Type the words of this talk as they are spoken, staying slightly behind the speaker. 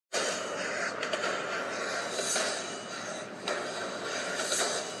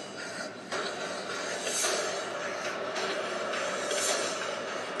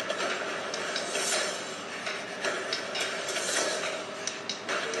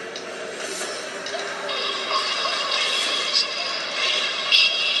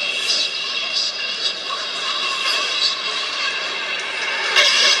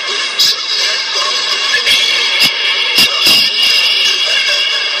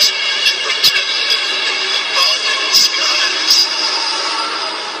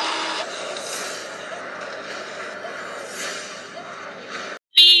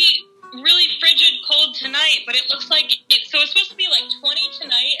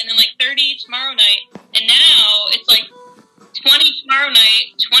30 tomorrow night, and now it's like 20 tomorrow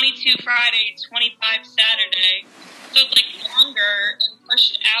night, 22 Friday, 25 Saturday. So it's like longer and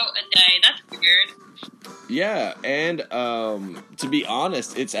pushed out a day. That's weird. Yeah, and to be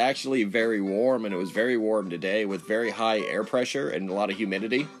honest, it's actually very warm, and it was very warm today with very high air pressure and a lot of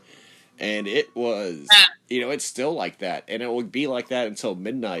humidity. And it was, it's still like that, and it will be like that until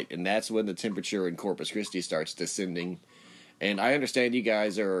midnight, and that's when the temperature in Corpus Christi starts descending. And I understand you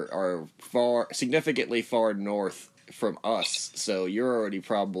guys are significantly far north from us, so you're already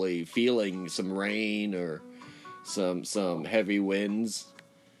probably feeling some rain or some heavy winds.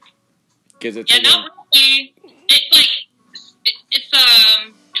 Cause it's not really.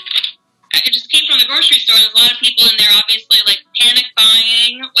 I just came from the grocery store. There's a lot of people in there, obviously, like, panic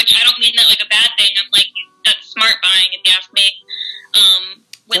buying, which I don't mean that like a bad thing. I'm like, that's smart buying, if you ask me,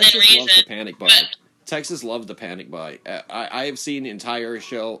 within Texas reason. Loves the panic buy. Texas loves the panic buy. I have seen entire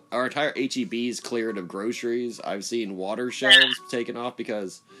HEBs cleared of groceries. I've seen water shelves taken off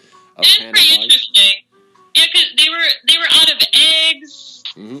because of it's panic pretty buy. interesting. Yeah, because they were out of eggs.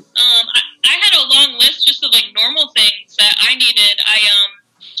 Mm-hmm. I had a long list just of like normal things that I needed.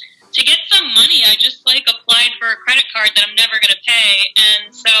 To get some money, I just like applied for a credit card that I'm never gonna pay,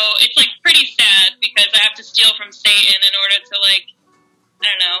 and so it's like pretty sad because I have to steal from Satan in order to, like, I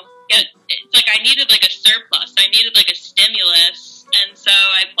don't know, it's like I needed like a surplus, I needed like a stimulus, and so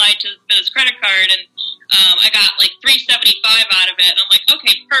I applied for this credit card, and I got like $375 out of it, and I'm like,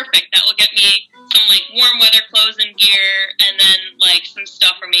 okay, perfect, that will get me some like warm weather clothes and gear, and then like some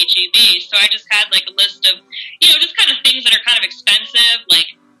stuff from HEB. So I just had like a list of, just kind of things that are kind of expensive, like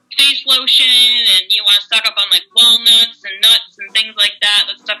face lotion, and you want to stock up on like walnuts and nuts and things like that.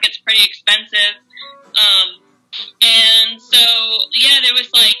 That stuff gets pretty expensive. And so yeah, it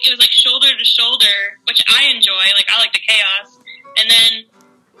was like shoulder to shoulder, which I enjoy. Like, I like the chaos. And then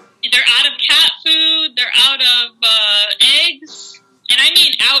they're out of cat food, they're out of eggs, and I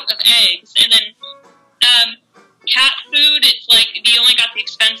mean out of eggs. And then cat food, it's like they only got the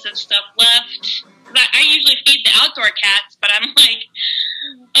expensive stuff left. I usually feed the outdoor cats, but I'm like,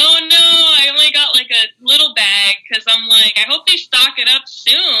 oh no, I only got like a little bag, because I'm like, I hope they stock it up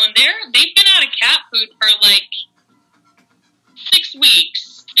soon. They've been out of cat food for like 6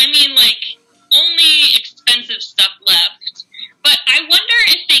 weeks. I mean, like, only expensive stuff left. But I wonder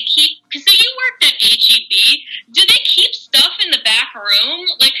if they keep, because you worked at HEB, do they keep stuff in the back room?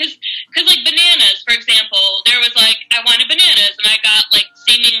 Like, because like bananas, for example, there was like, I wanted bananas, and I got like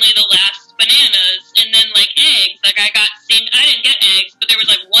seemingly the last bananas, and then like eggs, like I didn't get eggs, but there was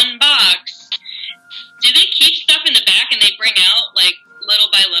like one box. Do they keep stuff in the back and they bring out like little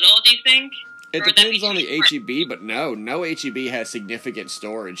by little, do you think? It depends on the HEB, but no HEB has significant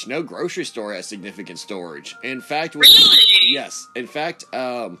storage. No grocery store has significant storage. In fact, really? Yes. In fact,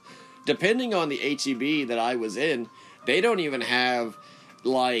 depending on the HEB that I was in, they don't even have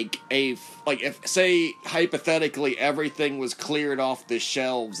if, say, hypothetically, everything was cleared off the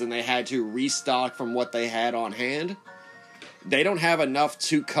shelves and they had to restock from what they had on hand, they don't have enough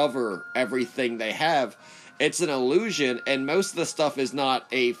to cover everything they have. It's an illusion, and most of the stuff is not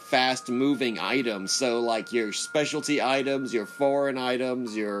a fast-moving item. So, like, your specialty items, your foreign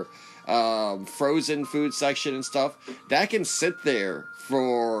items, your frozen food section and stuff, that can sit there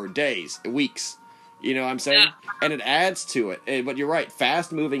for days, weeks. You know what I'm saying? Yeah. And it adds to it. But you're right,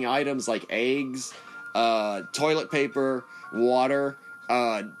 fast-moving items like eggs, toilet paper, water,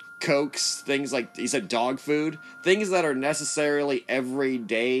 Cokes, things like, you said dog food, things that are necessarily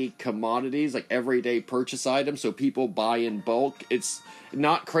everyday commodities, like everyday purchase items, so people buy in bulk. It's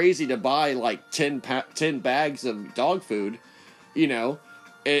not crazy to buy like 10 bags of dog food,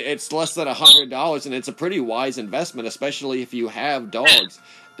 it's less than $100, and it's a pretty wise investment, especially if you have dogs.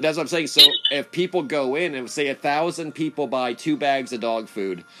 That's what I'm saying. So if people go in and say 1,000 people buy 2 bags of dog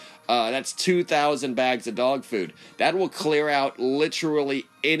food, that's 2,000 bags of dog food. That will clear out literally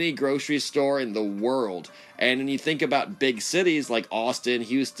any grocery store in the world. And when you think about big cities like Austin,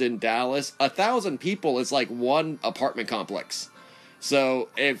 Houston, Dallas, 1,000 people is like one apartment complex. So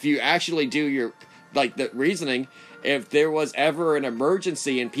if you actually do the reasoning, if there was ever an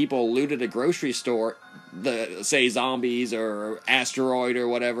emergency and people looted a grocery store, say zombies or asteroid or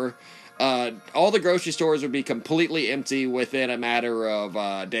whatever, all the grocery stores would be completely empty within a matter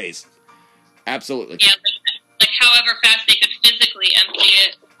of days. Absolutely. Yeah, like however fast they could physically empty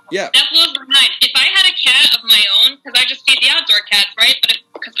it. Yeah. That blows my mind. If I had a cat of my own, because I just feed the outdoor cats, right? But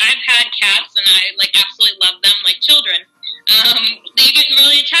because I've had cats and I absolutely love them like children, they get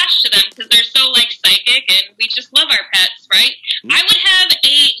really attached to them because they're so psychic, and we just love our pets, right? Mm-hmm. I would have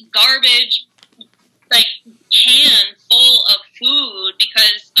a garbage can full of food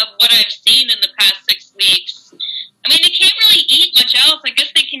because of what I've seen in the past 6 weeks. I mean, they can't really eat much else. I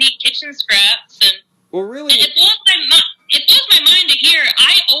guess they can eat kitchen scraps, and well, really, it blows my mind to hear.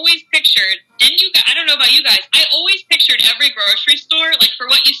 I always pictured, I don't know about you guys, I always pictured every grocery store, like for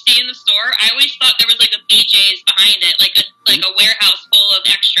what you see in the store, I always thought there was like a BJ's behind it, like a warehouse full of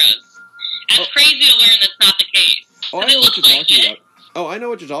extras. And it's crazy to learn that's not the case. Oh, I know what you're talking about. Oh, I know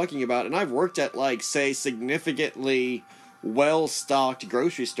what you're talking about, and I've worked at, like, say, significantly well-stocked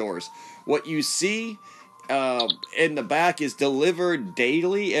grocery stores. What you see in the back is delivered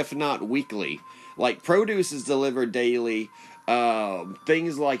daily, if not weekly. Like, produce is delivered daily.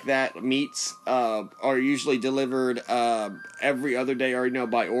 Things like that, meats, are usually delivered every other day or,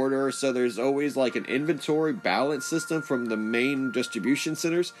 by order. So there's always, like, an inventory balance system from the main distribution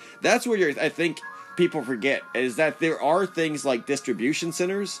centers. That's where I think people forget, is that there are things like distribution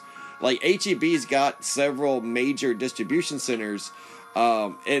centers. Like, H-E-B's got several major distribution centers,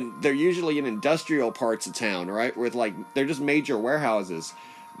 and they're usually in industrial parts of town, right? With, like, they're just major warehouses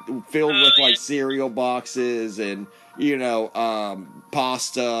filled with, like, cereal boxes and,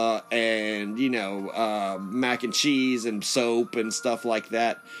 pasta and, mac and cheese and soap and stuff like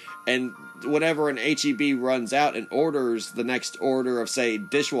that. And whenever an H-E-B runs out and orders the next order of, say,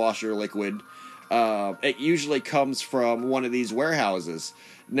 dishwasher liquid, it usually comes from one of these warehouses.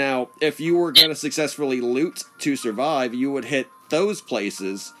 Now, if you were going to successfully loot to survive, you would hit those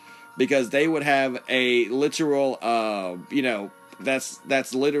places because they would have a literal,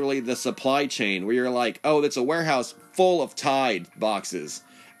 that's literally the supply chain where you're like, oh, that's a warehouse full of Tide boxes.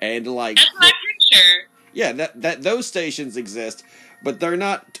 And like, that's my picture. Yeah, that those stations exist, but they're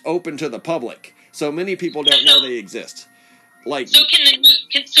not open to the public. So many people don't know they exist. Like, so so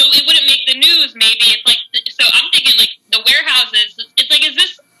it wouldn't make the news. Maybe it's like, so I'm thinking like the warehouses. It's like, is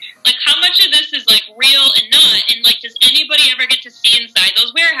this like how much of this is like real and not? And like, does anybody ever get to see inside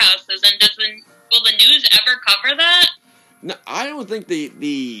those warehouses? And will the news ever cover that? No, I don't think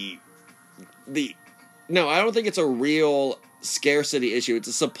no, I don't think it's a real scarcity issue. It's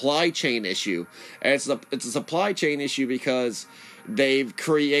a supply chain issue, and it's a supply chain issue because they've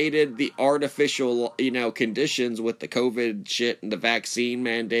created the artificial, conditions with the COVID shit and the vaccine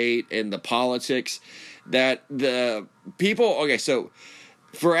mandate and the politics that the people. Okay, so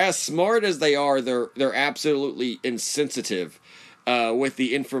for as smart as they are, they're absolutely insensitive with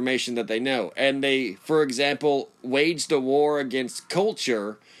the information that they know, and they, for example, waged a war against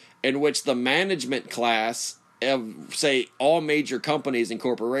culture in which the management class of, say, all major companies and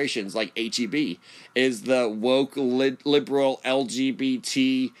corporations like H-E-B is the woke, liberal,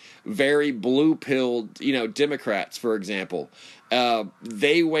 LGBT, very blue-pilled, Democrats, for example.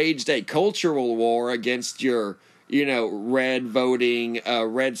 They waged a cultural war against your, red voting,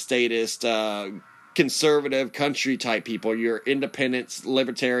 red statist, conservative country-type people, your independents,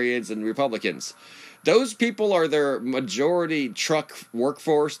 libertarians, and Republicans. Those people are their majority truck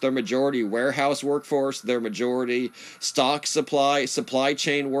workforce, their majority warehouse workforce, their majority stock supply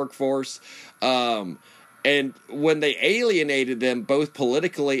chain workforce. And when they alienated them both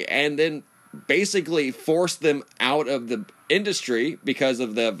politically and then basically forced them out of the industry because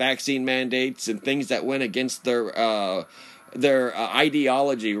of the vaccine mandates and things that went against their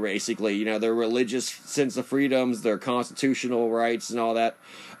ideology, basically, their religious sense of freedoms, their constitutional rights and all that.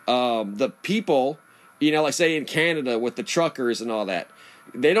 The people, like say in Canada with the truckers and all that,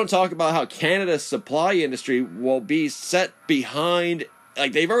 they don't talk about how Canada's supply industry will be set behind,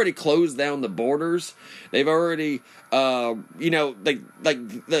 like they've already closed down the borders. They've already, the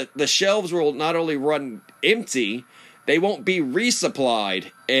shelves will not only run empty, they won't be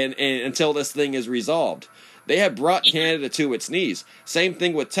resupplied and until this thing is resolved. They have brought Canada to its knees. Same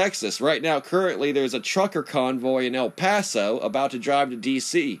thing with Texas. Right now, currently, there's a trucker convoy in El Paso about to drive to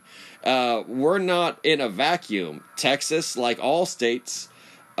D.C. We're not in a vacuum. Texas, like all states,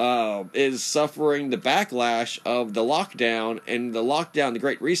 is suffering the backlash of the lockdown, and the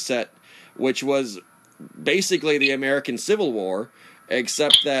Great Reset, which was basically the American Civil War,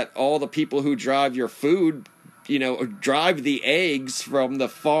 except that all the people who drive your food, drive the eggs from the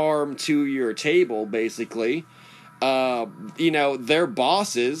farm to your table, basically, their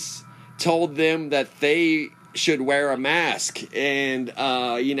bosses told them that they should wear a mask and,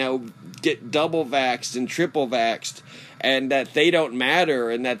 get double vaxxed and triple vaxxed, and that they don't matter,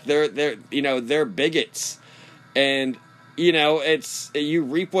 and that they're bigots. And, it's, you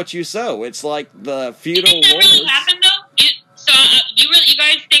reap what you sow. It's like the feudal wars. Did that really happen, though? You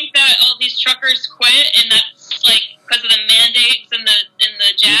guys think that all these truckers quit, and that's like because of the mandates and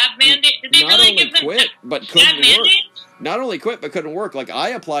the jab mandate? Did they not really only give them quit, but jab couldn't work. mandates? not only quit but couldn't work. Like, I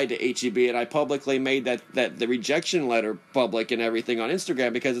applied to HEB and I publicly made that the rejection letter public and everything on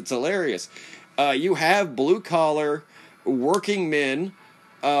Instagram because it's hilarious. You have blue collar working men,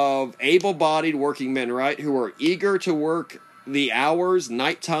 of able-bodied working men, right, who are eager to work the hours,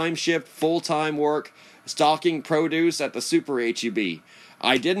 nighttime shift, full-time work, stocking produce at the super HEB.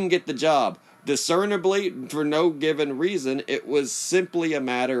 I didn't get the job. Discernibly, for no given reason, it was simply a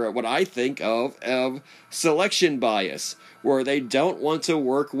matter of what I think of selection bias, where they don't want to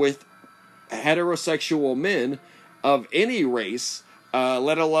work with heterosexual men of any race,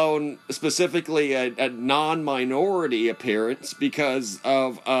 let alone specifically a non-minority appearance, because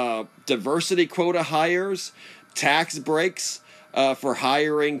of diversity quota hires, tax breaks for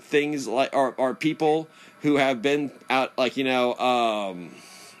hiring things like or people who have been out, like, you know,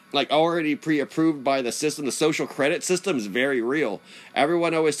 like already pre-approved by the system. The social credit system is very real.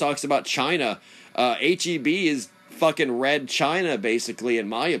 Everyone always talks about China. HEB is fucking red China, basically, in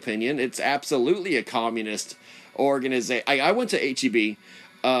my opinion. It's absolutely a communist organization. I went to HEB.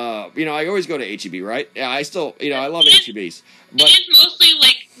 You know, I always go to HEB, right? Yeah, I still, you know, I love HEBs. But it is mostly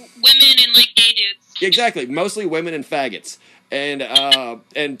like women and like gay dudes. Exactly, mostly women and faggots,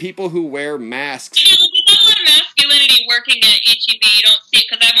 and people who wear masks. Yeah, like, there's not a lot of masculinity working at HEB. You don't see it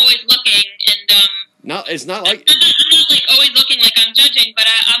because I'm always looking, and No, it's not like I'm not like always looking like I'm judging, but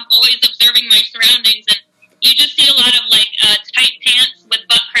I'm always observing my surroundings, and you just see a lot of like tight pants with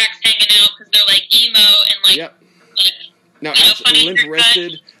butt cracks hanging out because they're like emo and like. Yep. Like, no, you know,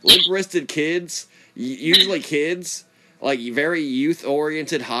 funny limp-wristed kids, usually kids, like very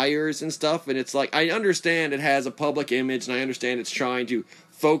youth-oriented hires and stuff. And it's like, I understand it has a public image, and I understand it's trying to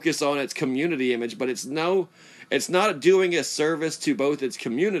focus on its community image, but it's not doing a service to both its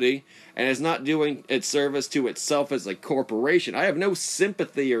community, and it's not doing its service to itself as a corporation. I have no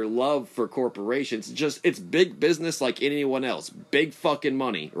sympathy or love for corporations. It's big business like anyone else. Big fucking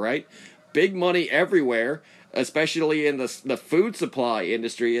money, right? Big money everywhere, especially in the food supply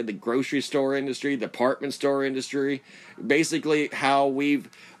industry, in the grocery store industry, department store industry. Basically how we've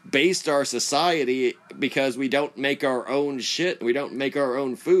based our society, because we don't make our own shit. We don't make our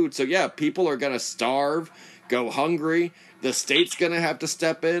own food. So yeah, people are going to starve, go hungry. The state's going to have to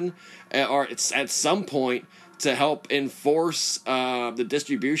step in, or it's at some point, to help enforce the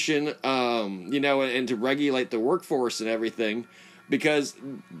distribution, you know, and to regulate the workforce and everything, because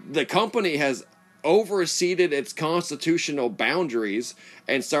the company has overseeded its constitutional boundaries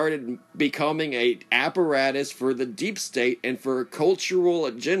and started becoming a apparatus for the deep state and for a cultural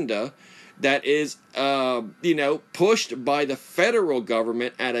agenda that is, you know, pushed by the federal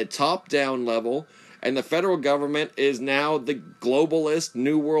government at a top-down level. And the federal government is now the globalist,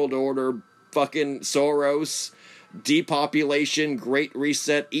 New World Order, fucking Soros, depopulation, Great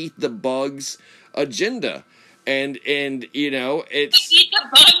Reset, eat the bugs agenda. And you know, it's... Eat the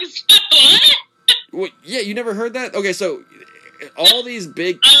bugs? What? Well, yeah, you never heard that? Okay, so all these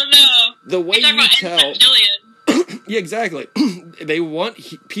big... I don't know. The way you tell... Insectillion. Yeah, exactly. They want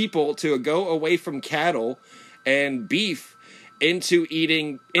people to go away from cattle and beef into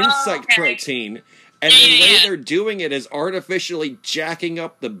eating insect protein. And the way they're doing it is artificially jacking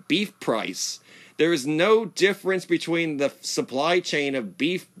up the beef price. There is no difference between the supply chain of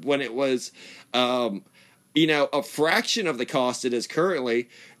beef when it was... you know, a fraction of the cost it is currently.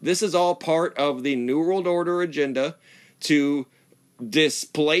 This is all part of the New World Order agenda to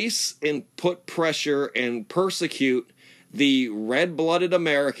displace and put pressure and persecute the red-blooded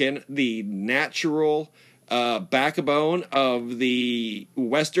American, the natural backbone of the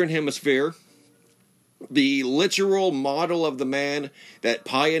Western Hemisphere, the literal model of the man that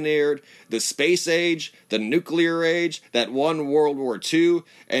pioneered the space age, the nuclear age, that won World War II,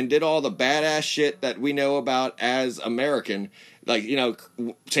 and did all the badass shit that we know about as American, like, you know,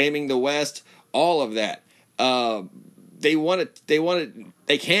 taming the West, all of that. They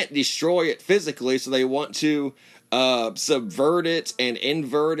can't destroy it physically, so they want to subvert it and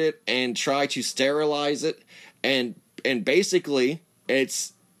invert it and try to sterilize it, and basically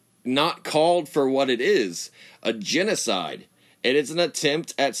it's not called for what it is, a genocide. It is an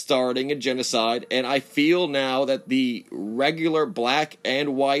attempt at starting a genocide, and I feel now that the regular black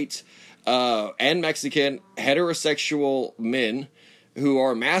and white and Mexican heterosexual men who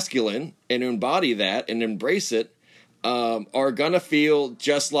are masculine and embody that and embrace it are gonna feel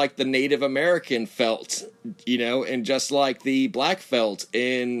just like the Native American felt, you know, and just like the black felt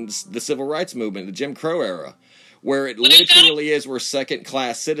in the Civil Rights Movement, the Jim Crow era, where it literally is we're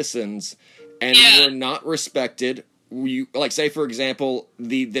second-class citizens and we're not respected. Like, say, for example,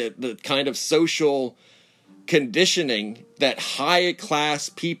 the kind of social conditioning that high-class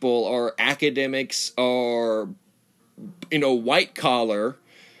people or academics or white collar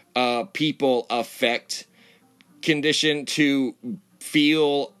people affect, conditioned to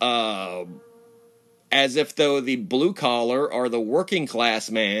feel as if though the blue collar or the working class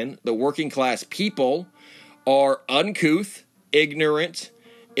man, the working class people, are uncouth, ignorant,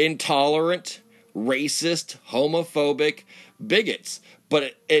 intolerant, racist, homophobic, bigots.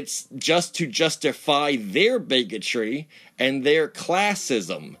 But it's just to justify their bigotry and their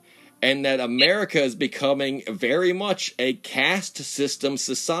classism. And that America is becoming very much a caste system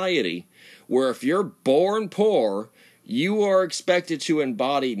society, where if you're born poor, you are expected to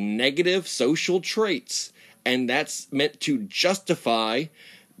embody negative social traits, and that's meant to justify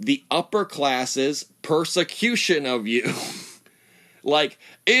the upper class's persecution of you. Like,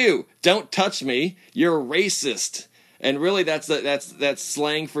 ew, don't touch me, you're racist. And really that's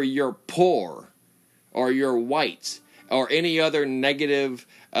slang for you're poor, or you're white, or any other negative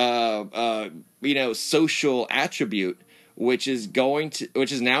social attribute, which is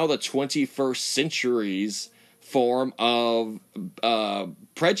now the 21st century's form of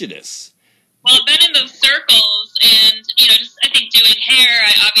prejudice. Well, I've been in those circles, and just I think doing hair.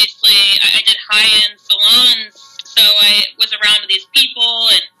 I did high-end salons, so I was around these people,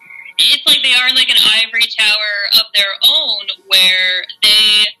 and it's like they are in like an ivory tower of their own, where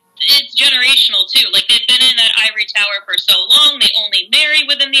it's generational too. Like, they've been in that ivory tower for so long, they only marry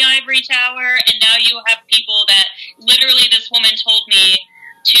within the ivory tower, and now you have people that literally, this woman told me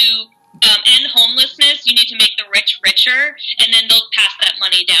to end homelessness, you need to make the rich richer, and then they'll pass that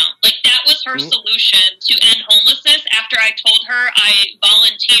money down. Like, that was her solution to end homelessness. After I told her I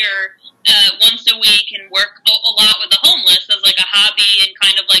volunteer once a week and work a lot with the homeless as like a hobby and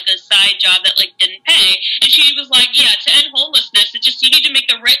kind of like a side job that like didn't pay. And she was like, yeah, to end homelessness, it's just, you need to make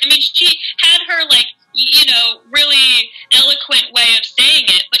the rich. I mean, she had her like, really eloquent way of saying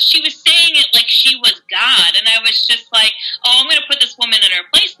it, but she was saying it like she was God. And I was just like, oh, I'm going to put this woman in her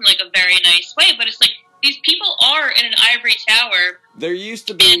place in like a very nice way. But it's like, these people are in an ivory tower. There used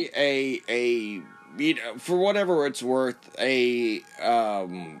to be a for whatever it's worth, a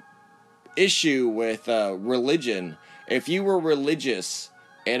issue with religion. If you were religious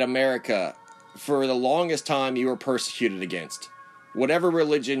in America, for the longest time you were persecuted against. Whatever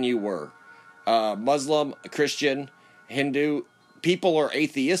religion you were. Muslim, Christian, Hindu, people are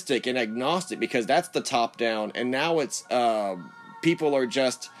atheistic and agnostic because that's the top down, and now it's people are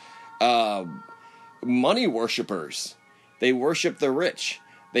just money worshippers. They worship the rich.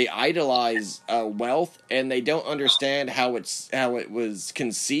 They idolize wealth, and they don't understand how it was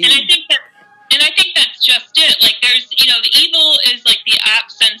conceived. And I think that's just it. Like, there's, the evil is like the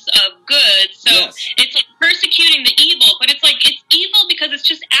absence of good. So yes. It's like persecuting the evil, but it's like, it's evil because it's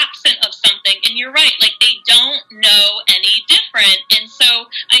just absent of something. And you're right, like, they don't know any different. And so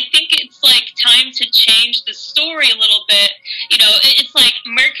I think it's like time to change the story a little bit. It's like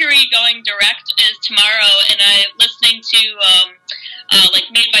Mercury going direct is tomorrow, and I'm listening to like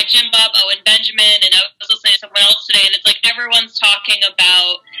Made by Jim Bob, Owen Benjamin, and I was listening to someone else today, and it's like everyone's talking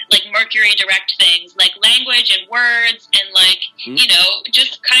about like Mercury direct things, like language and words, and like,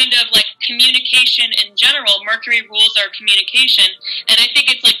 just kind of like communication in general. Mercury rules our communication, and I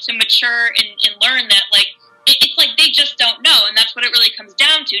think it's like to mature and learn that, like, it's like they just don't know, and that's what it really comes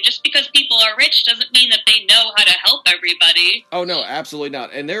down to. Just because people are rich doesn't mean that they know how to help everybody. Oh no, absolutely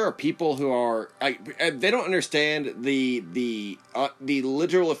not. And there are people who are they don't understand the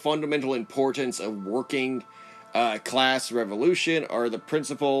literal fundamental importance of working class revolution, or the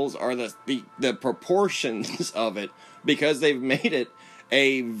principles, or the proportions of it, because they've made it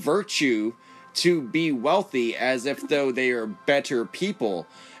a virtue to be wealthy, as if though they are better people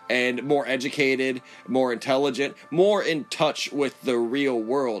and more educated, more intelligent, more in touch with the real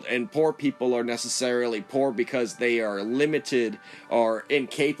world. And poor people are necessarily poor because they are limited or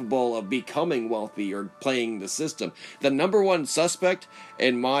incapable of becoming wealthy or playing the system. The number one suspect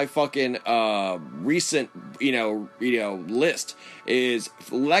in my fucking recent list is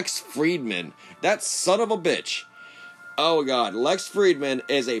Lex Friedman. That son of a bitch. Oh god, Lex Friedman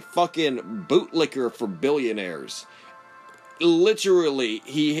is a fucking bootlicker for billionaires. Literally,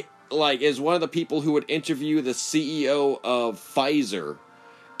 he is one of the people who would interview the CEO of Pfizer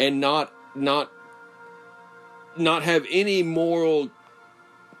and not have any moral,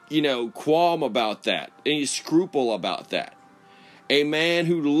 qualm about that, any scruple about that. A man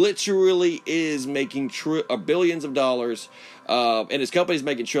who literally is making billions of dollars, and his company's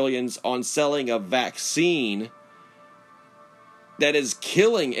making trillions on selling a vaccine that is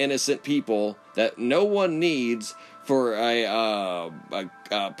killing innocent people that no one needs for a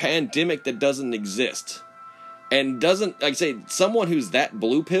pandemic that doesn't exist. And doesn't, like I say, someone who's that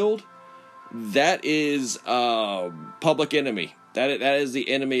blue-pilled that is Public Enemy. That is the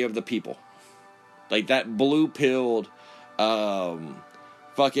enemy of the people. Like that blue-pilled,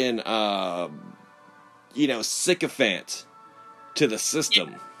 fucking, sycophant to the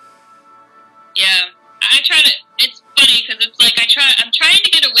system. Yeah. It's funny because it's like I'm trying to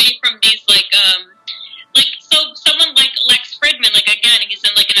get away from these so someone like Lex Fridman, like again, he's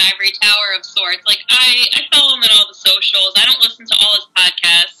in like an ivory tower of sorts. Like I follow him on all the socials. I don't listen to all his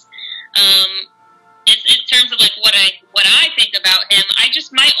podcasts. It's in terms of like what I think about him.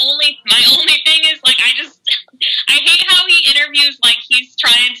 My only thing is like I hate how he interviews like he's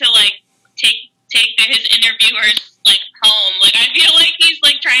trying to like take his interviewers like home. Like I feel like he's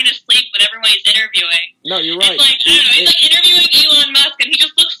like trying to sleep with everyone he's interviewing. No, you're right. It's like I don't know. He's like interviewing Elon Musk, and he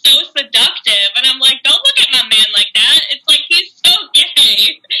just looks so seductive. And I'm like, don't look at my man like that. It's like he's so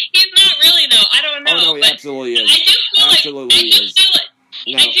gay. He's not really though. I don't know. Oh no, he absolutely is.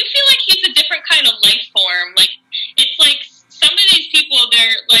 I do feel like he's a different kind of life form. Like it's like some of these people,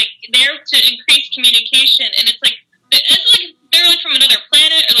 they're like there to increase communication, and it's like they're like from another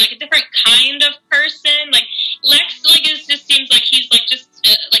planet or like a different kind of person. Like Lex, like just seems like he's like just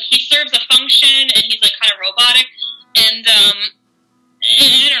like he serves a function, and he's like kind of robotic, and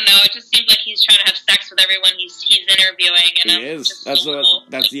I don't know. It just seems like he's trying to have sex with everyone he's interviewing. And he is.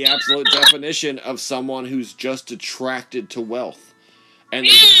 That's the absolute definition of someone who's just attracted to wealth. And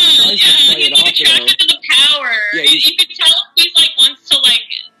he's attracted to the power. Yeah, you could tell he's like wants to like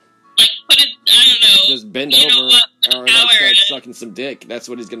put his just bend over or like start sucking some dick. That's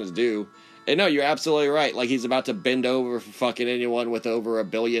what he's gonna do. And no, you're absolutely right. Like he's about to bend over for fucking anyone with over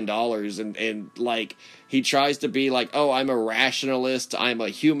 $1 billion, and like he tries to be like, oh, I'm a rationalist, I'm a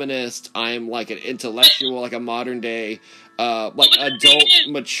humanist, I'm like an intellectual, like a modern day, like adult,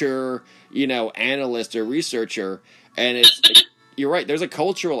 mature, analyst or researcher. And you're right. There's a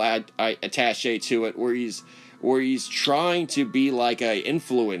cultural attache to it where he's trying to be like a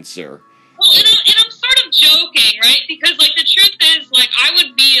influencer. Well, and I'm sort of joking, right? Because like the truth is, like I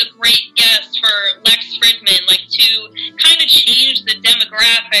would be a great guest for Lex Fridman, like to kind of change the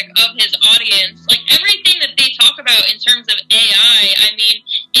demographic of his audience. Like everything that they talk about in terms of AI, I mean,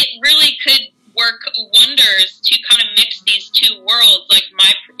 it really could work wonders to kind of mix these two worlds. Like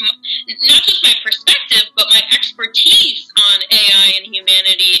not just my perspective, but my expertise on AI and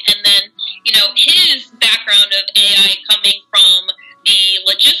humanity, and then his background of AI coming from the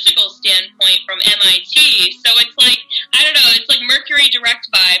logistical standpoint from MIT. So it's like, I don't know, it's like Mercury Direct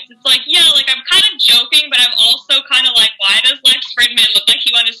vibes. It's like, yeah, like I'm kind of joking, but I'm also kind of like, why does Lex Fridman look like he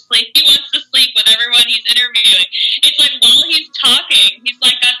wants to sleep? He wants to sleep with everyone he's interviewing. It's like while he's talking, he's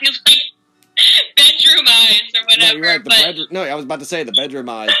like got these like bedroom eyes or whatever. No, you're right. No, I was about to say the bedroom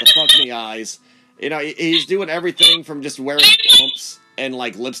eyes, the fuck me eyes. He's doing everything from just wearing pumps and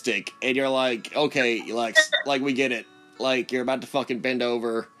like lipstick, and you're like, okay, Lex, like we get it. Like, you're about to fucking bend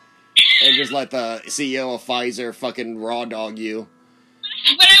over and just let the CEO of Pfizer fucking raw dog you.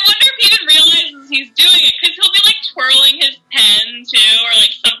 But I wonder if he even realizes he's doing it, because he'll be, like, twirling his pen, too, or,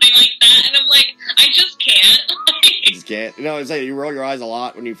 like, something like that, and I'm like, I just can't. You just can't. It's like you roll your eyes a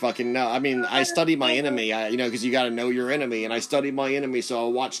lot when you fucking know. I mean, I study my enemy, because you gotta know your enemy, and I study my enemy, so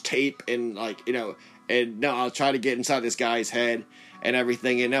I'll watch tape and, like, and, I'll try to get inside this guy's head and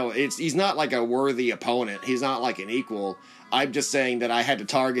everything, he's not like a worthy opponent. He's not like an equal. I'm just saying that I had to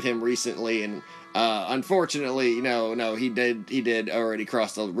target him recently, and unfortunately, he did already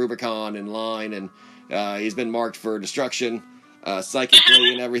cross the Rubicon in line, and he's been marked for destruction,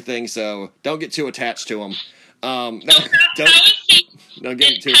 psychically and everything. So don't get too attached to him. Don't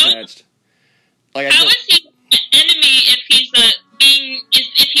get too attached. Like, how is he an enemy if he's like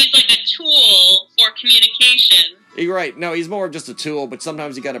a tool for communication? You're right. No, he's more of just a tool, but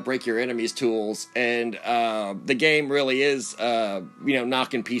sometimes you got to break your enemy's tools, and the game really is,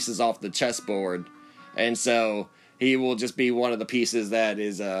 knocking pieces off the chessboard, and so he will just be one of the pieces that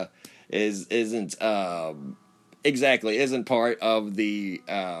isn't part of the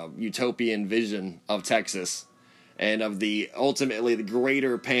utopian vision of Texas, and of ultimately the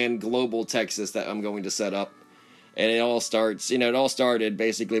greater pan-global Texas that I'm going to set up. And it all started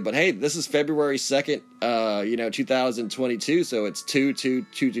basically, but hey, this is February 2nd, 2022, so it's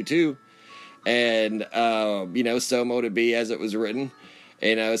 2/2/2/2, and, so mote it be as it was written,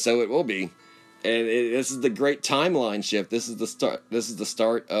 so it will be. And this is the great timeline shift. This is the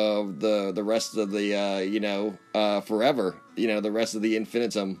start of the rest of the, forever, the rest of the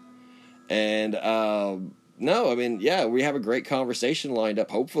infinitum. And, we have a great conversation lined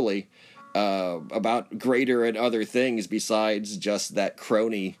up, hopefully, about greater and other things besides just that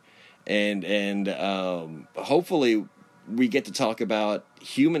crony, and hopefully we get to talk about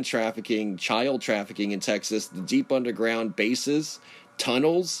human trafficking, child trafficking in Texas, the deep underground bases,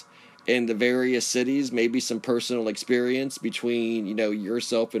 tunnels in the various cities, maybe some personal experience between,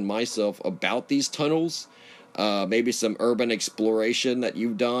 yourself and myself about these tunnels, maybe some urban exploration that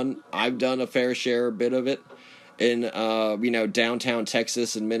you've done. I've done a fair share bit of it in, downtown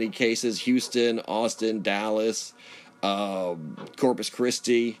Texas in many cases, Houston, Austin, Dallas, Corpus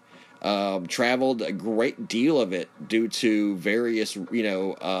Christi. Traveled a great deal of it due to various,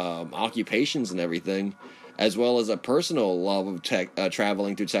 occupations and everything, as well as a personal love of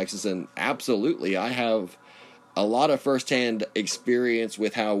traveling through Texas. And absolutely, I have a lot of firsthand experience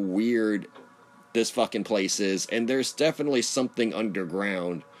with how weird this fucking place is. And there's definitely something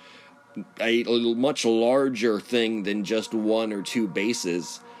underground, a much larger thing than just one or two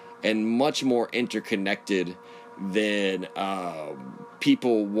bases, and much more interconnected than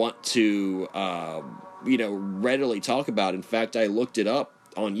people want to, readily talk about. In fact, I looked it up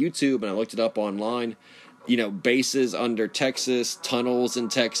on YouTube and I looked it up online, bases under Texas, tunnels in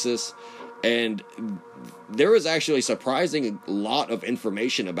Texas, and there is actually a surprising lot of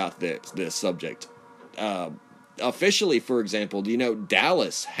information about this subject. Officially, for example,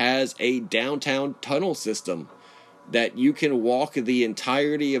 Dallas has a downtown tunnel system that you can walk the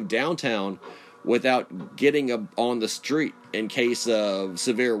entirety of downtown without getting on the street in case of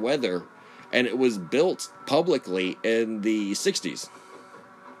severe weather, and it was built publicly in the 60s.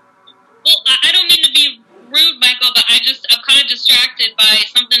 Well, I don't mean to be rude, Michael, but I'm kind of distracted by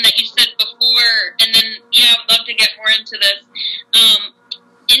something that you said before, and then, I would love to get more into this.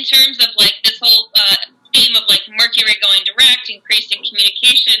 In terms of, this whole theme of, Mercury going direct, increasing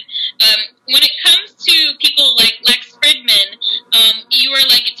communication, when it comes to people like Lex Fridman, you were,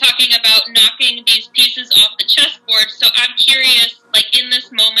 talking about knocking these pieces off the chessboard, so I'm curious, in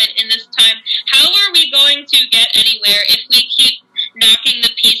this moment, in this time, how are we going to get anywhere if we keep knocking the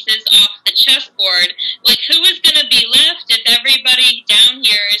pieces off the chessboard? Who is going to be left if everybody down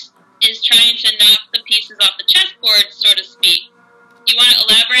here is trying to knock the pieces off the chessboard, so to speak? Do you want to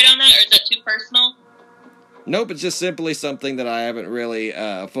elaborate on that, or is that too personal? Nope, it's just simply something that I haven't really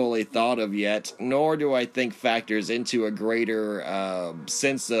fully thought of yet, nor do I think factors into a greater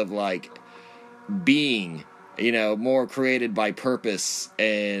sense of, being, more created by purpose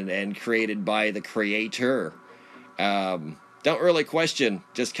and created by the creator. Don't really question,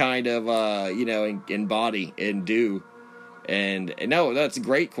 just kind of, embody and do. And no, that's a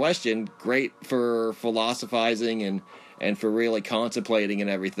great question. Great for philosophizing and for really contemplating and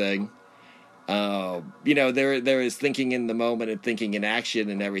everything. There is thinking in the moment and thinking in action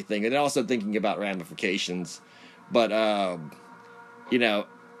and everything, and also thinking about ramifications. But,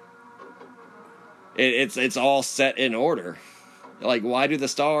 it's all set in order. Why do the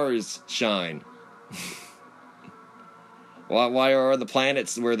stars shine? Why are the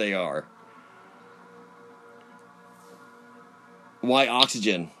planets where they are? Why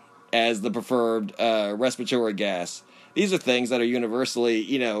oxygen as the preferred respiratory gas? These are things that are universally,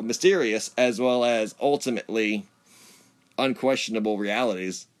 mysterious, as well as ultimately unquestionable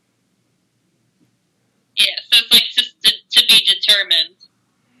realities. Yeah, so it's just to be determined.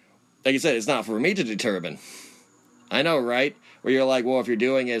 Like you said, it's not for me to determine. I know, right? Where you're like, well, if you're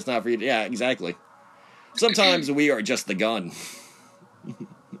doing it, it's not for you. Yeah, exactly. Sometimes we are just the gun.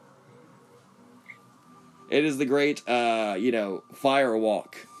 It is the great, fire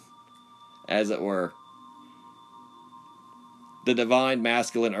walk, as it were. The divine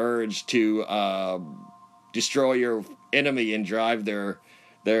masculine urge to destroy your enemy and drive their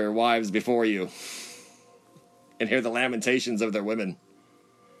wives before you and hear the lamentations of their women.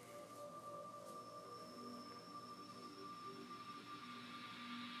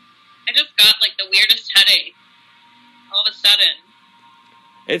 I just got the weirdest headache all of a sudden.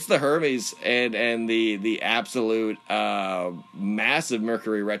 It's the Hermes and the absolute massive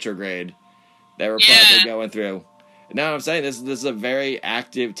Mercury retrograde that we're probably going through. Now I'm saying this is a very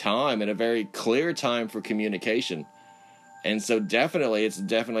active time and a very clear time for communication. And so it's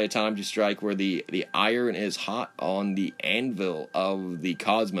definitely a time to strike where the iron is hot on the anvil of the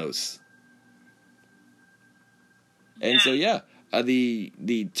cosmos. And so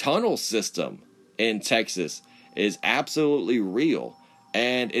the tunnel system in Texas is absolutely real,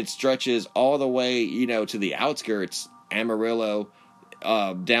 and it stretches all the way, to the outskirts, Amarillo,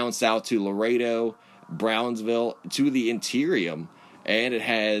 down south to Laredo, Brownsville, to the interior, and it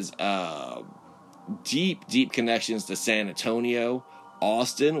has deep connections to San Antonio,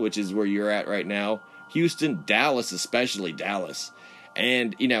 Austin, which is where you're at right now, Houston, Dallas, especially Dallas,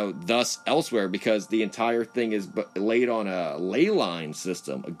 and thus elsewhere, because the entire thing is laid on a ley line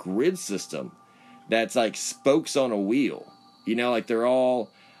system, a grid system that's like spokes on a wheel. You know, like they're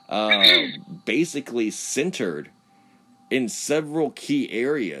all basically centered in several key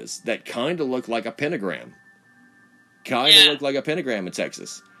areas that kind of look like a pentagram. Look like a pentagram in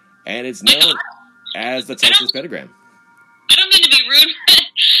Texas. And it's known as the Texas pentagram. I don't mean to be rude, but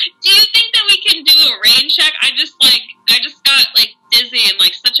do you think that we can do a rain check? I just got like dizzy and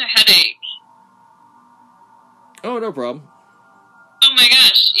like such a headache. Oh, no problem. Oh my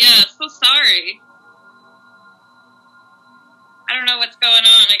gosh, yeah, so sorry. I don't know what's going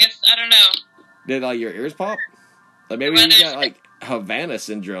on. I don't know. Did like your ears pop? Like maybe you got like Havana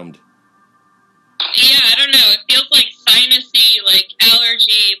syndrome. Yeah, I don't know. It feels like sinusy, like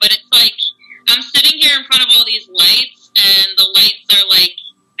allergy, but it's like I'm sitting here in front of all these lights, and the lights are like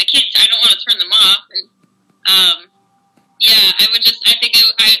I don't want to turn them off. And yeah, I think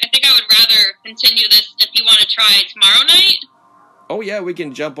I would rather continue this if you want to try tomorrow night. Oh yeah, we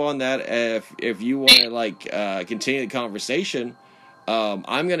can jump on that if you want to like continue the conversation.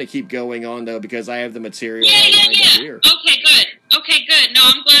 I'm gonna keep going on though because I have the material lined up here. Okay, good. No,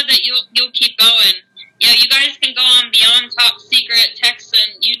 I'm glad that you'll keep going. Yeah, you guys can go on Beyond Top Secret text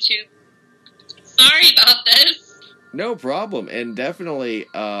and YouTube. Sorry about this. No problem, and definitely,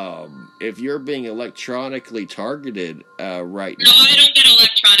 if you're being electronically targeted right now. No, I don't get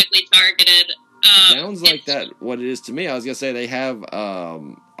electronically targeted. Sounds like that. What it is to me, I was gonna say they have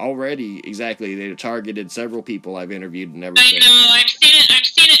already exactly. They targeted several people I've interviewed and everything. I know. I've seen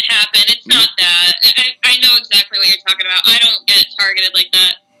it happen. It's not that. I know exactly what you're talking about. I don't get targeted like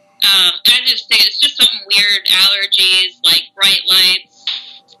that. I just think it's just something weird. Allergies, like bright lights.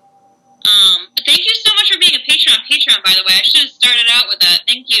 Thank you so much for being a patron on Patreon, by the way. I should have started out with that.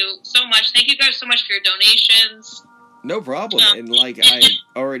 Thank you so much. Thank you guys so much for your donations. No problem. And like I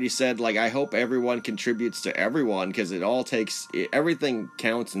already said, like I hope everyone contributes to everyone because everything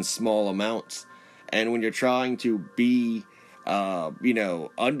counts in small amounts. And when you're trying to be,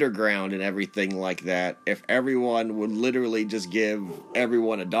 underground and everything like that, if everyone would literally just give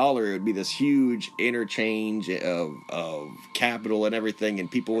everyone $1, it would be this huge interchange of capital and everything, and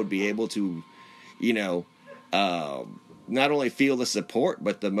people would be able to, not only feel the support,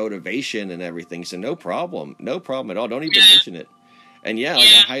 but the motivation and everything. So no problem at all. Don't even mention it. And I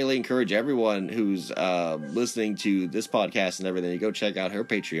highly encourage everyone who's listening to this podcast and everything to go check out her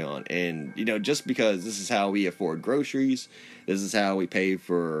Patreon. And, just because this is how we afford groceries, this is how we pay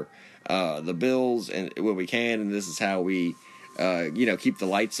for the bills and when we can, and this is how we, keep the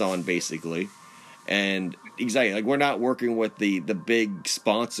lights on, basically. And exactly, like we're not working with the big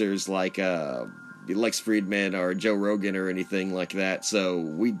sponsors like Lex Friedman or Joe Rogan or anything like that. So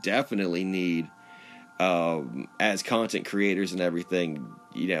we definitely need, as content creators and everything,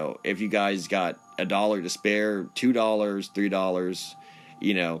 if you guys got $1 to spare, $2,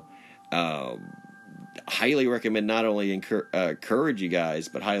 $3, highly recommend not only encourage you guys,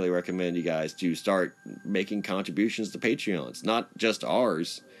 but highly recommend you guys to start making contributions to Patreons. Not just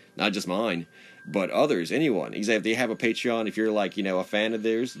ours, not just mine, but others, anyone. Exactly. If they have a Patreon, if you're like, a fan of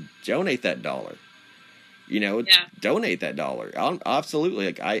theirs, donate that $1. Donate that $1. Absolutely.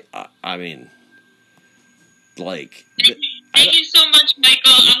 Like I mean, like. Thank you so much,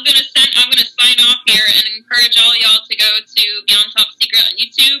 Michael. I'm gonna sign off here and encourage all y'all to go to Beyond Top Secret on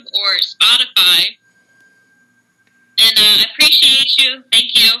YouTube or Spotify. And I appreciate you.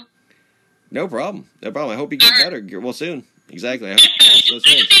 Thank you. No problem. I hope you get better. Well, soon. Exactly. I just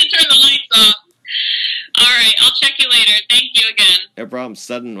need to turn the lights off. All right. I'll check you later. Thank you again. No problem.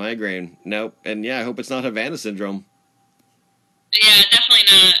 Sudden migraine. Nope. And I hope it's not Havana syndrome. Yeah, definitely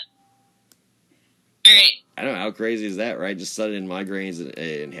not. All right. I don't know. How crazy is that, right? Just sudden migraines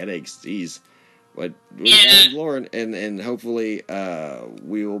and headaches. Jeez. But Lauren, and hopefully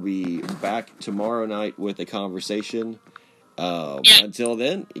we will be back tomorrow night with a conversation. Until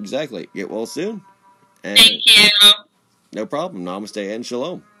then, exactly. Get well soon. And thank you. No problem. Namaste and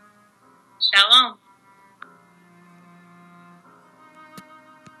shalom. Shalom.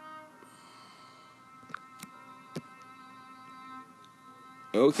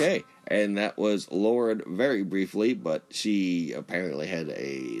 Okay, and that was Lauren very briefly, but she apparently had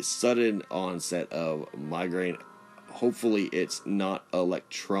a sudden onset of migraine. Hopefully it's not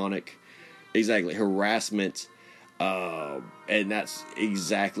electronic. Exactly, harassment. And that's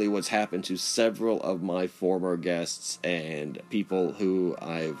exactly what's happened to several of my former guests and people who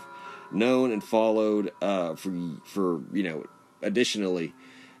I've known and followed for additionally.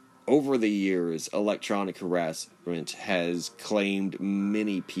 Over the years, electronic harassment has claimed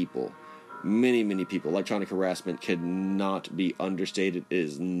many people. Many people. Electronic harassment cannot be understated. It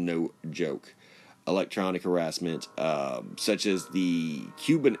is no joke. Electronic harassment, such as the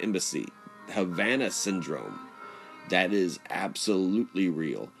Cuban embassy, Havana syndrome. That is absolutely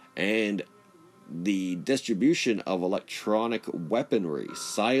real. And the distribution of electronic weaponry,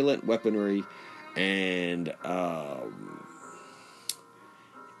 silent weaponry, and,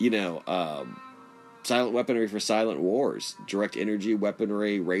 silent weaponry for silent wars, direct energy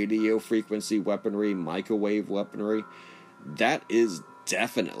weaponry, radio frequency weaponry, microwave weaponry, that is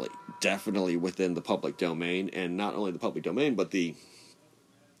definitely within the public domain, and not only the public domain, but the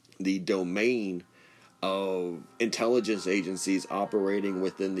domain of intelligence agencies operating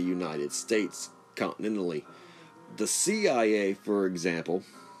within the United States continentally. The CIA, for example,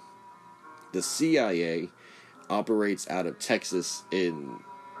 the CIA operates out of Texas in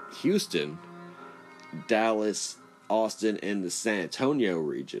Houston, Dallas, Austin, and the San Antonio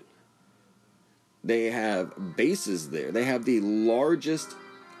region. They have bases there. They have the largest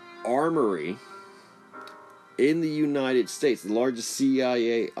armory in the United States. The largest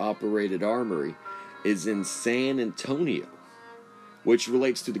CIA-operated armory is in San Antonio, which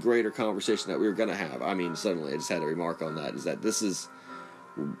relates to the greater conversation that we were going to have. I mean, suddenly I just had a remark on that, is that this is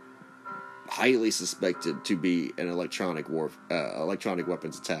highly suspected to be an electronic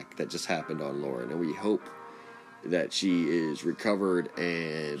weapons attack that just happened on Lauren, and we hope that she is recovered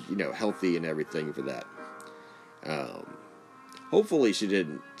and, healthy and everything for that. Hopefully she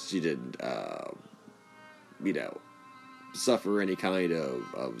didn't suffer any kind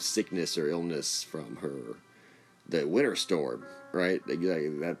of sickness or illness from the winter storm, right?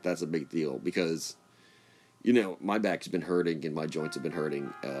 That's a big deal, because, my back's been hurting and my joints have been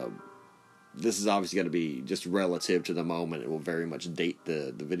hurting. This is obviously going to be just relative to the moment. It will very much date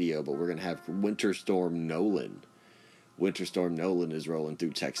the video, but we're going to have Winter Storm Nolan. Winter Storm Nolan is rolling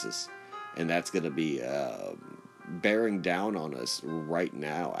through Texas, and that's going to be bearing down on us right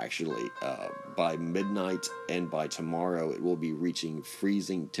now, actually. By midnight and by tomorrow, it will be reaching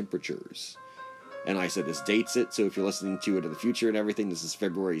freezing temperatures. And like I said, this dates it, so if you're listening to it in the future and everything, this is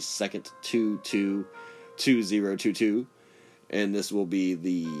February 2nd, 2022. And this will be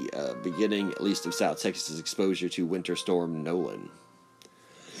the beginning, at least, of South Texas' exposure to Winter Storm Nolan.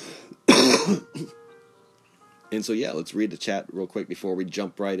 And so, yeah, let's read the chat real quick before we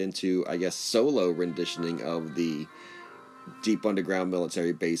jump right into, I guess, solo renditioning of the deep underground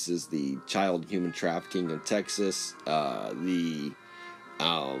military bases, the child human trafficking of Texas, I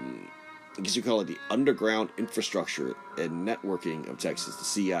guess you call it the underground infrastructure and networking of Texas, the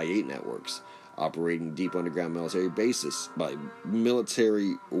CIA networks, operating deep underground military bases by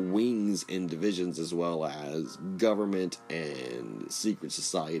military wings and divisions, as well as government and secret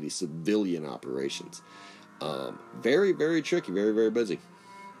society civilian operations. Very, very tricky, very, very busy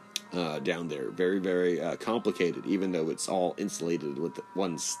down there. Very, very complicated, even though it's all insulated with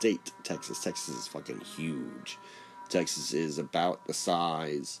one state, Texas. Texas is fucking huge. Texas is about the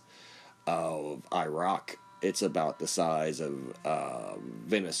size of Iraq. It's about the size of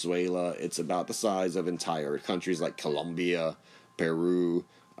Venezuela. It's about the size of entire countries like Colombia, Peru.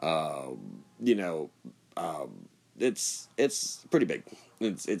 It's pretty big.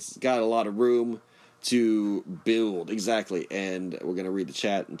 It's got a lot of room to build, exactly. And we're gonna read the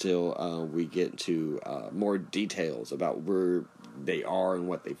chat until we get into more details about where they are and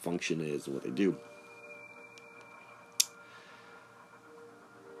what their function is and what they do.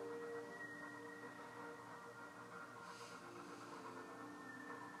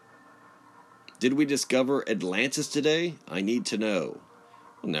 Did we discover Atlantis today? I need to know.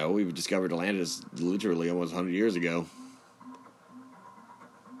 Well, no, we've discovered Atlantis literally almost 100 years ago.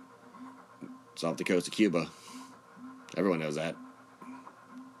 It's off the coast of Cuba. Everyone knows that.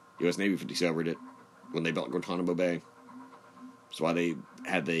 U.S. Navy discovered it when they built Guantanamo Bay. That's why they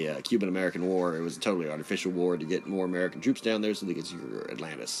had the Cuban-American War. It was a totally artificial war to get more American troops down there so they could secure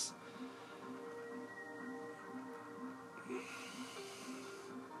Atlantis.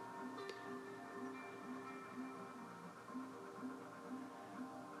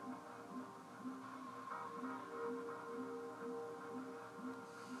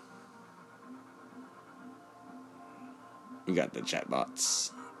 We got the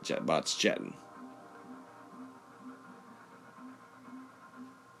chatbots chatting.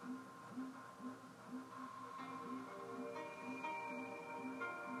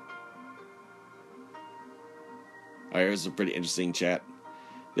 Alright, here's a pretty interesting chat.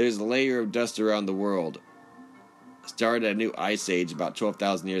 There's a layer of dust around the world. Started a new ice age about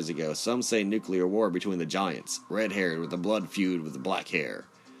 12,000 years ago. Some say nuclear war between the giants, red-haired with a blood feud with the black hair.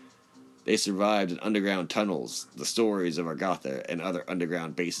 They survived in underground tunnels. The stories of Argatha and other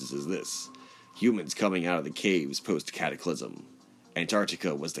underground bases is this. Humans coming out of the caves post-cataclysm.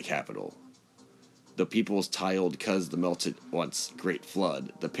 Antarctica was the capital. The peoples tiled cause the melted once great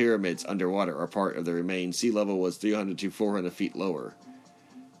flood. The pyramids underwater are part of the remains. Sea level was 300 to 400 feet lower.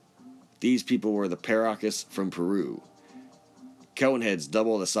 These people were the Paracas from Peru. Coneheads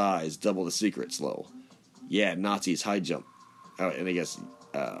double the size, double the secret slow. Yeah, Nazis high jump. Oh, and I guess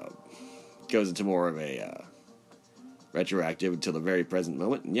goes into more of a retroactive until the very present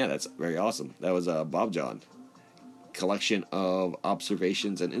moment. And yeah, that's very awesome. That was Bob John. Collection of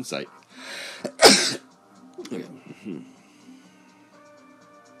observations and insight. Okay.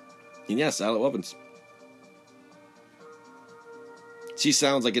 And yeah, Silent Weapons. She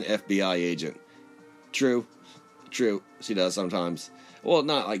sounds like an FBI agent. True. She does sometimes. Well,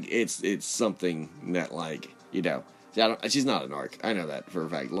 not like it's something that, like, you know. She's not an narc. I know that for a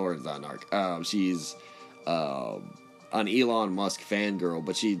fact. Lauren's not an narc. She's an Elon Musk fangirl,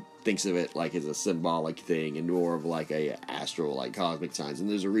 but she thinks of it like as a symbolic thing and more of like a astral, like cosmic signs. And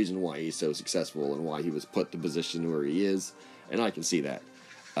there's a reason why he's so successful and why he was put the position where he is, and I can see that.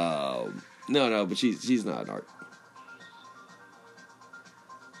 No, but she's not an narc.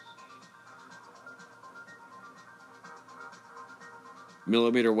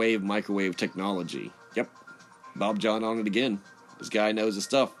 Millimeter wave microwave technology. Yep. Bob John on it again. This guy knows his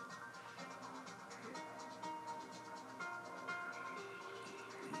stuff.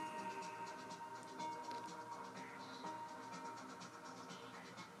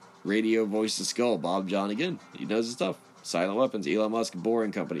 Radio voice to skull. Bob John again. He knows his stuff. Silent Weapons. Elon Musk.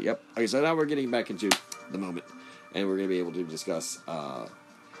 Boring Company. Yep. Okay, so now we're getting back into the moment. And we're going to be able to discuss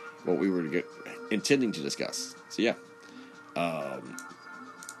what we were intending to discuss. So yeah.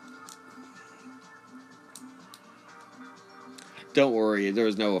 Don't worry, there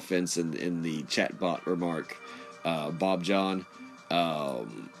was no offense in the chatbot remark, Bob John.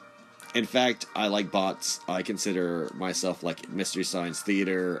 In fact, I like bots. I consider myself like Mystery Science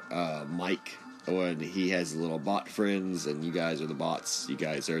Theater, Mike, when he has little bot friends, and you guys are the bots. You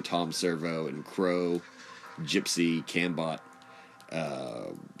guys are Tom Servo and Crow, Gypsy, Cambot,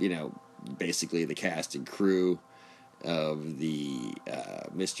 basically the cast and crew of the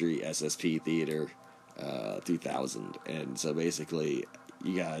Mystery SSP Theater 2000. And so basically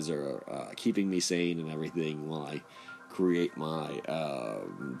you guys are keeping me sane and everything while I create my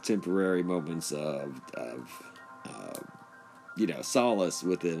temporary moments of solace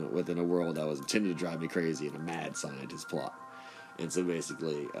within a world that was intended to drive me crazy in a mad scientist plot. And so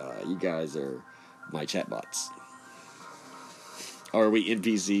basically you guys are my chatbots. Are we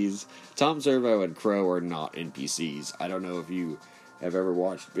NPCs? Tom Servo and Crow are not NPCs. I don't know if you have ever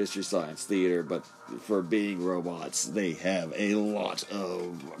watched Mystery Science Theater, but for being robots, they have a lot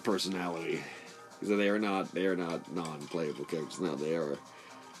of personality. So they are not non-playable characters. No, they are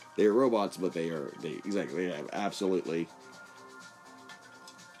robots, but they have absolutely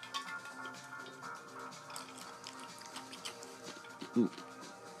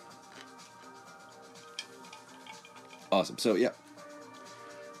awesome. So yeah.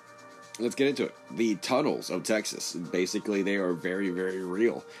 Let's get into it. The tunnels of Texas. Basically, they are very, very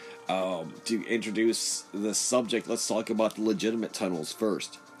real. To introduce the subject, let's talk about the legitimate tunnels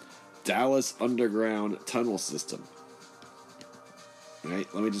first. Dallas Underground Tunnel System. All right,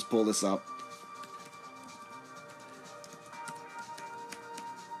 let me just pull this up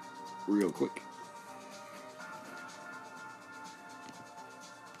real quick.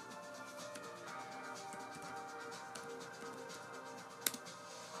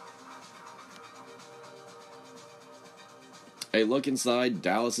 A look inside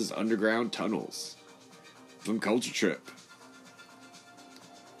Dallas's underground tunnels from Culture Trip.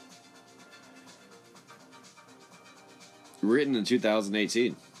 Written in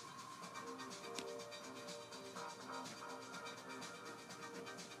 2018.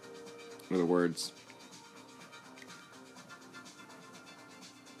 In other words,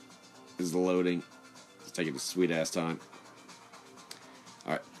 is the loading. It's taking a sweet ass time.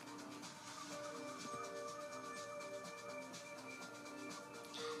 All right.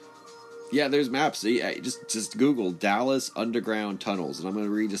 Yeah, there's maps. See, just Google Dallas Underground Tunnels, and I'm going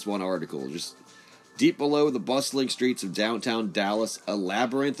to read just one article. Just deep below the bustling streets of downtown Dallas, a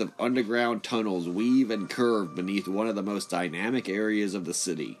labyrinth of underground tunnels weave and curve beneath one of the most dynamic areas of the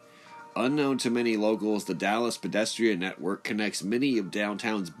city. Unknown to many locals, the Dallas Pedestrian Network connects many of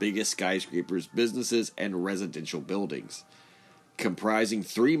downtown's biggest skyscrapers, businesses, and residential buildings. Comprising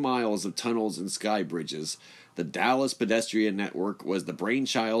 3 miles of tunnels and sky bridges, the Dallas Pedestrian Network was the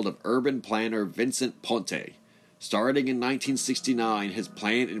brainchild of urban planner Vincent Ponte, Starting in 1969, his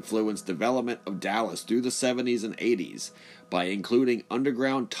plan influenced development of Dallas through the 70s and 80s by including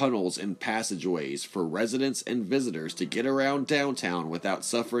underground tunnels and passageways for residents and visitors to get around downtown without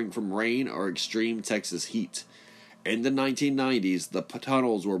suffering from rain or extreme Texas heat. In the 1990s, the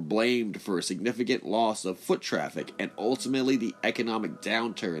tunnels were blamed for a significant loss of foot traffic and ultimately the economic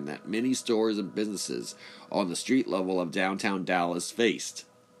downturn that many stores and businesses on the street level of downtown Dallas faced.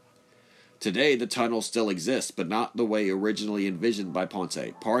 Today, the tunnel still exists, but not the way originally envisioned by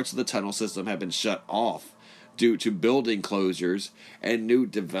Ponte. Parts of the tunnel system have been shut off due to building closures and new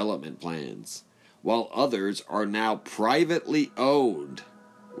development plans, while others are now privately owned,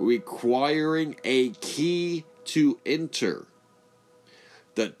 requiring a key to enter.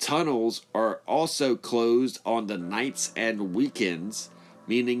 The tunnels are also closed on the nights and weekends,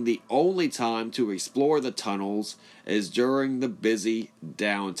 meaning the only time to explore the tunnels is during the busy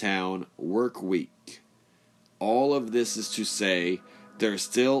downtown work week. All of this is to say, there's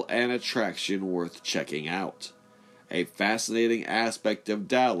still an attraction worth checking out. A fascinating aspect of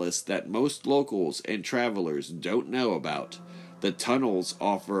Dallas that most locals and travelers don't know about. The tunnels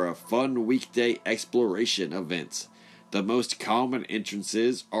offer a fun weekday exploration event. The most common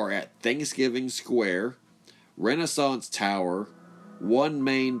entrances are at Thanksgiving Square, Renaissance Tower, One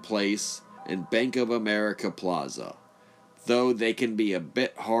Main Place, and Bank of America Plaza, though they can be a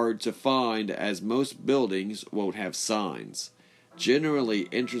bit hard to find as most buildings won't have signs. Generally,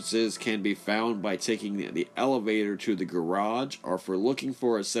 entrances can be found by taking the elevator to the garage or for looking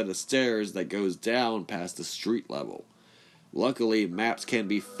for a set of stairs that goes down past the street level. Luckily, maps can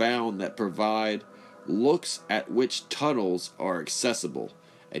be found that provide looks at which tunnels are accessible.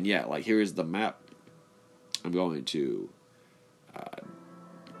 And yeah, like here's the map. I'm going to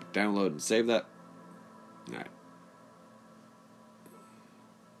download and save that. Alright.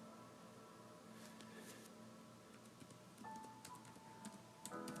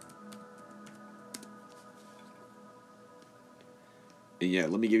 And yeah,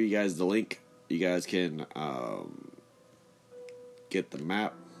 let me give you guys the link. You guys can get the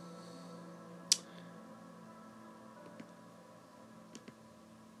map.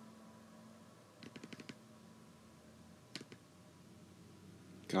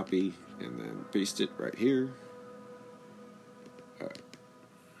 Copy and then paste it right here. All right.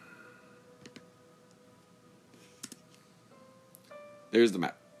 There's the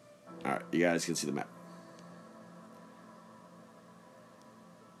map. All right, you guys can see the map.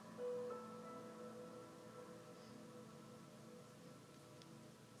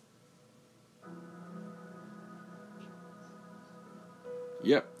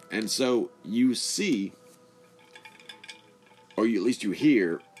 Yep, and so you see, or at least you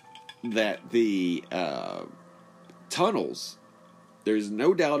hear, that the tunnels, there's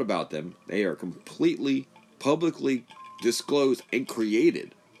no doubt about them, they are completely publicly disclosed and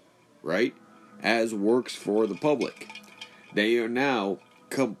created, right, as works for the public. They are now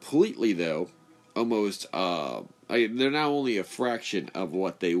completely, though, almost, they're now only a fraction of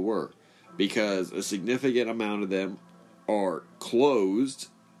what they were, because a significant amount of them are closed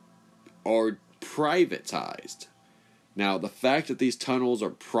or privatized. Now, the fact that these tunnels are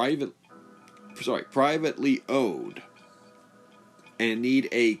privately owned and need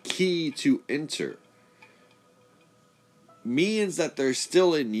a key to enter means that they're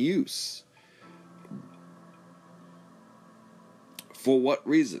still in use. For what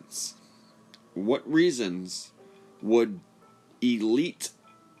reasons? What reasons would elite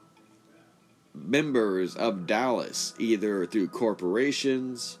members of Dallas, either through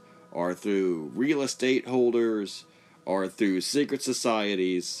corporations or through real estate holders or through secret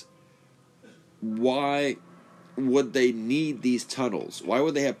societies, why would they need these tunnels? Why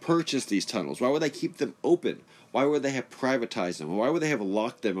would they have purchased these tunnels? Why would they keep them open? Why would they have privatized them? Why would they have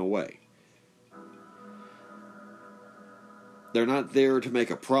locked them away? They're not there to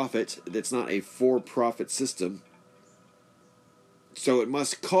make a profit. It's not a for-profit system. So it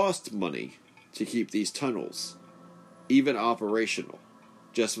must cost money to keep these tunnels even operational,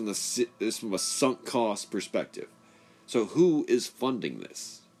 just from a sunk cost perspective. So who is funding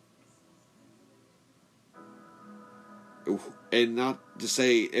this? And not to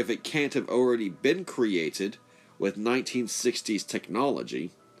say if it can't have already been created with 1960s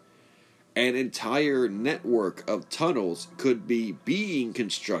technology, an entire network of tunnels could be being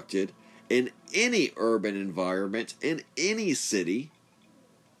constructed in any urban environment, in any city,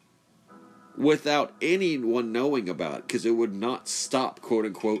 without anyone knowing about it, because it would not stop, quote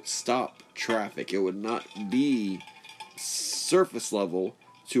unquote, stop traffic. It would not be surface level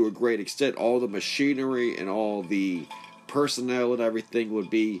to a great extent. All the machinery and all the personnel and everything would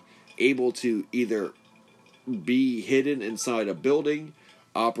be able to either be hidden inside a building,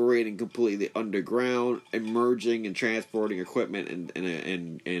 operating completely underground, emerging and transporting equipment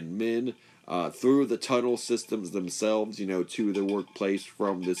and men through the tunnel systems themselves, to their workplace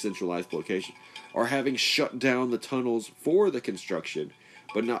from the centralized location, or having shut down the tunnels for the construction,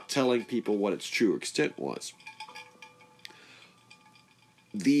 but not telling people what its true extent was.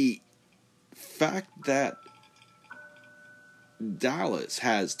 The fact that Dallas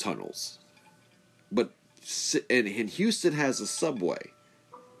has tunnels, and Houston has a subway.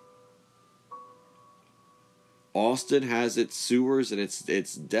 Austin has its sewers and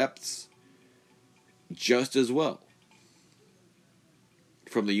its depths just as well.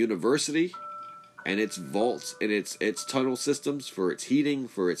 From the university and its vaults and its tunnel systems for its heating,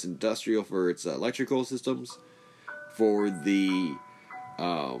 for its industrial, for its electrical systems, for the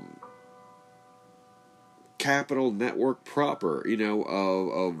capital network proper,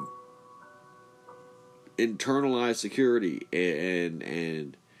 of internalized security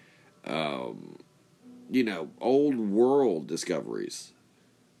and old world discoveries.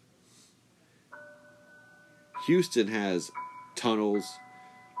 Houston has tunnels.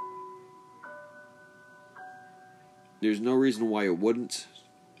 There's no reason why it wouldn't.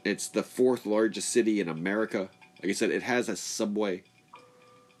 It's the 4th largest city in America. Like I said, it has a subway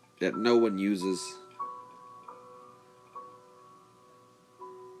that no one uses.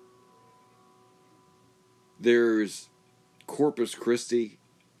 There's Corpus Christi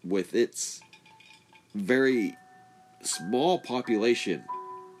with its very small population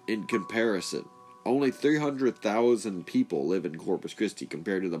in comparison. Only 300,000 people live in Corpus Christi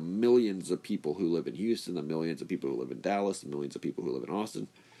compared to the millions of people who live in Houston, the millions of people who live in Dallas, the millions of people who live in Austin.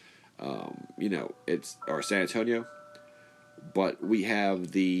 Or San Antonio. But we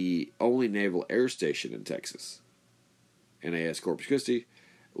have the only naval air station in Texas, NAS Corpus Christi.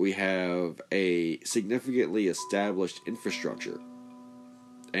 We have a significantly established infrastructure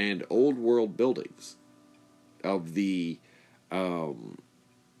and old world buildings of the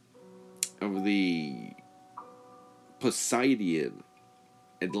Poseidian,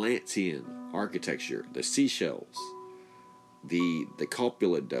 Atlantean architecture, the seashells, the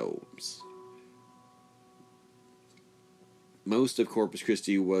cupola domes. Most of Corpus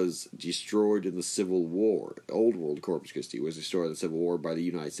Christi was destroyed in the Civil War. Old World Corpus Christi was destroyed in the Civil War by the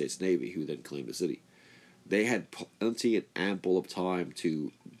United States Navy, who then claimed the city. They had plenty and ample of time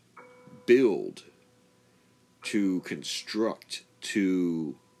to build, to construct,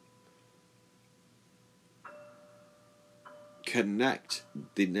 to connect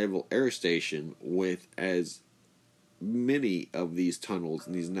the Naval Air Station with as many of these tunnels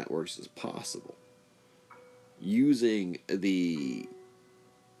and these networks as possible, using the,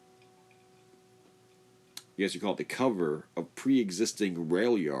 I guess you call it the cover of pre-existing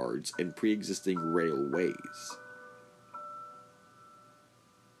rail yards and pre-existing railways.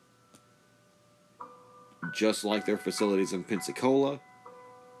 Just like their facilities in Pensacola,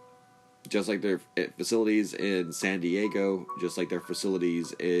 just like their facilities in San Diego, just like their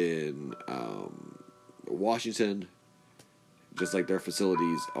facilities in Washington, just like their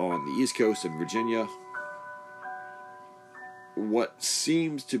facilities on the East Coast in Virginia. What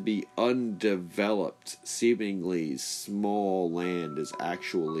seems to be undeveloped, seemingly small land is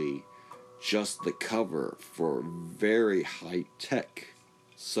actually just the cover for very high-tech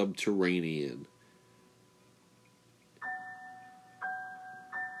subterranean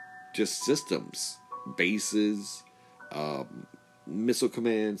just systems, bases, missile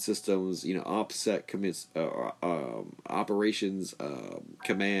command systems, OPSEC operations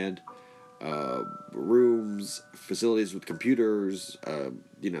command, rooms, facilities with computers,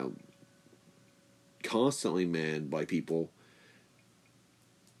 constantly manned by people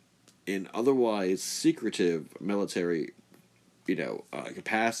in otherwise secretive military,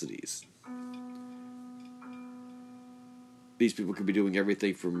 capacities. These people could be doing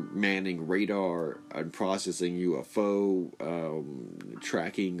everything from manning radar and processing UFO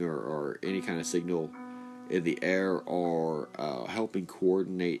tracking or any kind of signal in the air, or helping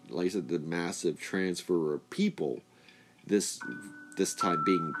coordinate, like I said, the massive transfer of people. This time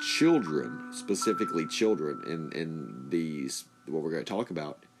being children, specifically children, in these, what we're going to talk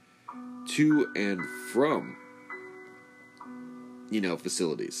about, to and from,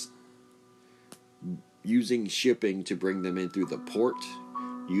 facilities. Using shipping to bring them in through the port,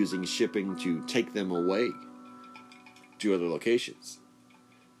 using shipping to take them away to other locations,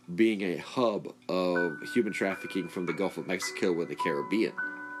 being a hub of human trafficking from the Gulf of Mexico and the Caribbean.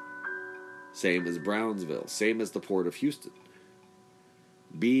 Same as Brownsville, same as the Port of Houston.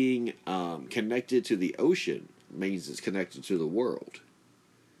 Being connected to the ocean means it's connected to the world.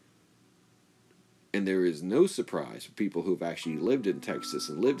 And there is no surprise for people who've actually lived in Texas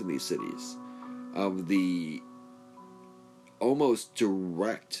and lived in these cities of the almost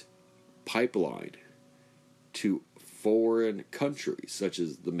direct pipeline to foreign countries such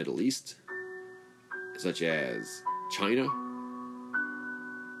as the Middle East, such as China,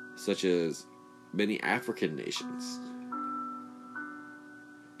 such as many African nations,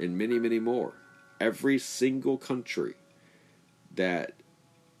 and many, many more. Every single country that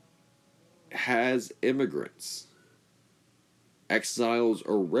has immigrants, exiles,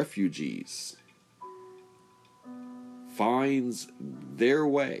 or refugees finds their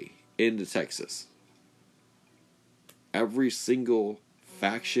way into Texas. Every single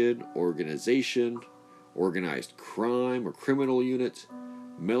faction, organization, organized crime or criminal unit,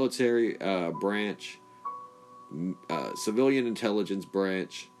 military branch, civilian intelligence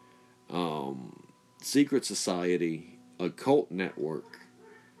branch, secret society, occult network,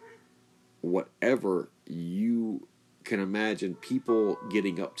 whatever you can imagine people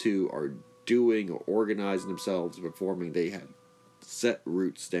getting up to or doing or organizing themselves or performing, they have set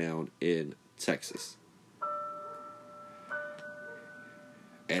roots down in Texas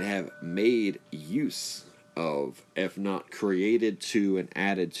and have made use of, if not created to and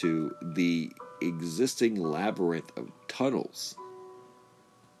added to, the existing labyrinth of tunnels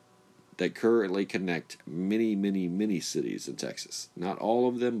that currently connect many, many, many cities in Texas. Not all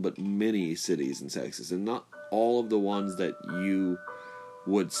of them, but many cities in Texas. And not all of the ones that you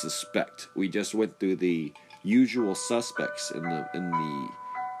would suspect. We just went through the usual suspects in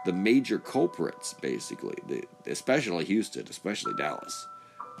the major culprits, basically. Especially Houston, especially Dallas.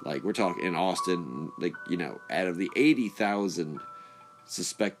 Like, we're talking in Austin, like, you know, out of the 80,000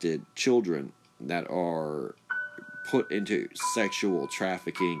 suspected children that are put into sexual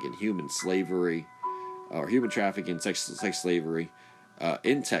trafficking and human slavery, or human trafficking and sex slavery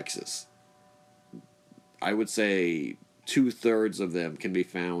in Texas, I would say 2/3 of them can be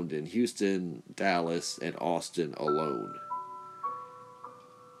found in Houston, Dallas, and Austin alone.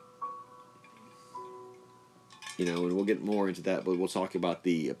 You know, and we'll get more into that, but we'll talk about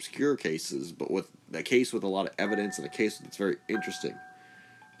the obscure cases, but with a case with a lot of evidence and a case that's very interesting,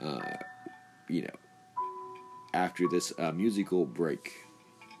 you know, after this musical break.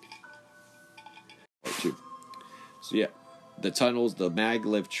 So yeah, the tunnels, the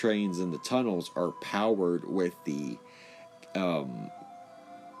maglev trains in the tunnels are powered with the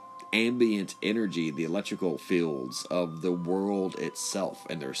ambient energy, the electrical fields of the world itself,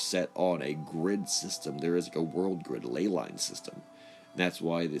 and they're set on a grid system. There is like a world grid, ley line system. That's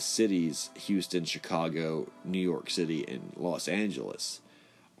why the cities, Houston, Chicago, New York City, and Los Angeles,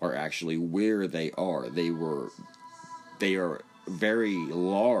 are actually where they are. They are very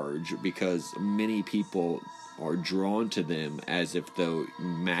large because many people are drawn to them as if though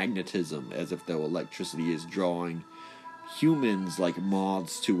magnetism, as if though electricity is drawing humans like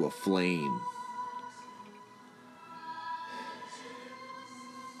moths to a flame.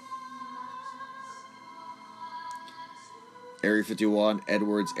 Area 51,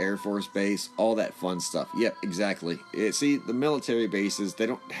 Edwards Air Force Base, all that fun stuff. Yep, exactly. See, the military bases, they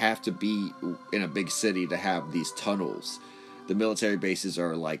don't have to be in a big city to have these tunnels. The military bases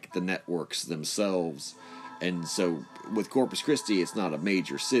are like the networks themselves. And so with Corpus Christi, it's not a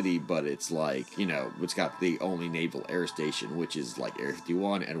major city, but it's like, you know, it's got the only naval air station, which is like Area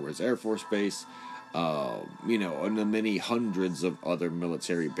 51, Edwards Air Force Base, you know, and the many hundreds of other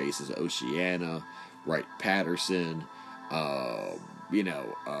military bases, Oceana, Wright-Patterson, you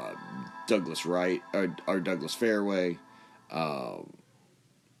know, Douglas Wright, or Douglas Fairway, and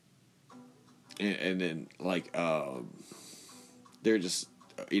then, like, they're just,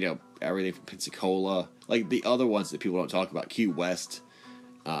 you know, everything from Pensacola, like the other ones that people don't talk about. Key West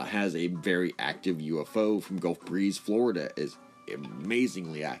has a very active UFO from Gulf Breeze. Florida is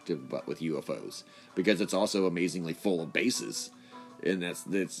amazingly active, but with UFOs, because it's also amazingly full of bases. And that's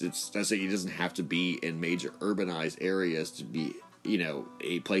like, it doesn't have to be in major urbanized areas to be, you know,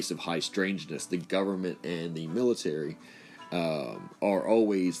 a place of high strangeness. The government and the military are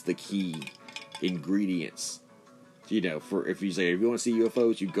always the key ingredients. You know, for if you want to see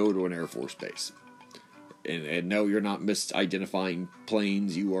UFOs, you go to an Air Force base. And no, you're not misidentifying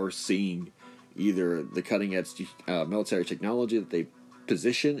planes. You are seeing either the cutting edge military technology that they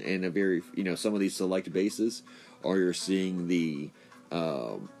position in a very, you know, some of these select bases, or you're seeing the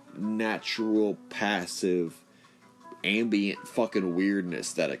natural, passive, ambient fucking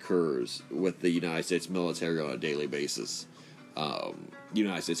weirdness that occurs with the United States military on a daily basis.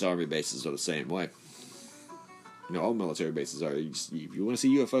 United States Army bases are the same way. You know, all military bases are. If you want to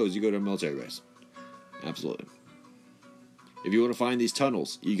see UFOs, you go to a military base. Absolutely. If you want to find these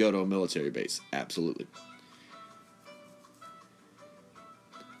tunnels, you go to a military base. Absolutely.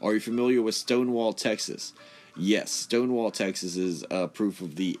 Are you familiar with Stonewall, Texas? Yes, Stonewall, Texas is proof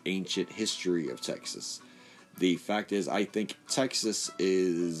of the ancient history of Texas. The fact is, I think Texas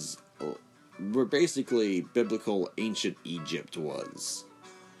is where basically biblical ancient Egypt was.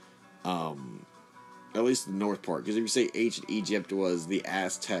 At least the north part. Because if you say ancient Egypt was the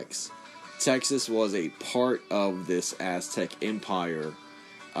Aztecs, Texas was a part of this Aztec empire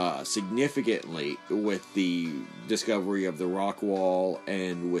significantly with the discovery of the rock wall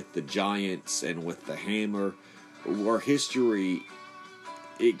and with the giants and with the hammer, where history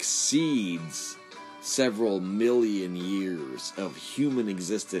exceeds several million years of human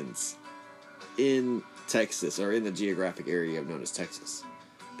existence in Texas, or in the geographic area known as Texas.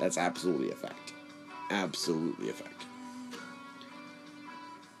 That's absolutely a fact. Absolutely a fact.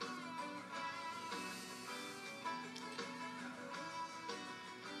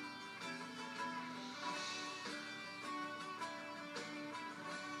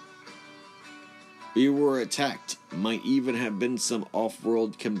 We were attacked. Might even have been some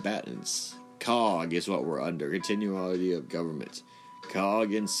off-world combatants. COG is what we're under. Continuity of government.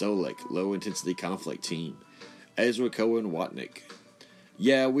 COG and Solek. Low-intensity conflict team. Ezra Cohen Watnick.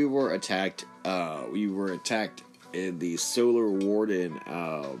 Yeah, we were attacked. We were attacked in the Solar Warden,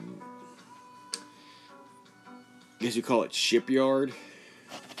 I guess you call it shipyard.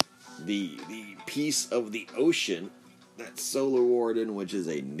 The piece of the ocean that Solar Warden, which is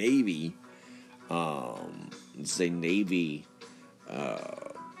a Navy, it's a Navy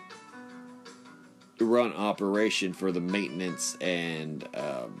run operation for the maintenance and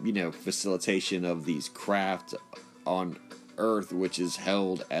facilitation of these craft on Earth, which is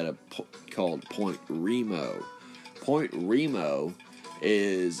held at a called Point Remo. Point Remo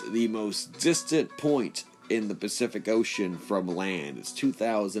is the most distant point in the Pacific Ocean from land. It's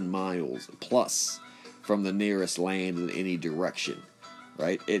 2,000 miles plus from the nearest land in any direction.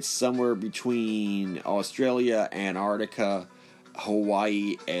 Right? It's somewhere between Australia, Antarctica,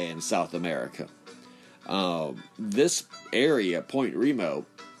 Hawaii, and South America. This area, Point Remo,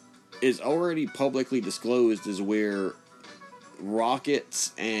 is already publicly disclosed as where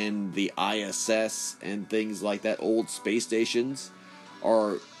rockets and the ISS and things like that, old space stations,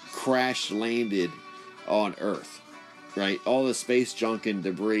 are crash-landed on Earth. Right? All the space junk and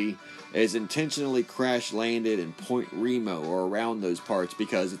debris is intentionally crash-landed in Point Remo or around those parts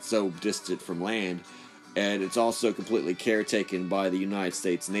because it's so distant from land, and it's also completely caretaken by the United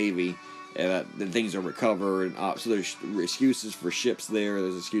States Navy, and things are recovered. So there's excuses for ships there,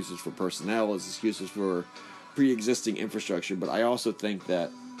 there's excuses for personnel, there's excuses for pre-existing infrastructure, but I also think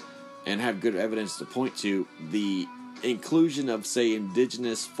that, and have good evidence to point to, the inclusion of, say,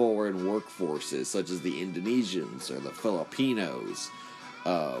 indigenous foreign workforces, such as the Indonesians or the Filipinos,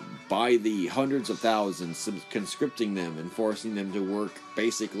 by the hundreds of thousands, conscripting them and forcing them to work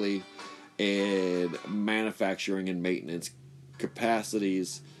basically in manufacturing and maintenance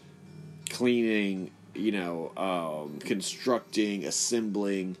capacities, cleaning, constructing,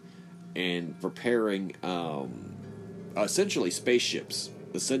 assembling, and preparing essentially spaceships,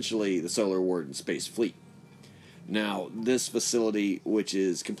 essentially the Solar Warden Space Fleet. Now, this facility, which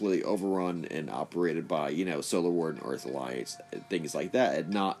is completely overrun and operated by, Solar Warden, Earth Alliance, things like that,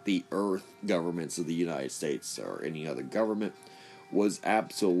 and not the Earth governments of the United States or any other government, was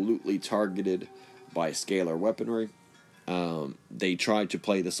absolutely targeted by scalar weaponry. They tried to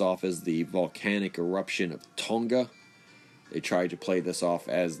play this off as the volcanic eruption of Tonga. They tried to play this off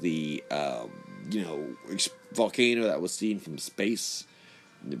as the, volcano that was seen from space.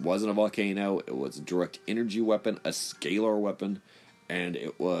 It wasn't a volcano, it was a direct energy weapon, a scalar weapon, and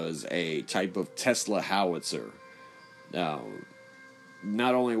it was a type of Tesla howitzer. Now,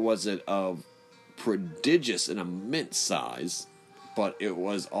 not only was it of prodigious and immense size, but it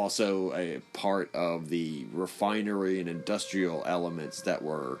was also a part of the refinery and industrial elements that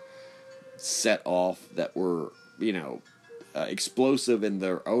were set off, that were, explosive in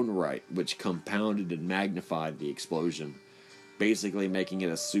their own right, which compounded and magnified the explosion, basically making it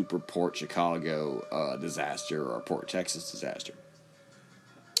a super Port Chicago disaster or a Port Texas disaster.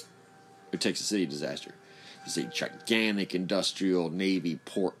 Or Texas City disaster. It's a gigantic industrial Navy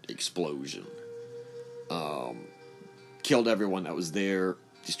port explosion. Killed everyone that was there,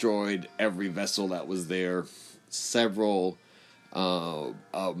 destroyed every vessel that was there, several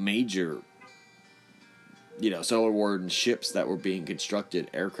major Solar Warden ships that were being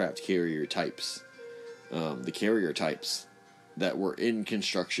constructed, aircraft carrier types. The carrier types that were in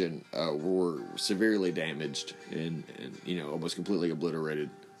construction were severely damaged and almost completely obliterated.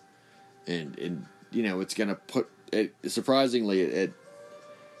 And it's going to put surprisingly,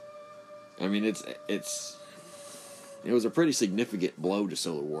 I mean, it was a pretty significant blow to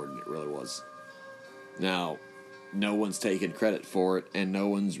Solar Warden. It really was. Now, no one's taken credit for it, and no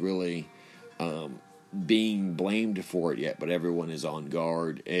one's really being blamed for it yet, but everyone is on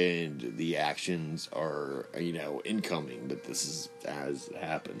guard, and the actions are, incoming. But this is as it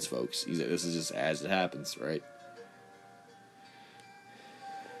happens, folks. This is just as it happens, right?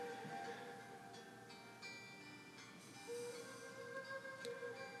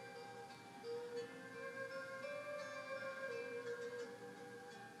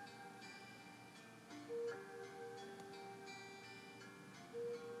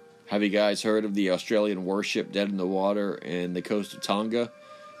 Have you guys heard of the Australian warship dead in the water in the coast of Tonga?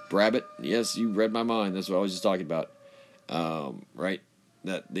 Brabbit? Yes, you read my mind. That's what I was just talking about. Right?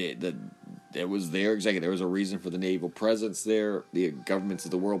 It was there exactly. There was a reason for the naval presence there. The governments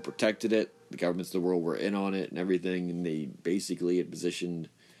of the world protected it. The governments of the world were in on it and everything, and they basically had positioned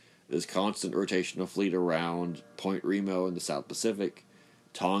this constant rotational fleet around Point Remo in the South Pacific.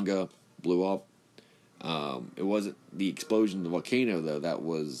 Tonga blew up. It wasn't the explosion of the volcano, though. That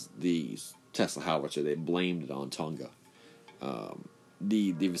was the Tesla howitzer. They blamed it on Tonga.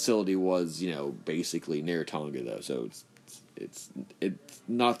 The facility was, basically near Tonga, though. So it's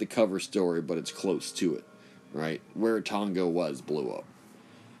not the cover story, but it's close to it, right? Where Tonga was blew up,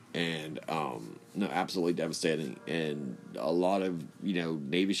 and no, absolutely devastating. And a lot of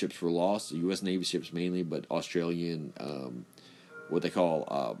Navy ships were lost. U.S. Navy ships mainly, but Australian, what they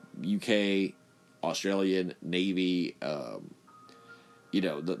call UK. Australian Navy, the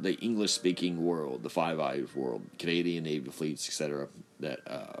English-speaking world, the Five Eyes world, Canadian Navy fleets, etc., that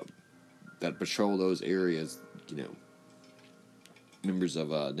patrol those areas, members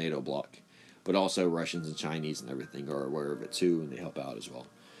of NATO bloc, but also Russians and Chinese and everything are aware of it too, and they help out as well.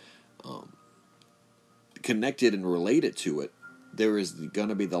 Connected and related to it, there is going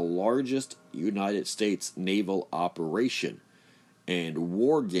to be the largest United States naval operation and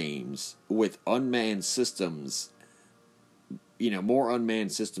war games with unmanned systems, more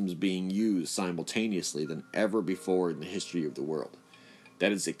unmanned systems being used simultaneously than ever before in the history of the world.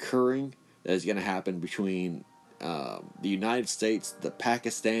 That is occurring. That is going to happen between the United States, the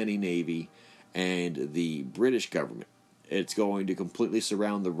Pakistani Navy, and the British government. It's going to completely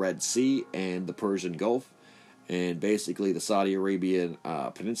surround the Red Sea and the Persian Gulf, and basically the Saudi Arabian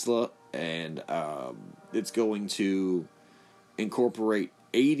Peninsula, and it's going to incorporate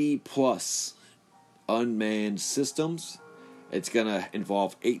 80 plus unmanned systems. It's going to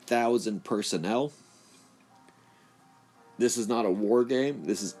involve 8,000 personnel. This is not a war game.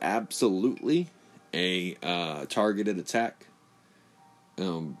 This is absolutely a targeted attack.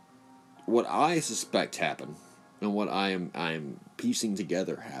 What I suspect happened, and what I'm piecing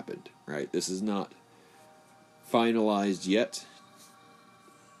together happened, right? This is not finalized yet,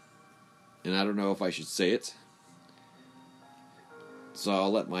 and I don't know if I should say it. So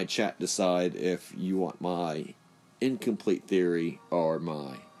I'll let my chat decide if you want my incomplete theory or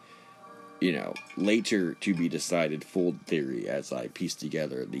my, later to be decided full theory as I piece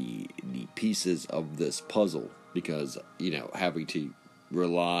together the pieces of this puzzle, because, having to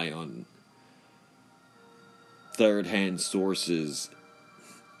rely on third-hand sources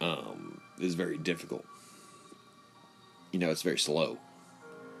is very difficult. It's very slow.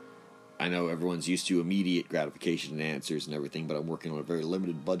 I know everyone's used to immediate gratification and answers and everything, but I'm working on a very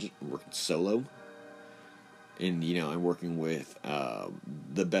limited budget. I'm working solo. And, I'm working with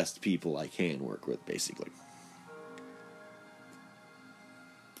the best people I can work with, basically.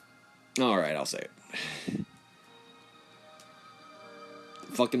 Alright, I'll say it.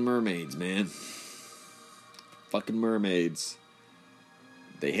 Fucking mermaids, man. Fucking mermaids.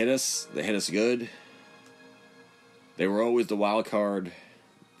 They hit us. They hit us good. They were always the wild card.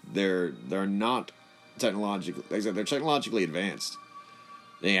 They're not technologically, like I said, they're technologically advanced.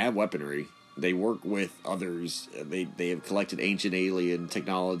 They have weaponry. They work with others. They have collected ancient alien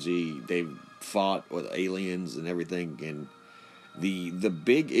technology. They've fought with aliens and everything. And the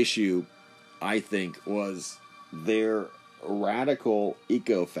big issue, I think, was their radical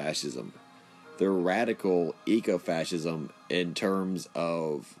ecofascism. Their radical ecofascism in terms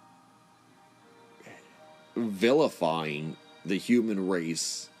of vilifying the human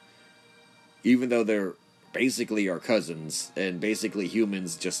race, even though they're basically our cousins and basically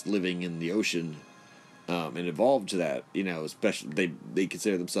humans just living in the ocean, and evolved to that. Especially they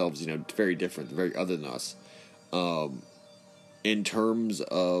consider themselves very different, very other than us, in terms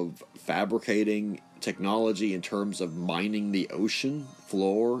of fabricating technology, in terms of mining the ocean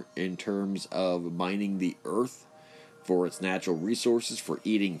floor, in terms of mining the earth for its natural resources, for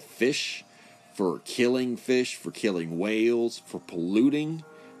eating fish, for killing fish, for killing whales, for polluting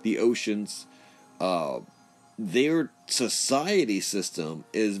the oceans. Their society system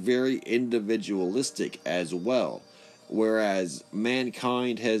is very individualistic as well, whereas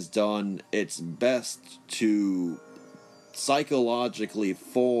mankind has done its best to psychologically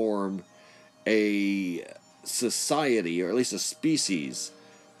form a society, or at least a species,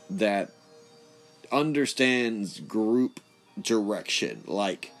 that understands group direction.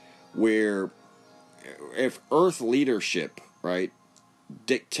 Like, where if Earth leadership, right,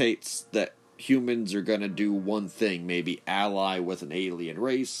 dictates that humans are going to do one thing, maybe ally with an alien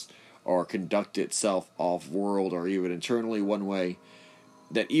race, or conduct itself off-world, or even internally one way,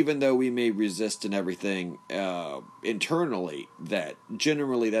 that even though we may resist and everything internally, that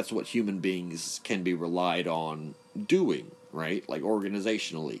generally that's what human beings can be relied on doing, right? Like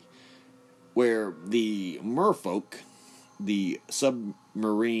organizationally. Where the merfolk, the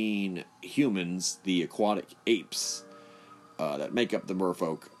submarine humans, the aquatic apes that make up the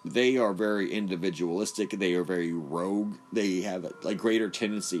merfolk, they are very individualistic, they are very rogue, they have a greater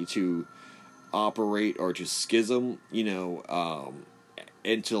tendency to operate or to schism,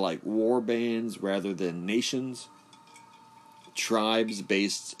 into like war bands rather than nations, tribes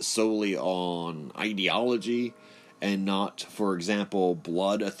based solely on ideology and not, for example,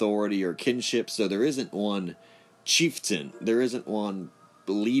 blood authority or kinship. So there isn't one chieftain, there isn't one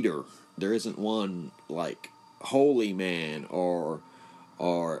leader, there isn't one like holy man or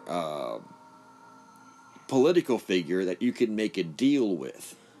political figure that you can make a deal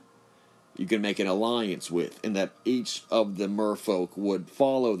with, you can make an alliance with, and that each of the merfolk would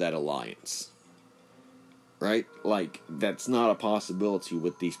follow that alliance, right? Like, that's not a possibility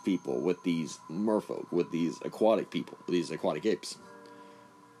with these people, with these merfolk, with these aquatic people, with these aquatic apes.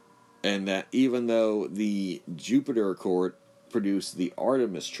 And that even though the Jupiter Accord produced the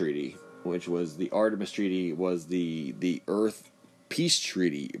Artemis Treaty, which was the Earth peace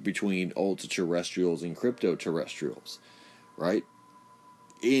treaty between ultra-terrestrials and crypto-terrestrials, right?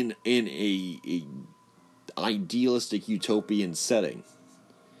 In a idealistic utopian setting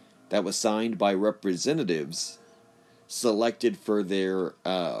that was signed by representatives selected for their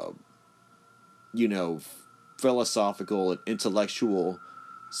philosophical and intellectual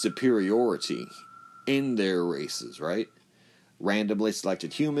superiority in their races, right? Randomly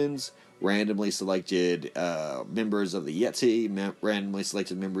selected humans, randomly selected members of the Yeti, randomly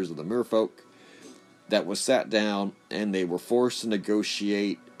selected members of the Merfolk, that was sat down and they were forced to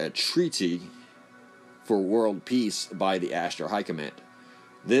negotiate a treaty for world peace by the Ashtar High Command.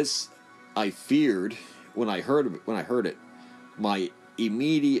 This, I feared when I heard it. My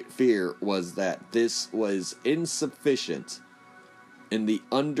immediate fear was that this was insufficient in the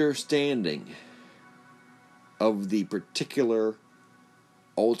understanding of the particular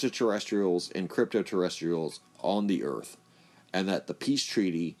ultra-terrestrials and crypto-terrestrials on the Earth, and that the peace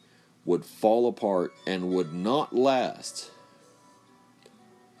treaty would fall apart and would not last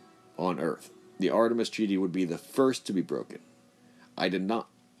on Earth. The Artemis Treaty would be the first to be broken. I did not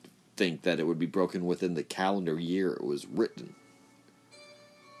think that it would be broken within the calendar year it was written.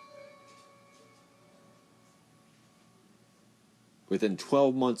 Within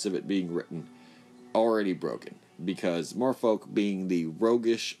 12 months of it being written, already broken. Because Merfolk, being the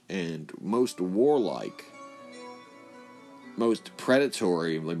roguish and most warlike, most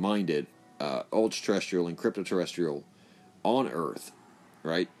predatorily minded ultra-terrestrial and crypto-terrestrial on Earth,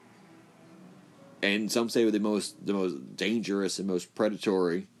 right? And some say the most dangerous and most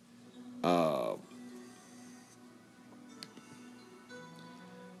predatory and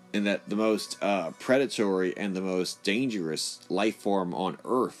that the most predatory and the most dangerous life form on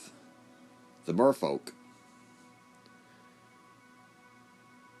Earth, the Merfolk,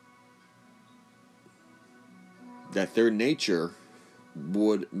 that their nature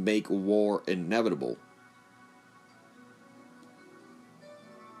would make war inevitable.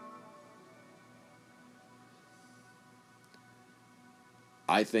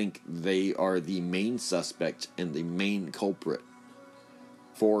 I think they are the main suspect and the main culprit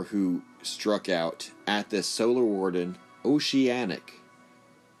for who struck out at the Solar Warden Oceanic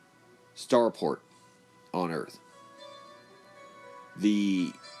starport on Earth.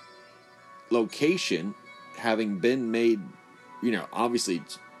 The location having been made, obviously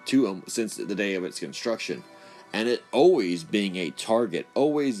to them since the day of its construction, and it always being a target,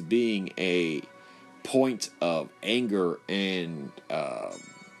 always being a point of anger and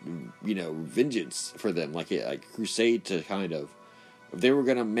vengeance for them, like a crusade to kind of, if they were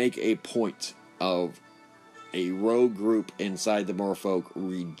going to make a point of a rogue group inside the Merfolk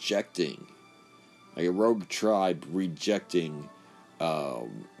rejecting, like a rogue tribe rejecting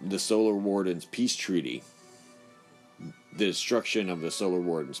the Solar Warden's peace treaty, the destruction of the Solar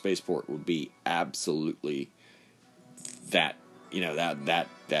Warden spaceport would be absolutely that.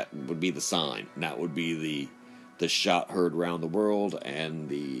 That would be the sign. That would be the shot heard around the world, and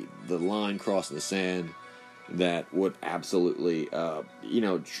the line crossing the sand that would absolutely,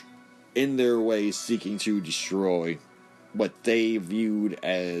 in their way seeking to destroy what they viewed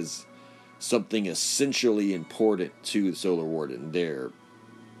as something essentially important to the Solar Warden, their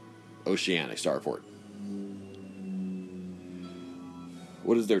oceanic starport.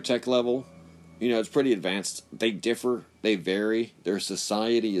 What is their tech level? It's pretty advanced. They differ. They vary. Their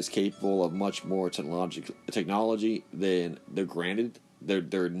society is capable of much more technology than they're granted.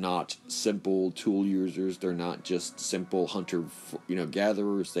 They're not simple tool users. They're not just simple hunter,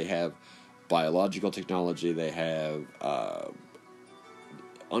 gatherers. They have biological technology. They have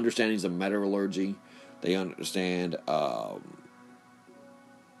understandings of metallurgy. They understand,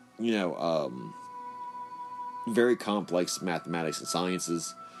 very complex mathematics and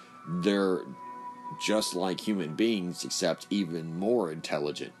sciences. They're just like human beings, except even more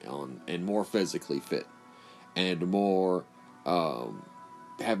intelligent and more physically fit, and more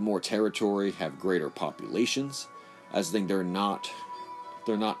have more territory, have greater populations. I think they're not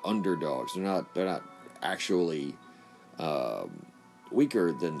underdogs. They're not actually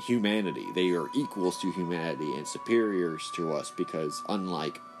weaker than humanity. They are equals to humanity and superiors to us, because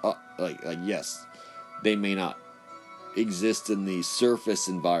unlike yes, they may not exist in the surface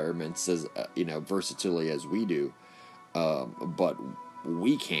environments as versatilely as we do, but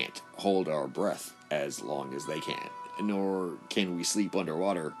we can't hold our breath as long as they can, nor can we sleep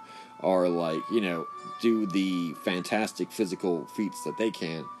underwater or do the fantastic physical feats that they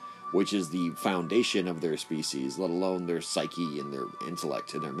can, which is the foundation of their species, let alone their psyche and their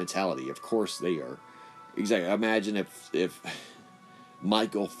intellect and their mentality. Of course they are. Exactly. Imagine if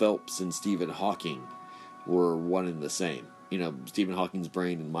Michael Phelps and Stephen Hawking were one and the same. Stephen Hawking's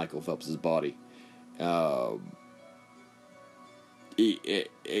brain and Michael Phelps's body. No,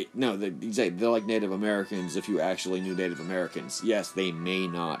 they're like Native Americans. If you actually knew Native Americans, yes, they may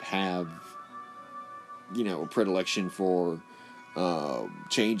not have, a predilection for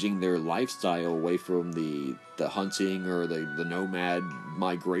changing their lifestyle away from the hunting or the nomad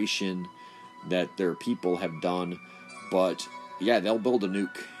migration that their people have done, but yeah, they'll build a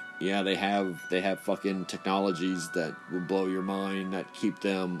nuke. Yeah, they have fucking technologies that will blow your mind, that keep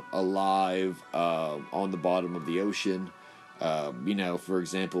them alive on the bottom of the ocean. For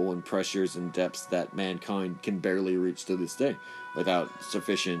example, in pressures and depths that mankind can barely reach to this day without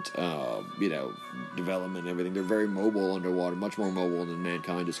sufficient, development and everything. They're very mobile underwater, much more mobile than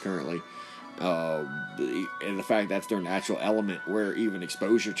mankind is currently. And the fact that's their natural element, where even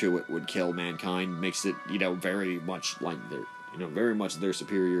exposure to it would kill mankind, makes it, very much like very much their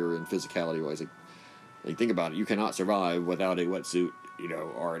superior in physicality wise. Like think about it. You cannot survive without a wetsuit,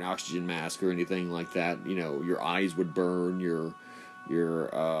 or an oxygen mask or anything like that. Your eyes would burn, your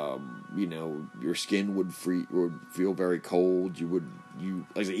skin would feel very cold.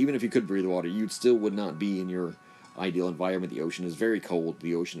 Even if you could breathe water, you still would not be in your ideal environment. The ocean is very cold.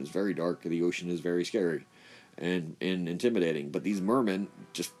 The ocean is very dark. The ocean is very scary and intimidating. But these mermen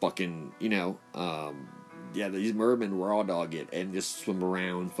just fucking, these mermen raw dog it and just swim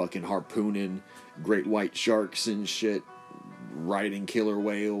around fucking harpooning great white sharks and shit, riding killer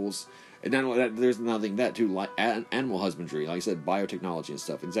whales. And not only that, there's nothing that too, like animal husbandry, like I said, biotechnology and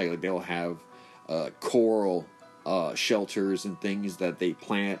stuff. Exactly, they'll have coral shelters and things that they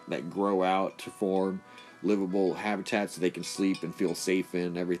plant that grow out to form livable habitats so they can sleep and feel safe in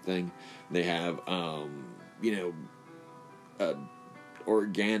and everything. They have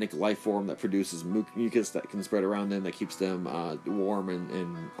organic life form that produces mucus that can spread around them, that keeps them warm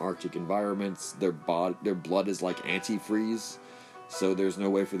in Arctic environments. Their blood is like antifreeze, so there's no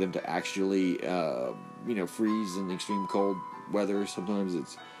way for them to actually freeze in extreme cold weather.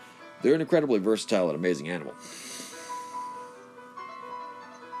 Sometimes they're an incredibly versatile and amazing animal.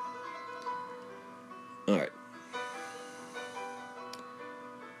 All right.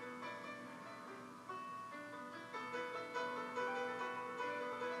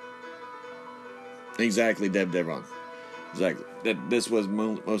 Exactly, Devron. Exactly. That this was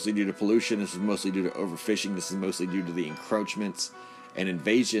mostly due to pollution. This is mostly due to overfishing. This is mostly due to the encroachments and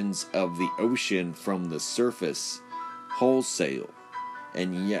invasions of the ocean from the surface wholesale.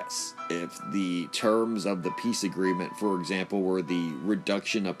 And yes, if the terms of the peace agreement, for example, were the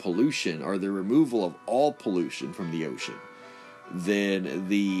reduction of pollution or the removal of all pollution from the ocean, then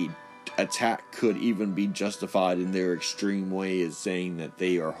the attack could even be justified in their extreme way as saying that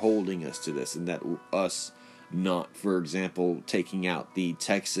they are holding us to this, and that us not, for example, taking out the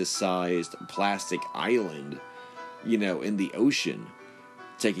Texas-sized plastic island, in the ocean,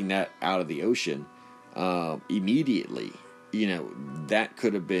 taking that out of the ocean immediately. That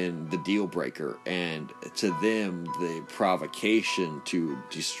could have been the deal breaker, and to them, the provocation to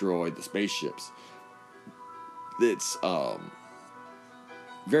destroy the spaceships. It's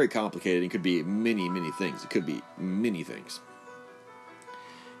very complicated. It could be many, many things. It could be many things.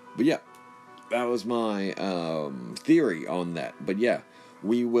 But yeah, that was my theory on that. But yeah,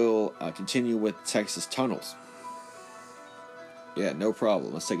 we will continue with Texas tunnels. Yeah, no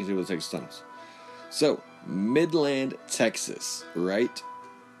problem. Let's continue with Texas tunnels. So, Midland, Texas, right?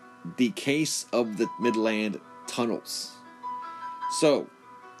 The case of the Midland tunnels. So,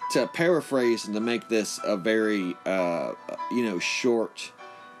 to paraphrase and to make this a very, short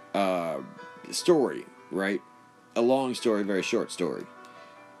story, right? A long story, very short story.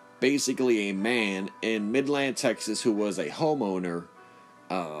 Basically, a man in Midland, Texas, who was a homeowner,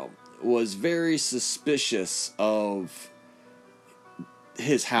 was very suspicious of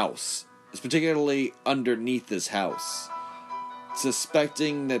his house, particularly underneath his house,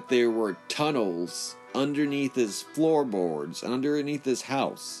 suspecting that there were tunnels underneath his floorboards and underneath his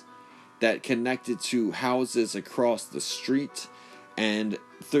house that connected to houses across the street and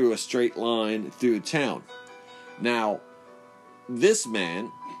through a straight line through town. Now, this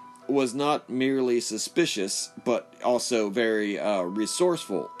man was not merely suspicious, but also very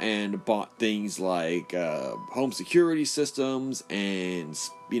resourceful, and bought things like home security systems and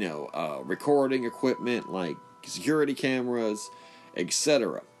recording equipment like security cameras,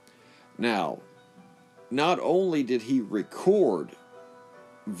 etc. Now, not only did he record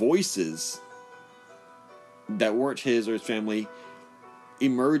voices that weren't his or his family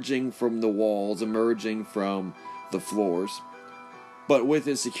emerging from the walls, emerging from the floors, but with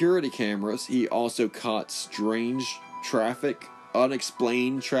his security cameras, he also caught strange traffic,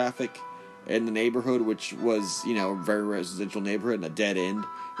 unexplained traffic in the neighborhood, which was, a very residential neighborhood and a dead end,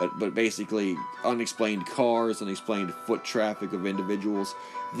 but basically unexplained cars, unexplained foot traffic of individuals.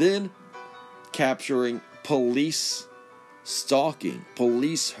 Then capturing police stalking,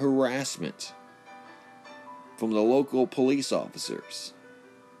 police harassment from the local police officers,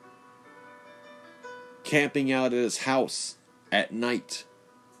 camping out at his house at night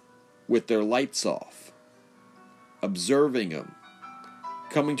with their lights off, observing him,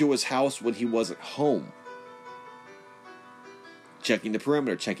 coming to his house when he wasn't home, checking the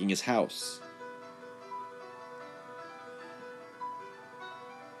perimeter, checking his house,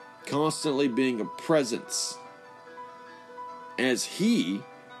 constantly being a presence, as he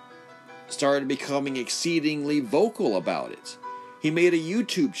started becoming exceedingly vocal about it. He made a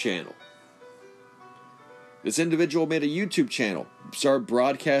YouTube channel. This individual made a YouTube channel, started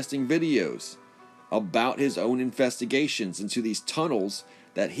broadcasting videos about his own investigations into these tunnels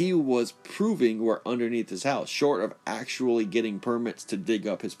that he was proving were underneath his house, short of actually getting permits to dig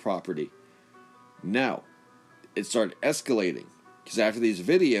up his property. Now, it started escalating, because after these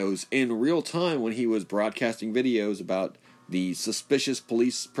videos, in real time, when he was broadcasting videos about the suspicious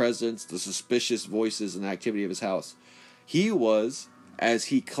police presence, the suspicious voices and activity of his house, he was, as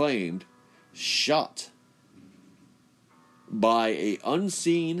he claimed, shot by an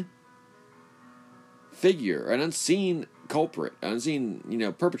unseen figure, an unseen culprit, an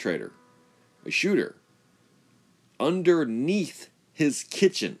unseen, perpetrator, a shooter, underneath his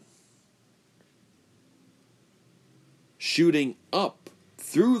kitchen, shooting up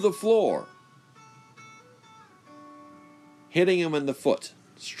through the floor, hitting him in the foot,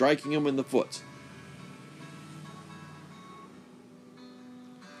 striking him in the foot.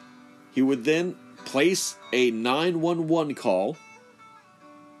 He would then place a 911 call.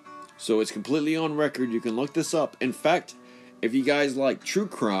 So it's completely on record. You can look this up. In fact, if you guys like true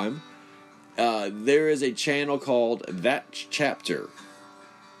crime, there is a channel called That Chapter.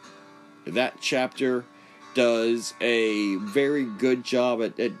 That Chapter does a very good job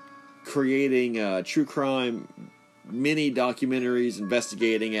at creating true crime mini documentaries,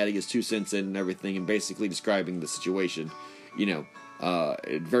 investigating, adding his 2 cents in and everything, and basically describing the situation,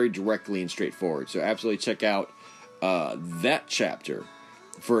 very directly and straightforward. So absolutely check out That Chapter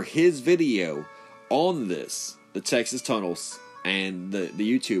for his video on this, the Texas tunnels, and the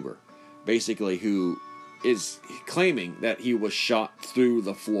YouTuber, basically, who is claiming that he was shot through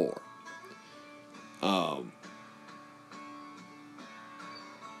the floor.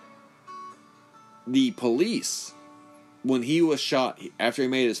 The police, when he was shot, after he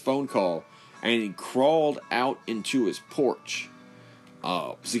made his phone call, and he crawled out into his porch,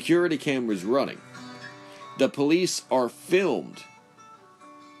 security cameras running. The police are filmed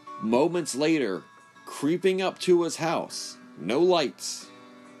moments later creeping up to his house, no lights,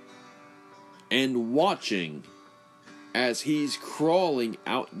 and watching as he's crawling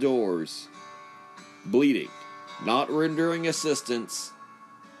outdoors, bleeding, not rendering assistance,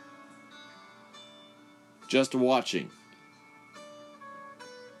 just watching.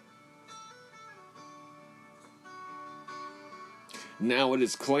 Now it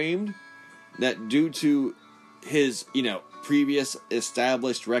is claimed that due to his, previous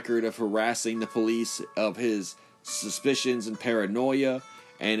established record of harassing the police, of his suspicions and paranoia,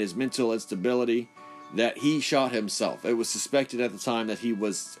 and his mental instability, that he shot himself. It was suspected at the time that he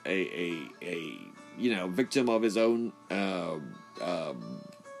was a victim of his own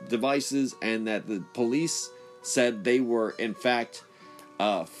devices, and that the police said they were, in fact,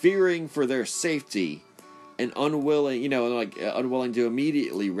 fearing for their safety and unwilling to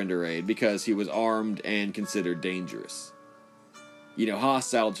immediately render aid because he was armed and considered dangerous.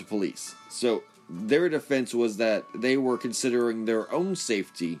 Hostile to police. So their defense was that they were considering their own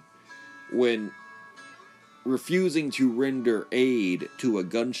safety when refusing to render aid to a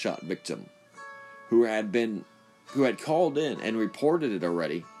gunshot victim who had called in and reported it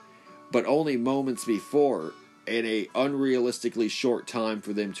already, but only moments before, in a unrealistically short time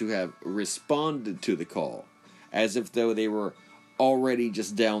for them to have responded to the call, as if though they were already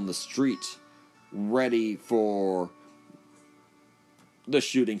just down the street, ready for the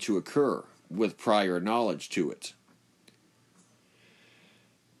shooting to occur, with prior knowledge to it.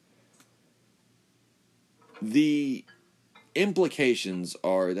 The implications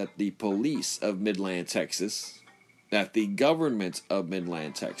are that the police of Midland, Texas, that the government of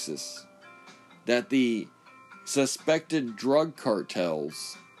Midland, Texas, that the suspected drug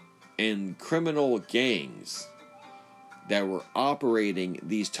cartels and criminal gangs that were operating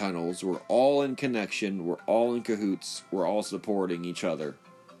these tunnels were all in connection, were all in cahoots, were all supporting each other.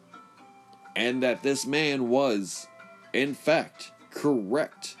 And that this man was, in fact,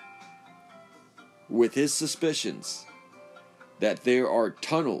 correct with his suspicions that there are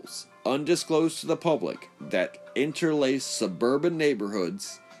tunnels undisclosed to the public that interlace suburban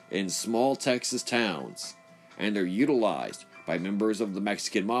neighborhoods in small Texas towns, and are utilized by members of the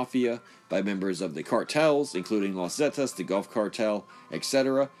Mexican Mafia, by members of the cartels, including Los Zetas, the Gulf Cartel,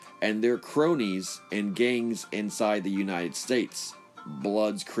 etc., and their cronies and gangs inside the United States.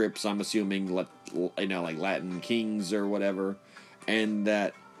 Bloods, Crips, I'm assuming, like Latin Kings or whatever, and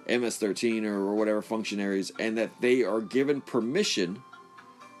that MS-13 or whatever functionaries, and that they are given permission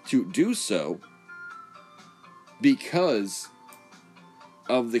to do so because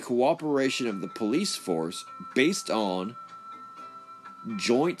of the cooperation of the police force based on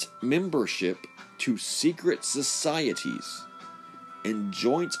joint membership to secret societies and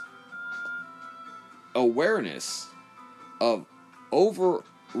joint awareness of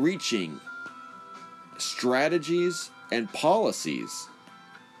overreaching strategies and policies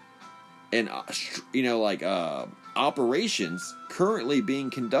and operations currently being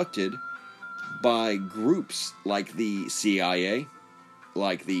conducted by groups like the CIA,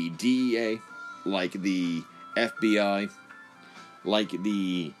 like the DEA, like the FBI, like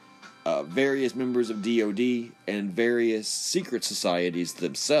the various members of DOD and various secret societies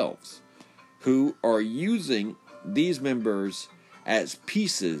themselves, who are using these members as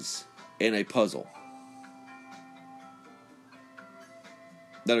pieces in a puzzle.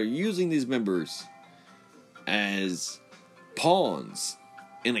 That are using these members as pawns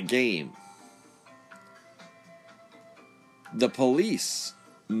in a game. The police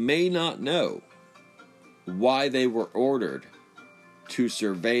may not know why they were ordered to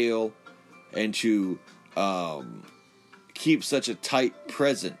surveil and to keep such a tight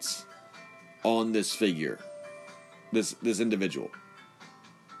presence on this figure, this individual.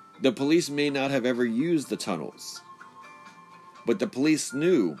 The police may not have ever used the tunnels, but the police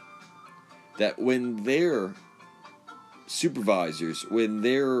knew that when their supervisors, when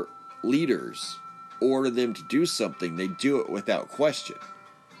their leaders order them to do something, they do it without question.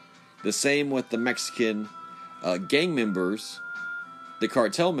 The same with the Mexican gang members, the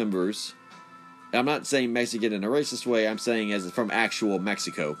cartel members. I'm not saying Mexican in a racist way, I'm saying as from actual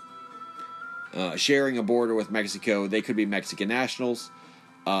Mexico. Sharing a border with Mexico, they could be Mexican nationals,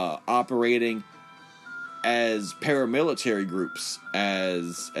 operating as paramilitary groups,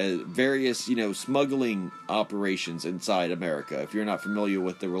 as various, smuggling operations inside America. If you're not familiar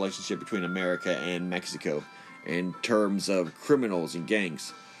with the relationship between America and Mexico in terms of criminals and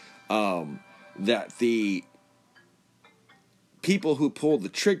gangs, that the people who pulled the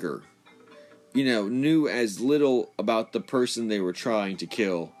trigger, knew as little about the person they were trying to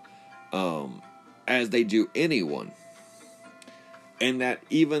kill as they do anyone. And that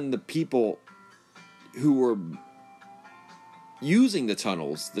even the people who were using the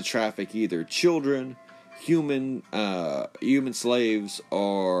tunnels to traffic either children, human slaves,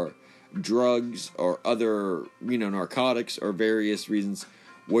 or drugs, or other, narcotics, or various reasons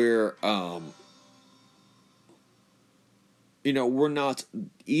where, we're not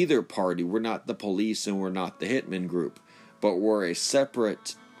either party. We're not the police and we're not the hitman group, but we're a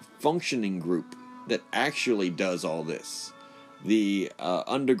separate functioning group that actually does all this. The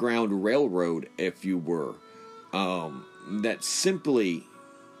Underground Railroad, if you were, that simply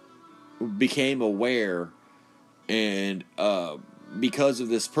became aware, and because of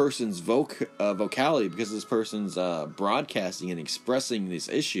this person's vocality, because of this person's broadcasting and expressing this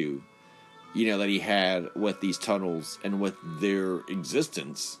issue, that he had with these tunnels and with their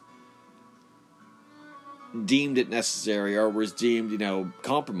existence, deemed it necessary, or was deemed,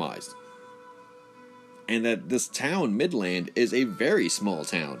 compromised. And that this town, Midland, is a very small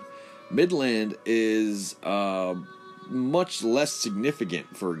town. Midland is much less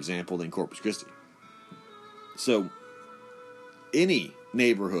significant, for example, than Corpus Christi. So, any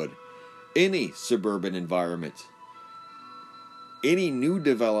neighborhood, any suburban environment, any new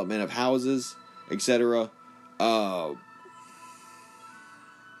development of houses, etc.,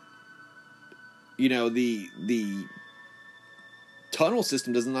 the tunnel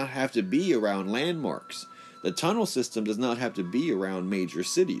system does not have to be around landmarks. The tunnel system does not have to be around major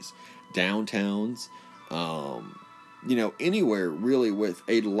cities, downtowns, anywhere really with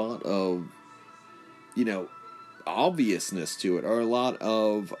a lot of, obviousness to it, or a lot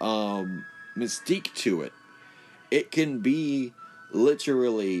of mystique to it. It can be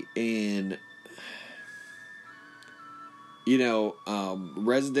literally in,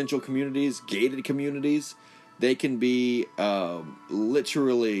 residential communities, gated communities. They can be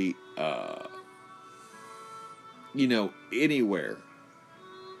literally,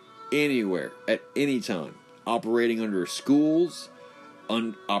 anywhere, at any time. Operating under schools,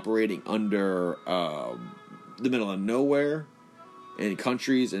 operating under the middle of nowhere, in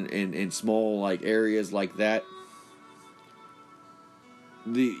countries and in small areas like that.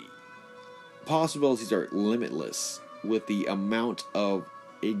 The possibilities are limitless with the amount of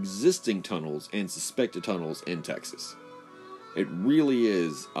existing tunnels and suspected tunnels in Texas. It really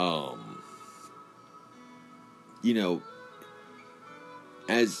is,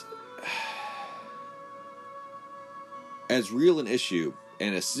 as real an issue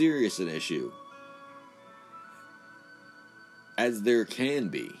and as serious an issue as there can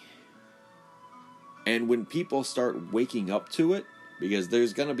be. And when people start waking up to it, because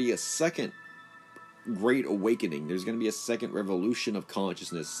there's going to be a second great awakening, there's going to be a second revolution of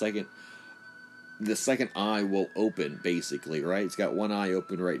consciousness, the second eye will open, basically, right? It's got one eye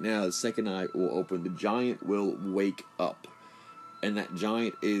open right now, the second eye will open, the giant will wake up, and that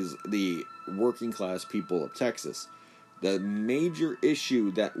giant is the working class people of Texas. The major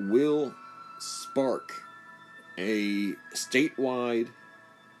issue that will spark a statewide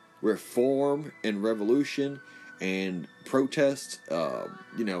reform and revolution and protest,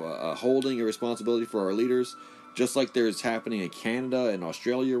 holding a responsibility for our leaders, just like there's happening in Canada and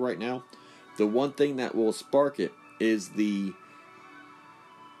Australia right now. The one thing that will spark it is the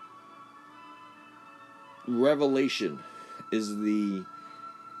revelation, is the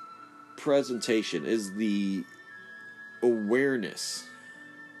presentation, is the awareness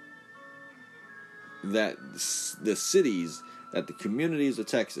that the cities, that the communities of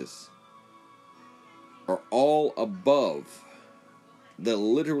Texas are all above the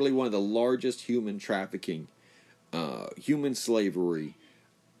literally one of the largest human trafficking, human slavery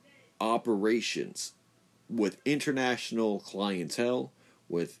operations, with international clientele,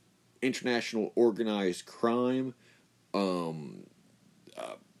 with international organized crime,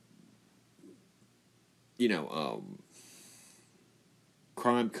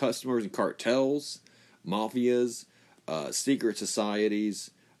 crime customers and cartels, mafias, secret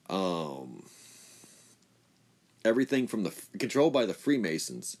societies, everything from controlled by the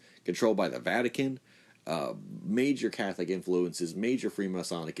Freemasons, controlled by the Vatican, major Catholic influences, major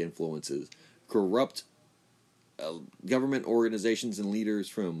Freemasonic influences, corrupt government organizations and leaders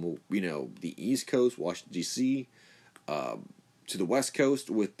from, the East Coast, Washington, D.C., to the West Coast,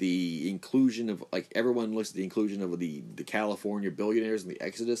 with the inclusion of, everyone looks at the inclusion of the California billionaires and the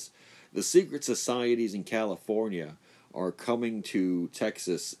exodus. The secret societies in California are coming to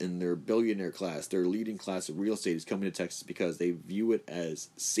Texas in their billionaire class. Their leading class of real estate is coming to Texas because they view it as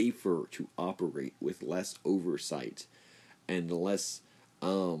safer to operate, with less oversight and less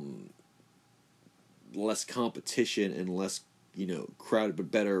competition and less, crowded, but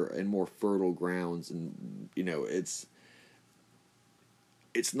better and more fertile grounds. And,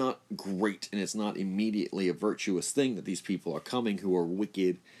 it's not great, and it's not immediately a virtuous thing that these people are coming who are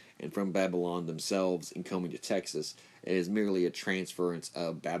wicked and from Babylon themselves and coming to Texas. It is merely a transference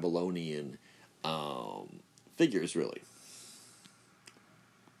of Babylonian figures, really.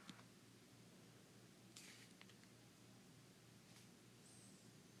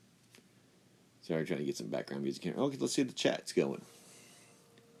 Sorry, trying to get some background music here. Okay, let's see if the chat's going.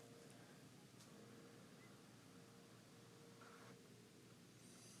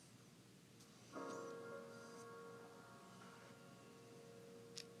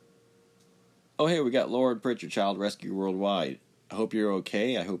 Oh, hey, we got Lauren Pritchard, Child Rescue Worldwide. I hope you're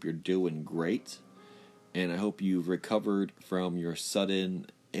okay. I hope you're doing great. And I hope you've recovered from your sudden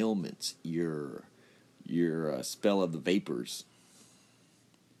ailment, your spell of the vapors.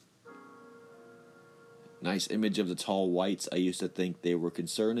 Nice image of the tall whites. I used to think they were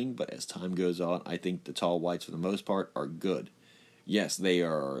concerning, but as time goes on, I think the tall whites, for the most part, are good. Yes, they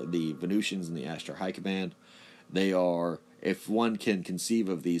are the Venusians and the Ashtar High Command. They are, if one can conceive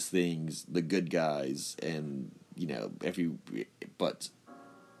of these things, the good guys, and, but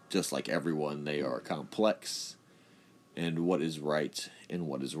just like everyone, they are complex, and what is right and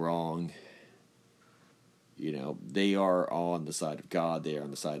what is wrong. They are on the side of God. They are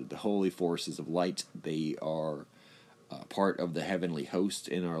on the side of the holy forces of light. They are part of the heavenly host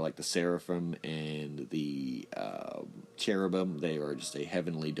and are like the seraphim and the cherubim. They are just a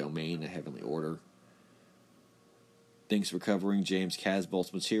heavenly domain, a heavenly order. Thanks for covering James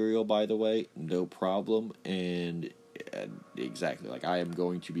Casbolt's material, by the way. No problem. And exactly, like I am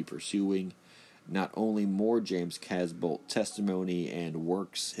going to be pursuing not only more James Casbolt testimony and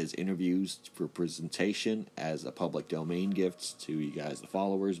works, his interviews for presentation as a public domain gift to you guys, the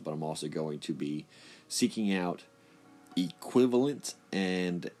followers, but I'm also going to be seeking out equivalent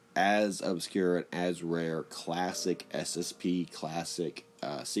and as obscure and as rare classic SSP, classic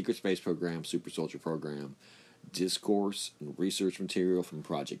Secret Space Program, Super Soldier Program, discourse and research material from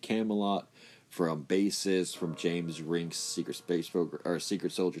Project Camelot, from Basis, from James Rink's Secret Space Program or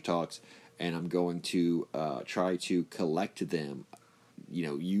Secret Soldier Talks, and I'm going to try to collect them,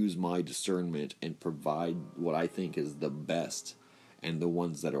 use my discernment and provide what I think is the best and the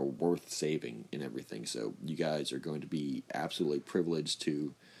ones that are worth saving and everything. So you guys are going to be absolutely privileged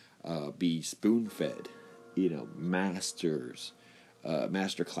to be spoon-fed, master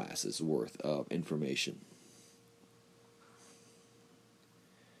classes worth of information.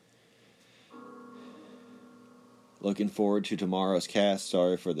 Looking forward to tomorrow's cast.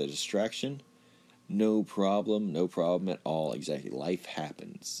 Sorry for the distraction. No problem at all. Exactly, life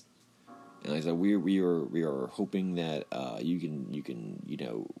happens. And like I said, we are hoping that you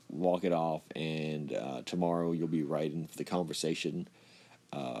can walk it off, and tomorrow you'll be right in for the conversation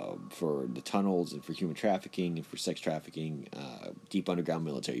for the tunnels and for human trafficking and for sex trafficking, deep underground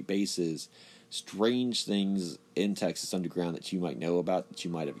military bases, strange things in Texas underground that you might know about, that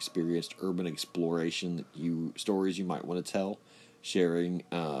you might have experienced, urban exploration, stories you might want to tell, sharing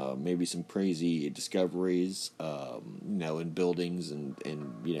maybe some crazy discoveries, in buildings and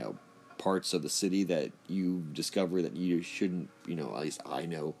parts of the city that you discover that you shouldn't, at least I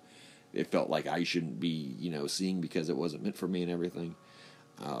know it felt like I shouldn't be, seeing because it wasn't meant for me and everything.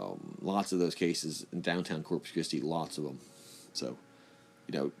 Lots of those cases in downtown Corpus Christi, lots of them. So,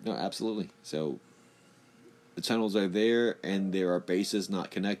 no, absolutely. So, the tunnels are there, and there are bases not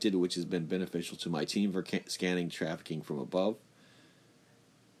connected, which has been beneficial to my team for scanning trafficking from above.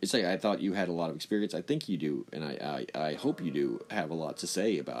 It's like I thought you had a lot of experience. I think you do, and I hope you do have a lot to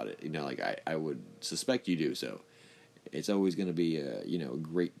say about it. I would suspect you do. So, it's always going to be a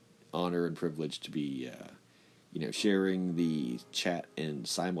great honor and privilege to be sharing the chat and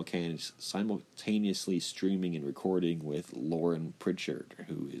simultaneously streaming and recording with Lauren Pritchard,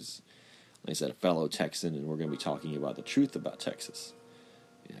 who is, like I said, a fellow Texan, and we're going to be talking about the truth about Texas.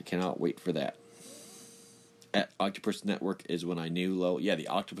 And I cannot wait for that. At Octopus Network is when I knew the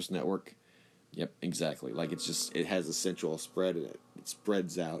Octopus Network. Yep, exactly. Like it has a central spread, and it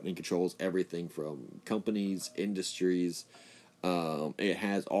spreads out and controls everything from companies, industries. It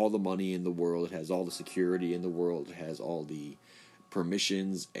has all the money in the world. It has all the security in the world. It has all the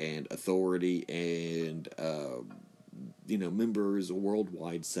permissions and authority and members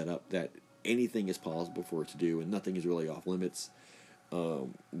worldwide set up that anything is possible for it to do, and nothing is really off limits.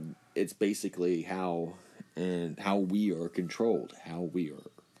 It's basically how we are controlled, how we are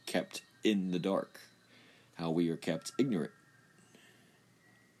kept in the dark, how we are kept ignorant.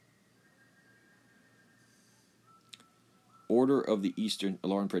 Order of the Eastern,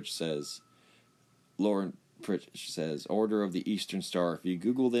 Lauren Pritchard says, Lauren says, Order of the Eastern Star. If you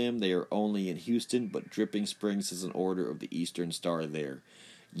Google them, they are only in Houston, but Dripping Springs is an Order of the Eastern Star there.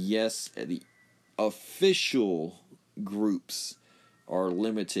 Yes, the official groups are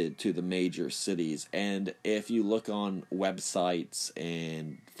limited to the major cities, and if you look on websites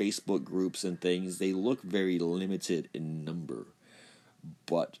and Facebook groups and things, they look very limited in number.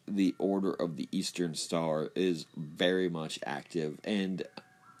 But the Order of the Eastern Star is very much active, and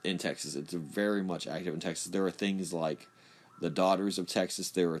in Texas, it's very much active in Texas. There are things like the Daughters of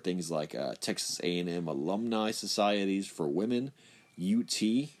Texas. There are things like Texas A&M alumni societies for women, UT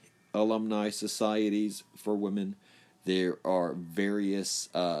alumni societies for women. There are various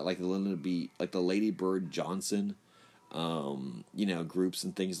like the Lady Bird Johnson, groups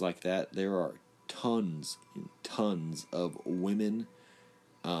and things like that. There are tons and tons of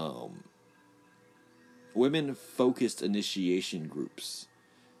women-focused initiation groups.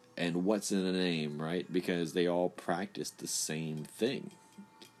 And what's in a name, right? Because they all practice the same thing.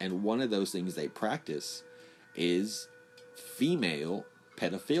 And one of those things they practice is female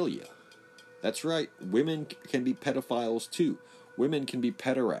pedophilia. That's right. Women can be pedophiles too. Women can be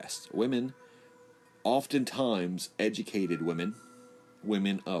pederasts. Women, oftentimes educated women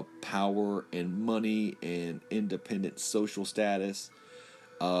of power and money and independent social status,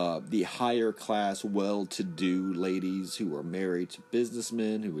 the higher class, well-to-do ladies who are married to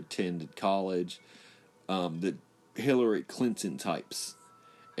businessmen, who attended college, the Hillary Clinton types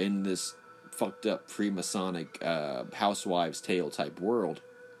in this fucked up Freemasonic Housewives' Tale type world,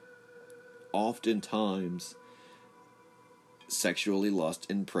 oftentimes sexually lust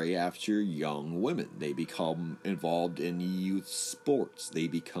and prey after young women. They become involved in youth sports. They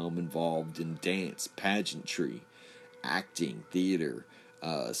become involved in dance, pageantry, acting, theater,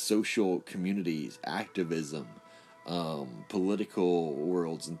 social communities, activism, political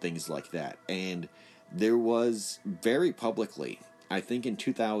worlds, and things like that. And there was very publicly, I think in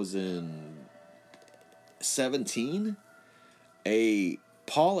 2017, a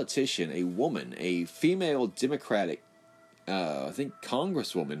politician, a woman, a female Democratic, I think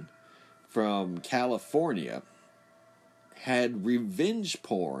congresswoman from California, had revenge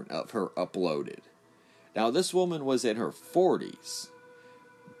porn of her uploaded. Now, this woman was in her 40s,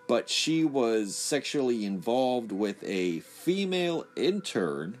 but she was sexually involved with a female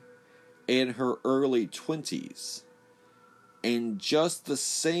intern in her early 20s. In just the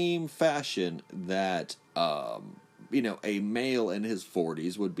same fashion that, a male in his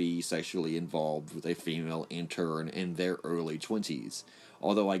 40s would be sexually involved with a female intern in their early 20s.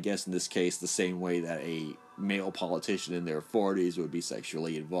 Although I guess in this case, the same way that a male politician in their 40s would be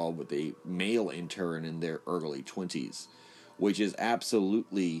sexually involved with a male intern in their early 20s. Which is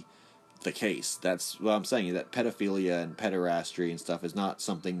absolutely the case. That's what I'm saying, that pedophilia and pederasty and stuff is not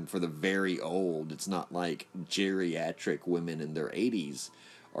something for the very old. It's not like geriatric women in their 80s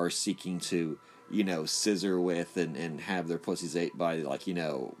are seeking to, scissor with and have their pussies ate by,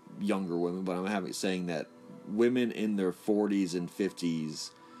 younger women. But I'm saying that women in their 40s and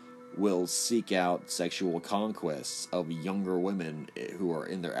 50s will seek out sexual conquests of younger women who are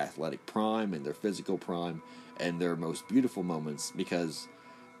in their athletic prime, in their physical prime, and their most beautiful moments, because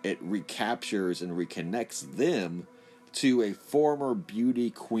it recaptures and reconnects them to a former beauty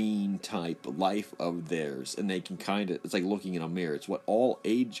queen type life of theirs. And they can it's like looking in a mirror. It's what all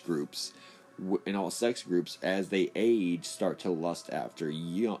age groups and all sex groups, as they age, start to lust after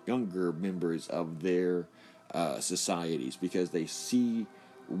younger members of their societies, because they see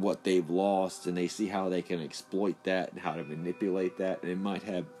what they've lost and they see how they can exploit that and how to manipulate that. And it might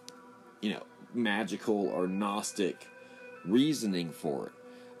have, magical or Gnostic reasoning for it.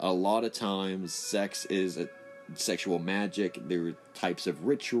 A lot of times, sex is a sexual magic. There are types of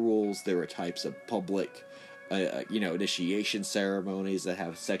rituals. There are types of public, initiation ceremonies that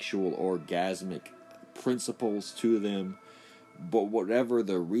have sexual orgasmic principles to them. But whatever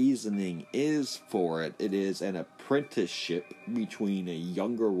the reasoning is for it, it is an apprenticeship between a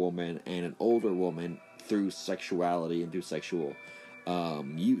younger woman and an older woman through sexuality and through sexual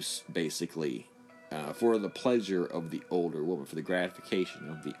use, basically, for the pleasure of the older woman, for the gratification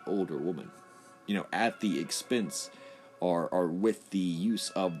of the older woman, at the expense or with the use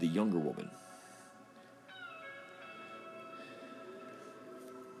of the younger woman.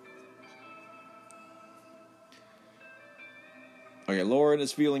 Okay, Lauren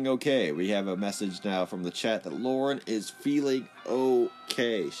is feeling okay. We have a message now from the chat that Lauren is feeling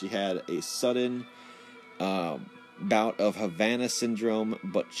okay. She had a sudden bout of Havana syndrome,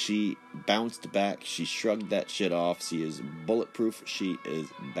 but she bounced back. She shrugged that shit off. She is bulletproof. She is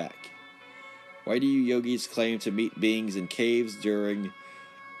back. Why do you yogis claim to meet beings in caves during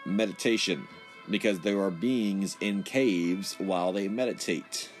meditation? because there are beings in caves while they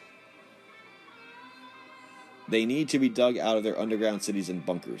meditate. They need to be dug out of their underground cities and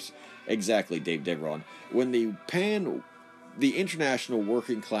bunkers. Exactly, Dave Deveron. When the international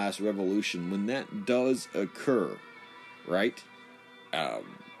working class revolution, when that does occur, right?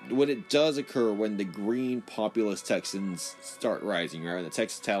 When it does occur, when the green populist Texans start rising, right? The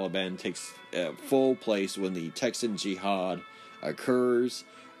Texas Taliban takes full place, when the Texan Jihad occurs,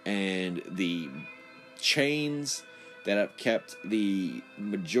 and the chains that have kept the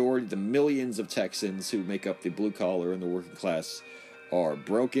majority, the millions of Texans who make up the blue collar and the working class are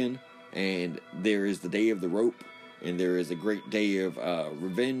broken, and there is the day of the rope, and there is a great day of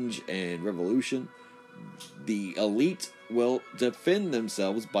revenge and revolution. The elite will defend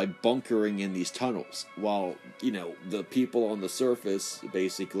themselves by bunkering in these tunnels, while, the people on the surface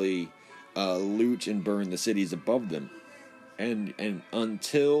basically loot and burn the cities above them. And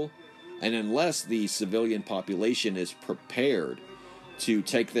unless the civilian population is prepared to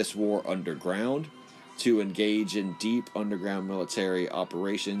take this war underground, to engage in deep underground military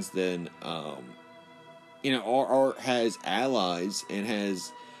operations, then, or has allies and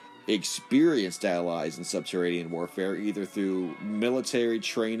has experienced allies in subterranean warfare, either through military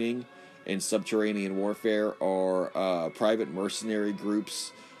training in subterranean warfare or private mercenary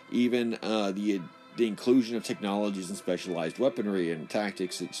groups, even the inclusion of technologies and specialized weaponry and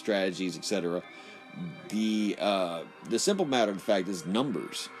tactics and strategies, etc. The simple matter of the fact is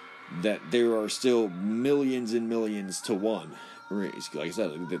numbers, that there are still millions and millions to one. Like I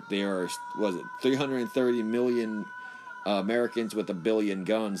said, that there are, 330 million Americans with 1 billion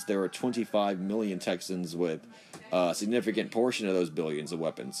guns. There are 25 million Texans with a significant portion of those billions of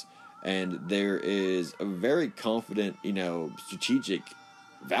weapons. And there is a very confident, strategic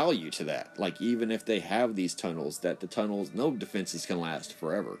value to that. Like, even if they have these tunnels, that the tunnels, no defenses can last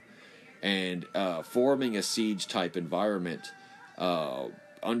forever. And forming a siege-type environment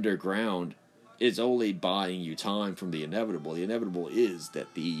underground is only buying you time from the inevitable. The inevitable is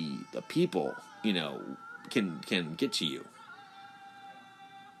that the people, can get to you.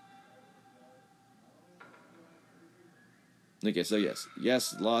 Okay, so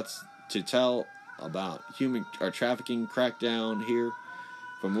yes, lots to tell about human or trafficking crackdown here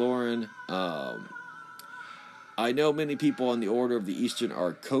from Lauren. I know many people on the Order of the Eastern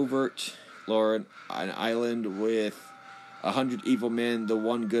are covert. Lauren, an island with 100 evil men, the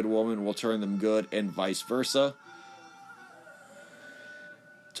one good woman will turn them good, and vice versa.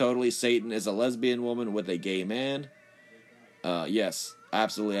 Totally, Satan is a lesbian woman with a gay man. Yes,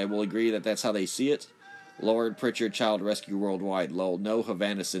 absolutely, I will agree that that's how they see it. Lord Pritchard, Child Rescue Worldwide, lol, no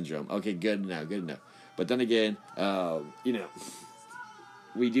Havana Syndrome. Okay, good enough. But then again,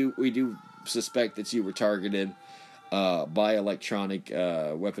 we do suspect that you were targeted by electronic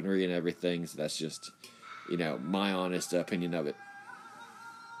weaponry and everything, so that's just, my honest opinion of it.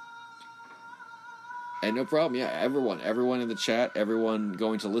 And no problem, yeah, everyone in the chat, everyone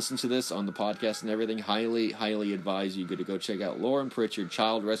going to listen to this on the podcast and everything, highly, highly advise you to go check out Lauren Pritchard,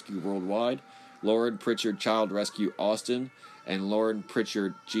 Child Rescue Worldwide, Lauren Pritchard, Child Rescue Austin, and Lauren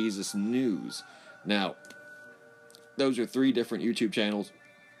Pritchard, Jesus News. Now, those are 3 different YouTube channels.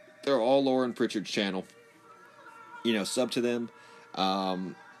 They're all Lauren Pritchard's channel. Sub to them.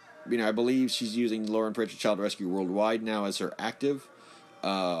 I believe she's using Lauren Pritchard, Child Rescue Worldwide now as her active.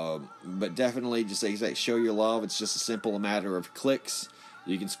 But definitely just say show your love. It's just a simple matter of clicks.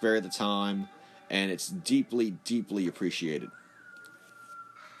 You can spare the time, and it's deeply, deeply appreciated.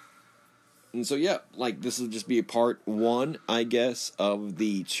 And so, this will just be a part 1, I guess, of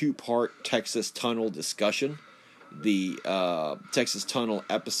the 2-part Texas Tunnel discussion. The Texas Tunnel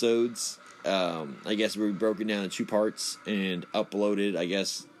episodes, I guess, will be broken down in 2 parts and uploaded, I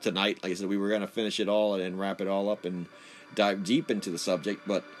guess, tonight. Like I said, we were going to finish it all and wrap it all up and dive deep into the subject,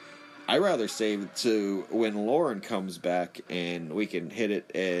 but I rather save it to when Lauren comes back and we can hit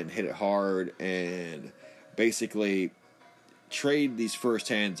it hard and basically trade these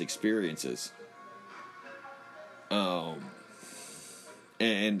first-hand experiences. And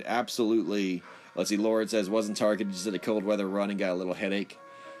absolutely, let's see, Lauren says, wasn't targeted, just did a cold weather run and got a little headache.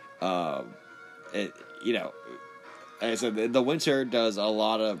 As I said, the winter does a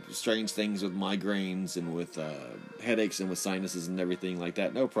lot of strange things with migraines and with headaches and with sinuses and everything like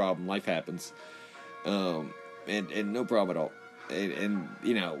that. No problem. Life happens. And no problem at all. And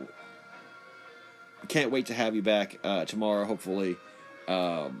can't wait to have you back tomorrow, hopefully.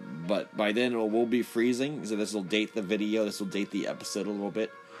 But by then we'll be freezing. So this will date the video. This will date the episode a little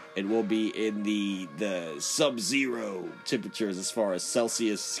bit. It will be in the sub-zero temperatures as far as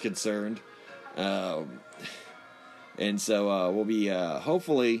Celsius is concerned. And so we'll be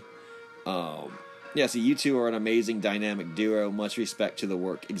hopefully Yeah, so you two are an amazing dynamic duo. Much respect to the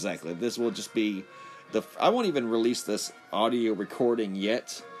work. Exactly. This will just be I won't even release this audio recording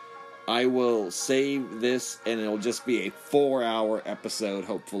yet. I will save this, and it'll just be a 4-hour episode,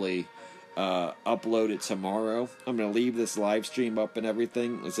 hopefully. Upload it tomorrow. I'm going to leave this live stream up and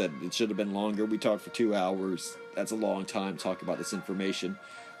everything. Like I said, it should have been longer. We talked for 2 hours. That's a long time to talk about this information.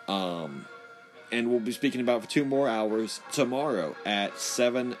 And we'll be speaking about it for 2 more hours tomorrow at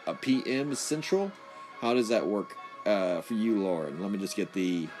 7 p.m. Central. How does that work for you, Lauren? Let me just get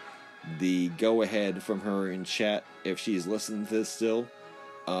the go-ahead from her in chat if she's listening to this still.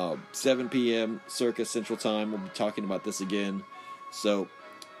 7 p.m. circa Central Time. We'll be talking about this again. So,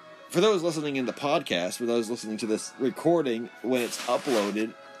 for those listening in the podcast, for those listening to this recording, when it's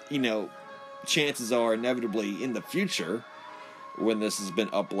uploaded, chances are inevitably in the future, when this has been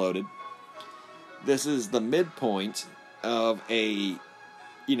uploaded, this is the midpoint of a,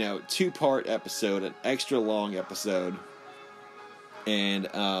 2-part episode, an extra long episode, and,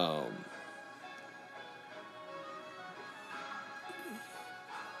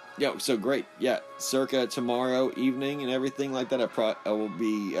 yeah, so great. Yeah, circa tomorrow evening and everything like that. I will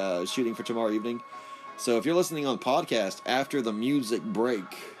be shooting for tomorrow evening. So if you're listening on podcast, after the music break,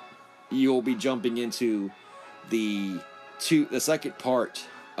 you'll be jumping into the second part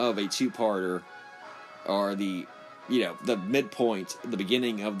of a 2-parter, or the midpoint, the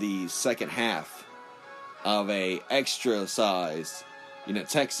beginning of the second half of a extra-sized,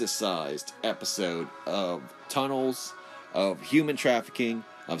 Texas-sized episode of tunnels, of human trafficking,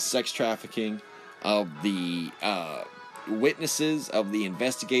 of sex trafficking, of the witnesses, of the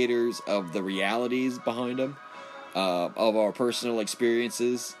investigators, of the realities behind them, of our personal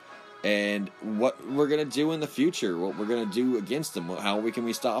experiences, and what we're going to do in the future, what we're going to do against them, how can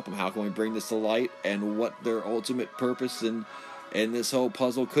we stop them, how can we bring this to light, and what their ultimate purpose in this whole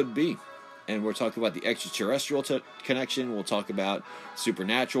puzzle could be. And we're talking about the extraterrestrial connection, we'll talk about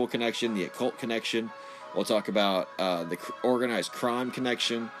supernatural connection, the occult connection, we'll talk about the organized crime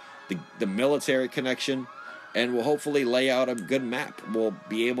connection, the military connection, and we'll hopefully lay out a good map. We'll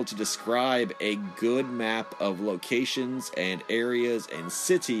be able to describe a good map of locations and areas and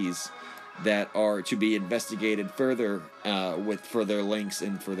cities that are to be investigated further for their links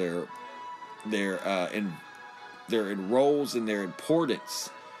and for their roles and their importance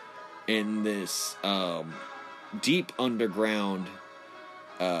in this deep underground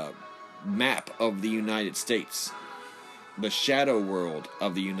map of the United States, the shadow world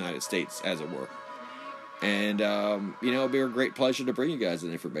of the United States, as it were. And, it'll be a great pleasure to bring you guys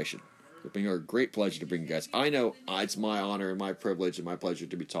that information. It'll be a great pleasure to bring you guys. I know it's my honor and my privilege and my pleasure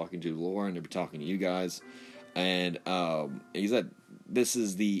to be talking to Lauren, to be talking to you guys. And, he said, this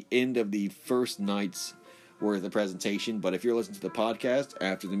is the end of the first night's worth of presentation. But if you're listening to the podcast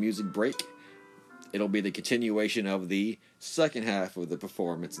after the music break, it'll be the continuation of the second half of the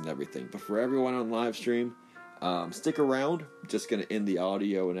performance and everything. But for everyone on live stream, stick around. I'm just going to end the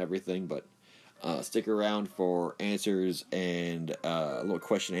audio and everything, but stick around for answers and a little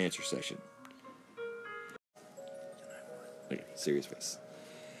question and answer session. Okay, serious face.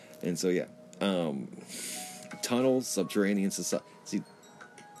 And so, yeah. Tunnels, subterranean society. See.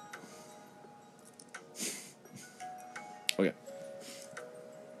 Okay.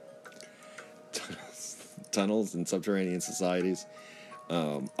 Tunnels and subterranean societies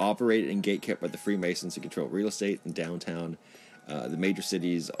operated and gatekept by the Freemasons who control real estate in downtown, the major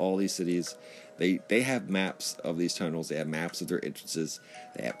cities, all these cities. They have maps of these tunnels. They have maps of their entrances.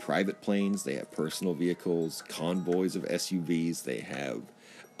 They have private planes. They have personal vehicles, convoys of SUVs. They have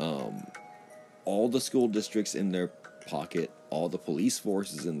all the school districts in their pocket, all the police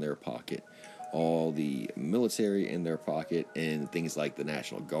forces in their pocket, all the military in their pocket, and things like the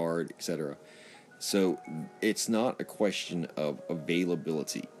National Guard, etc. So it's not a question of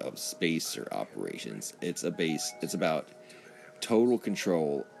availability of space or operations. It's about total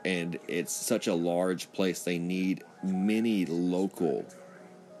control, and it's such a large place, they need many local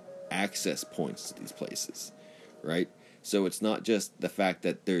access points to these places, right? So it's not just the fact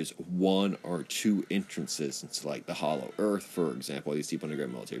that there's 1 or 2 entrances into, like, the Hollow Earth, for example, these deep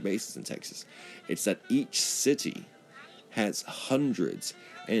underground military bases in Texas. It's that each city has hundreds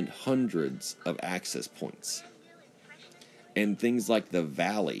and hundreds of access points. And things like the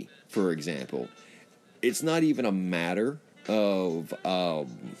Valley, for example, it's not even a matter of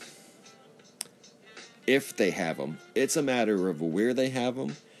if they have them. It's a matter of where they have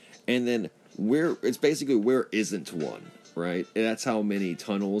them, and then it's basically where isn't one, right? And that's how many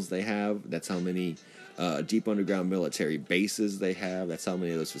tunnels they have. That's how many deep underground military bases they have. That's how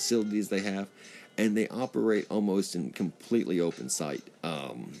many of those facilities they have. And they operate almost in completely open sight.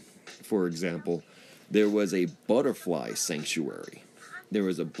 for example, there was a butterfly sanctuary. There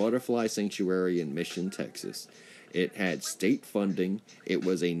was a butterfly sanctuary in Mission, Texas. It had state funding. It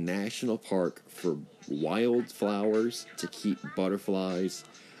was a national park for wildflowers to keep butterflies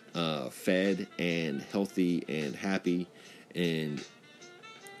fed and healthy and happy. And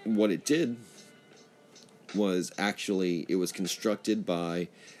what it did was actually, it was constructed by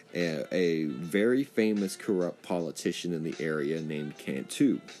a very famous corrupt politician in the area named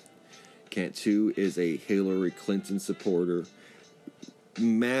Cantu. Cantu is a Hillary Clinton supporter,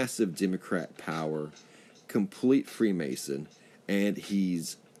 massive Democrat power, complete Freemason, and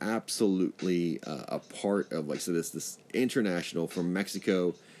he's absolutely a part of, like, so this international, from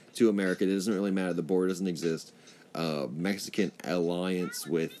Mexico to America, it doesn't really matter, the border doesn't exist, Mexican alliance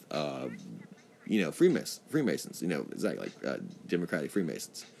with, Freemasons, exactly, like Democratic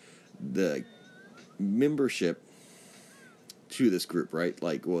Freemasons. The membership to this group, right,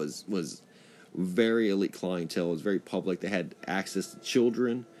 like, was very elite clientele, was very public. They had access to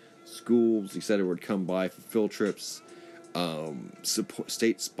children, schools, etc. would come by for field trips, support,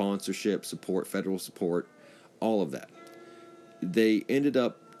 state sponsorship, support, federal support, all of that. They ended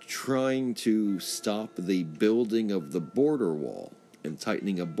up trying to stop the building of the border wall and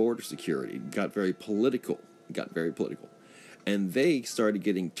tightening of border security. It got very political. And they started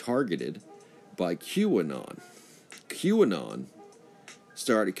getting targeted by QAnon. QAnon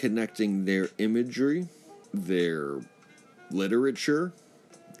started connecting their imagery, their literature,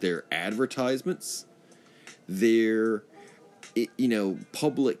 their advertisements, their,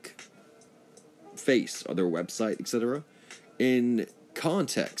 public face, or their website, etc., in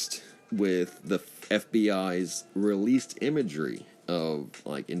context with the FBI's released imagery of,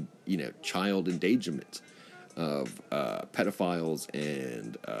 like, child endangerment, of pedophiles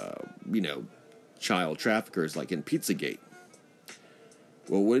and, child traffickers, like in Pizzagate.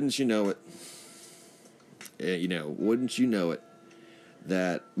 Well, wouldn't you know it,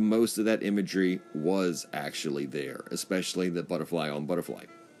 that most of that imagery was actually there, especially the butterfly on butterfly.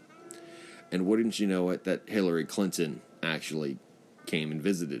 And wouldn't you know it, that Hillary Clinton actually came and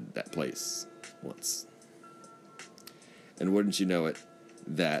visited that place once. And wouldn't you know it,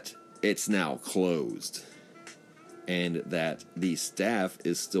 that it's now closed, and that the staff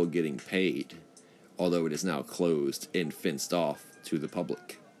is still getting paid, although it is now closed and fenced off to the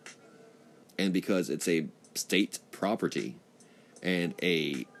public. And because it's a state property and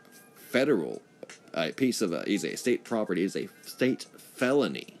a federal piece of is a state property, is a state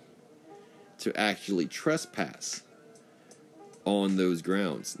felony to actually trespass on those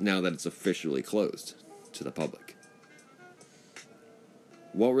grounds now that it's officially closed to the public.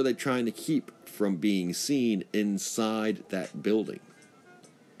 What were they trying to keep from being seen inside that building?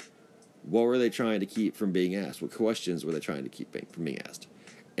 What were they trying to keep from being asked? What questions were they trying to keep from being asked?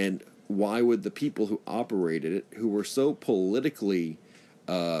 And why would the people who operated it, who were so politically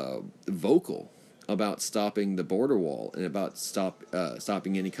vocal about stopping the border wall and about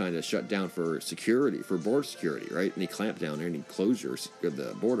stopping any kind of shutdown for security, for border security, right? Any clampdown or any closures of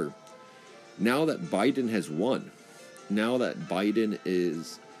the border. Now that Biden has won, now that Biden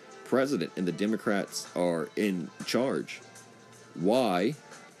is president and the Democrats are in charge, why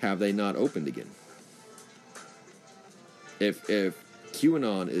have they not opened again? If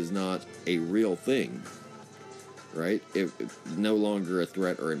QAnon is not a real thing, right? If no longer a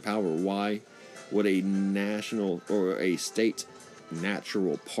threat or in power, why would a national or a state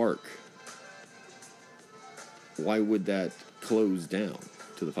natural park, why would that close down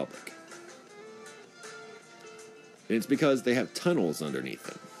to the public? And it's because they have tunnels underneath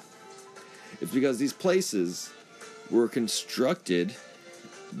them. It's because these places were constructed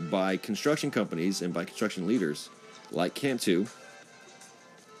by construction companies and by construction leaders like Cantu,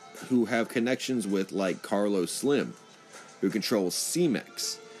 who have connections with, like, Carlos Slim, who controls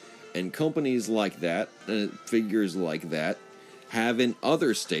Cemex. And companies like that, figures like that, have in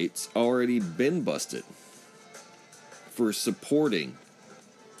other states already been busted for supporting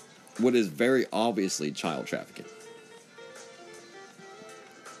what is very obviously child trafficking.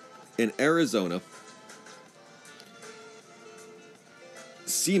 In Arizona,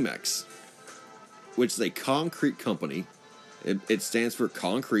 Cemex, which is a concrete company, it stands for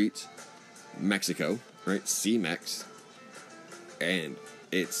Concrete Mexico, right? Cemex. And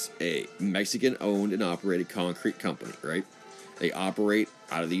it's a Mexican-owned and operated concrete company, right? They operate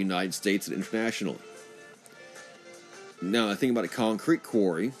out of the United States and internationally. Now, the thing about a concrete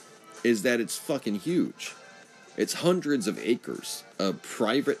quarry is that it's fucking huge. It's hundreds of acres of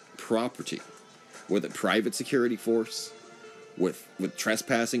private property with a private security force, with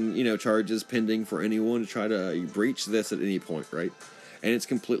trespassing, charges pending for anyone to try to breach this at any point, right? and it's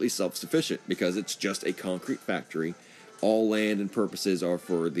completely self-sufficient because it's just a concrete factory. All land and purposes are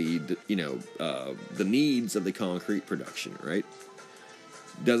for the needs of the concrete production, right?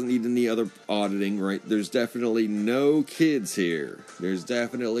 Doesn't need any other auditing, right? There's definitely no kids here. There's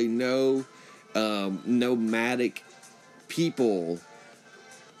definitely no nomadic people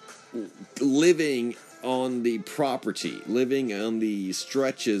living on the property, living on the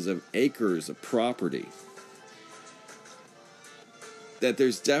stretches of acres of property. That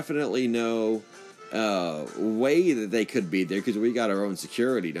there's definitely no way that they could be there, because we got our own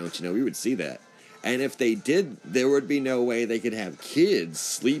security, don't you know? We would see that. And if they did, there would be no way they could have kids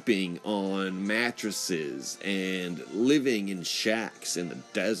sleeping on mattresses and living in shacks in the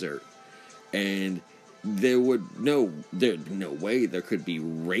desert. And there'd be no way there could be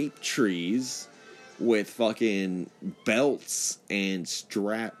rape trees with fucking belts and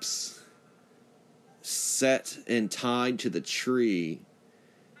straps set and tied to the tree,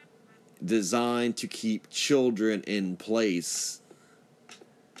 designed to keep children in place.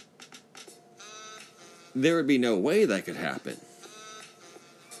 There would be no way that could happen.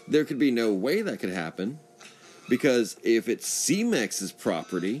 There could be no way that could happen, because if it's CEMEX's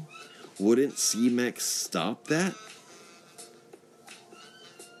property, wouldn't CEMEX stop that?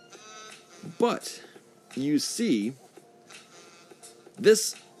 But, you see,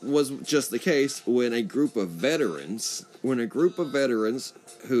 this was just the case when a group of veterans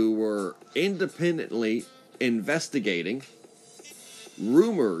who were independently investigating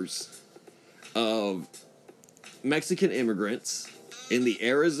rumors of Mexican immigrants in the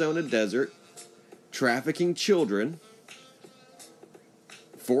Arizona desert trafficking children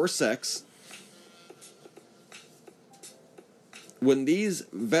for sex. When these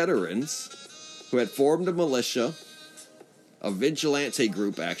veterans, who had formed a militia, a vigilante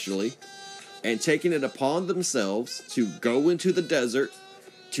group actually, and taken it upon themselves to go into the desert,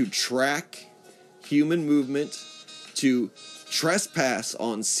 to track human movement, to trespass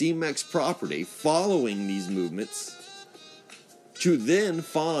on CEMEX property following these movements, to then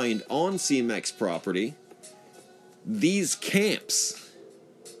find on CEMEX property these camps,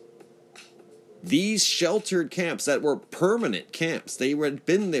 these sheltered camps that were permanent camps. They had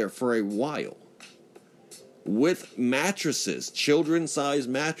been there for a while, with mattresses, children-sized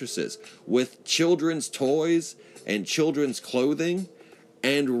mattresses, with children's toys and children's clothing,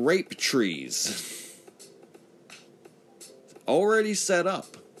 and rape trees already set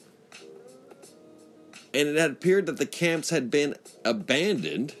up. And it had appeared that the camps had been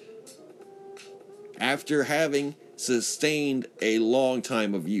abandoned after having sustained a long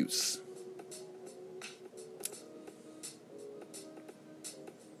time of use.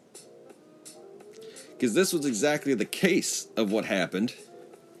 Because this was exactly the case of what happened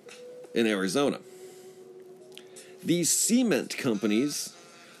in Arizona. These cement companies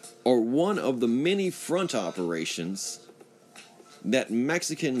are one of the many front operations that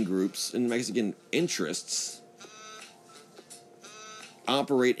Mexican groups and Mexican interests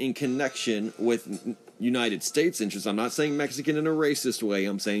operate in connection with United States interests. I'm not saying Mexican in a racist way.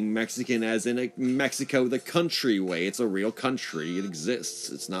 I'm saying Mexican as in a Mexico, the country way. It's a real country. It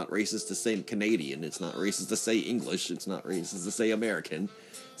exists. It's not racist to say Canadian. It's not racist to say English. It's not racist to say American.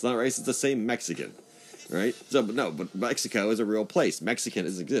 It's not racist to say Mexican. Right? So, but Mexico is a real place. Mexican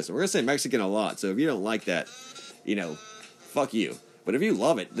exists. We're going to say Mexican a lot. So if you don't like that, fuck you. But if you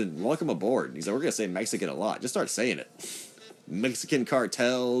love it, then welcome aboard. We're going to say Mexican a lot. Just start saying it. Mexican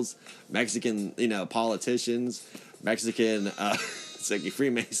cartels, Mexican, politicians, Mexican,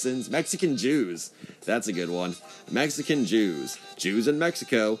 Freemasons, Mexican Jews. That's a good one. Mexican Jews. Jews in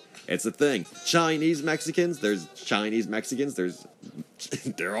Mexico. It's a thing. Chinese Mexicans. There's Chinese Mexicans.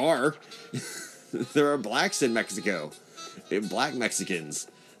 There are blacks in Mexico. Black Mexicans.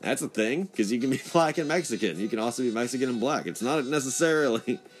 That's a thing, because you can be black and Mexican. You can also be Mexican and black. It's not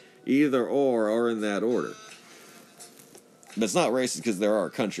necessarily either or in that order. But it's not racist because they're our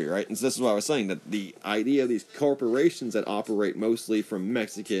country, right? And so this is what I was saying, that the idea of these corporations that operate mostly from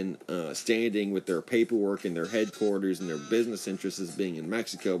Mexican standing, with their paperwork and their headquarters and their business interests as being in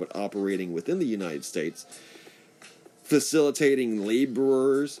Mexico, but operating within the United States, facilitating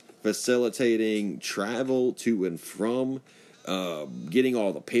laborers, facilitating travel to and from, getting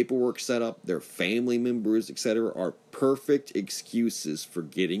all the paperwork set up, their family members, etc., are perfect excuses for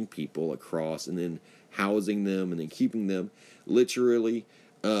getting people across and then housing them and then keeping them literally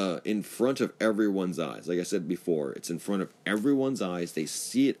in front of everyone's eyes. Like I said before, it's in front of everyone's eyes. They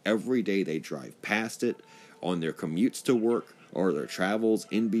see it every day. They drive past it on their commutes to work or their travels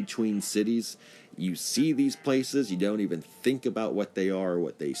in between cities. You see these places. You don't even think about what they are or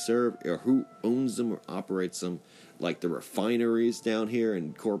what they serve or who owns them or operates them. like the refineries down here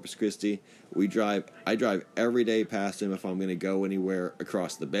in Corpus Christi. I drive every day past them if I'm going to go anywhere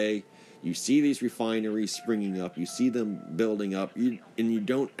across the bay. You see these refineries springing up. You see them building up. And you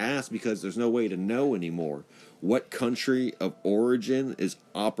don't ask because there's no way to know anymore what country of origin is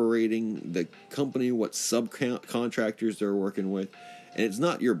operating the company, what subcontractors they're working with. And it's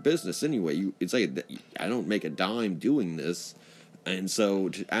not your business anyway. It's like, I don't make a dime doing this. And so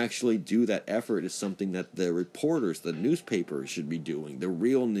to actually do that effort is something that the reporters, the newspapers should be doing. The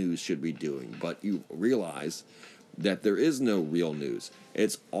real news should be doing. But you realize that there is no real news.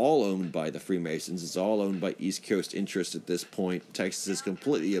 It's all owned by the Freemasons. It's all owned by East Coast interests at this point. Texas is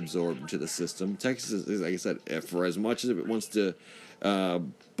completely absorbed into the system. Texas is, like I said, for as much as it wants to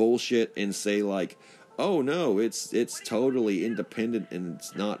bullshit and say like, oh no, it's totally independent and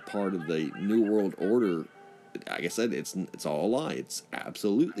it's not part of the New World Order. Like I said, it's all a lie. It's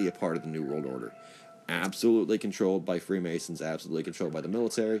absolutely a part of the New World Order. Absolutely controlled by Freemasons, absolutely controlled by the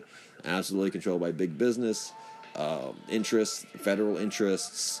military, absolutely controlled by big business, interests, federal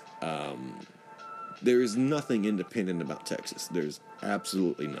interests. There is nothing independent about Texas. There's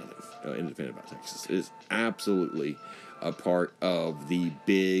absolutely nothing independent about Texas. It is absolutely a part of the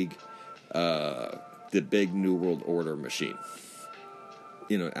big New World Order machine.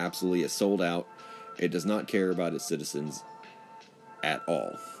 Absolutely is sold out. It does not care about its citizens at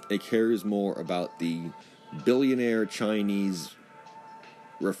all. It cares more about the billionaire Chinese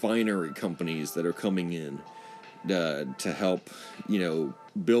refinery companies that are coming in to help,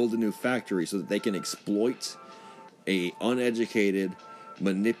 build a new factory so that they can exploit a uneducated,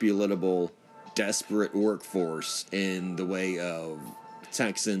 manipulatable, desperate workforce in the way of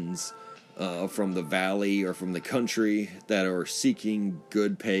Texans from the valley or from the country that are seeking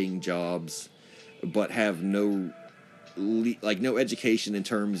good-paying jobs but have no education in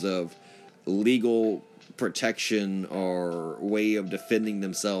terms of legal protection or way of defending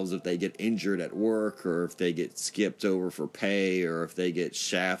themselves if they get injured at work or if they get skipped over for pay or if they get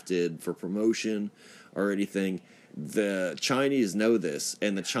shafted for promotion or anything. The Chinese know this,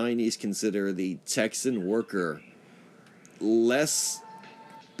 and the Chinese consider the Texan worker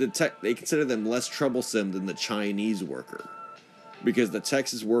they consider them less troublesome than the Chinese worker, because the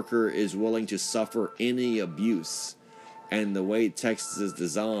Texas worker is willing to suffer any abuse. And the way Texas is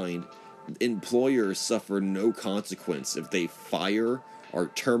designed, employers suffer no consequence if they fire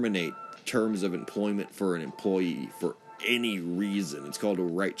or terminate terms of employment for an employee for any reason. It's called a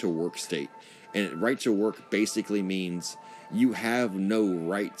right-to-work state. And right-to-work basically means you have no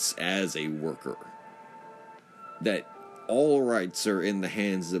rights as a worker. That all rights are in the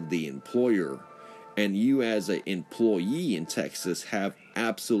hands of the employer. And you as an employee in Texas have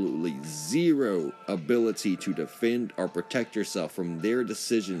absolutely zero ability to defend or protect yourself from their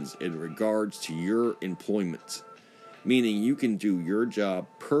decisions in regards to your employment. Meaning you can do your job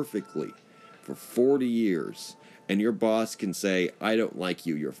perfectly for 40 years and your boss can say, I don't like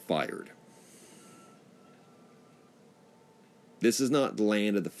you, you're fired. This is not the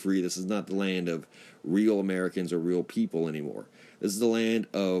land of the free. This is not the land of real Americans or real people anymore. This is the land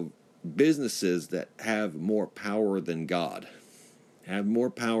of businesses that have more power than God, have more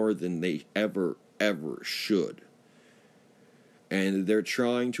power than they ever should. And they're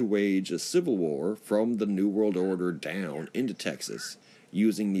trying to wage a civil war from the New World Order down into Texas,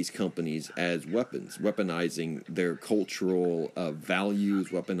 using these companies as weapons, weaponizing their cultural values,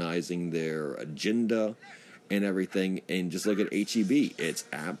 weaponizing their agenda and everything. And just look at H-E-B. It's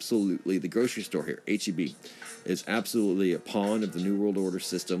absolutely the grocery store here. H-E-B is absolutely a pawn of the New World Order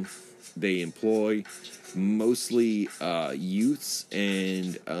system. They employ mostly youths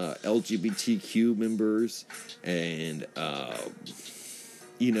and LGBTQ members and,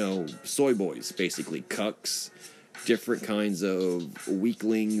 soy boys, basically, cucks, different kinds of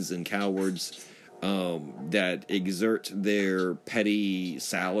weaklings and cowards that exert their petty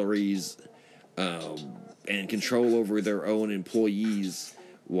salaries and control over their own employees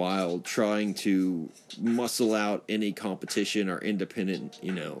while trying to muscle out any competition or independent,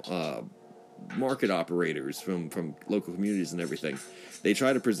 market operators from local communities and everything. They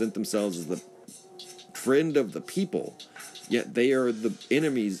try to present themselves as the friend of the people, yet they are the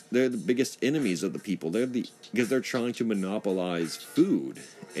enemies. They're the biggest enemies of the people. Because they're trying to monopolize food.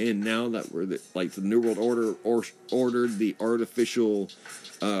 And now that we're the New World Order ordered the artificial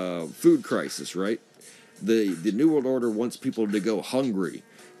food crisis, right? The New World Order wants people to go hungry,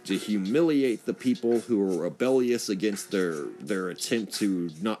 to humiliate the people who are rebellious against their attempt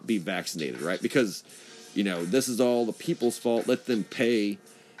to not be vaccinated, right? Because, this is all the people's fault. Let them pay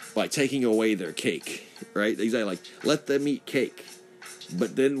by taking away their cake, right? Exactly, let them eat cake.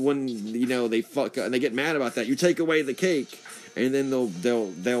 But then when they fuck and they get mad about that, you take away the cake, and then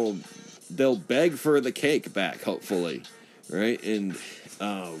they'll beg for the cake back, hopefully, right? And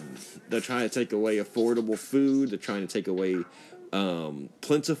they're trying to take away affordable food. They're trying to take away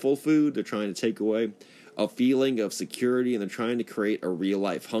plentiful food. They're trying to take away a feeling of security, and they're trying to create a real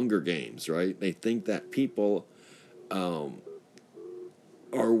life Hunger Games, right? They think that people are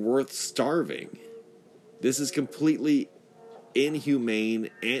worth starving. This is completely inhumane,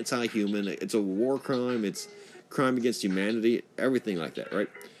 anti-human. It's a war crime. It's crime against humanity. Everything like that, right?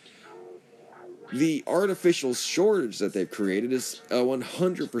 The artificial shortage that they've created is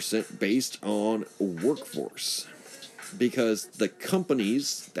 100% based on workforce. Because the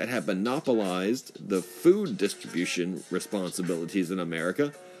companies that have monopolized the food distribution responsibilities in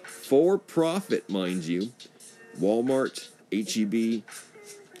America, for profit, mind you, Walmart, H-E-B,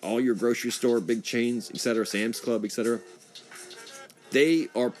 all your grocery store, big chains, etc., Sam's Club, etc., they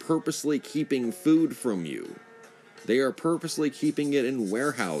are purposely keeping food from you. They are purposely keeping it in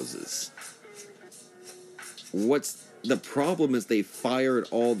warehouses. What's the problem is they fired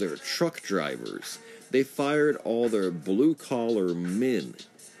all their truck drivers. They fired all their blue-collar men.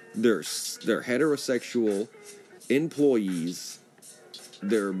 They're heterosexual employees.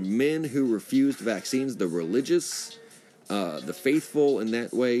 They're men who refused vaccines. The religious, the faithful in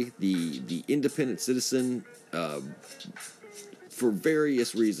that way, the independent citizen, for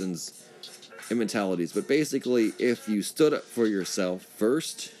various reasons and mentalities. But basically, if you stood up for yourself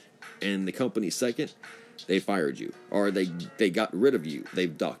first and the company second, they fired you, or they got rid of you.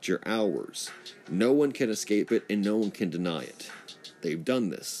 They've docked your hours. No one can escape it, and no one can deny it. They've done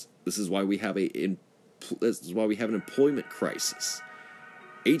this. This is why we have an employment crisis.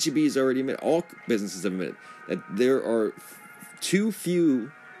 H-E-B has already admitted, all businesses have admitted, that there are too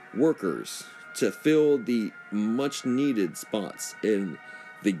few workers to fill the much needed spots in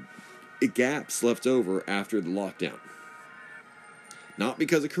the gaps left over after the lockdown. Not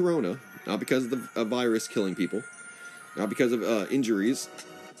because of Corona. Not because of the virus killing people, not because of injuries,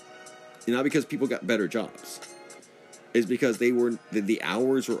 and not because people got better jobs. It's because the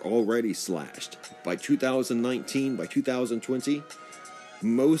hours were already slashed. By 2019, by 2020,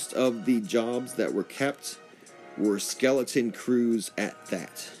 most of the jobs that were kept were skeleton crews at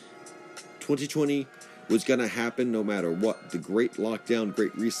that. 2020 was going to happen no matter what. The great lockdown,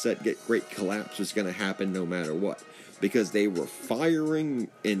 great reset, great collapse was going to happen no matter what. Because they were firing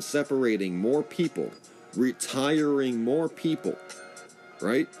and separating more people, retiring more people,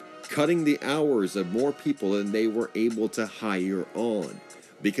 right? Cutting the hours of more people than they were able to hire on.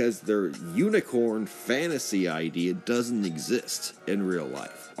 Because their unicorn fantasy idea doesn't exist in real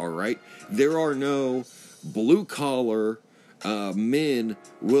life, all right? There are no blue-collar men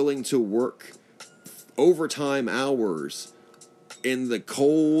willing to work overtime hours in the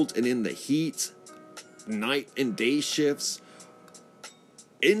cold and in the heat, night and day shifts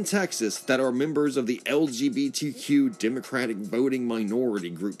in Texas that are members of the LGBTQ Democratic voting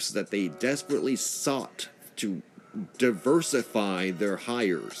minority groups that they desperately sought to diversify their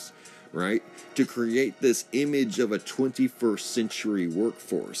hires, right? To create this image of a 21st century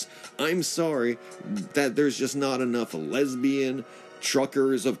workforce. I'm sorry that there's just not enough lesbian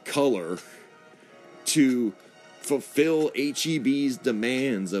truckers of color to fulfill H-E-B's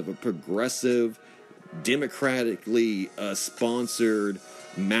demands of a progressive, democratically sponsored,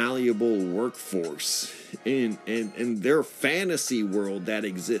 malleable workforce in their fantasy world that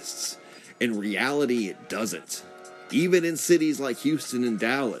exists. In reality, it doesn't. Even in cities like Houston and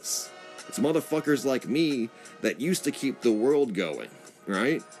Dallas, it's motherfuckers like me that used to keep the world going,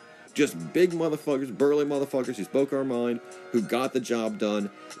 right? Just big motherfuckers, burly motherfuckers who spoke our mind, who got the job done.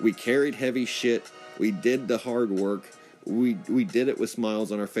 We carried heavy shit. We did the hard work. We did it with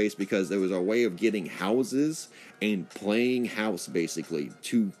smiles on our face because there was a way of getting houses and playing house, basically.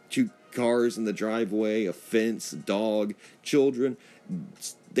 Two cars in the driveway, a fence, a dog, children.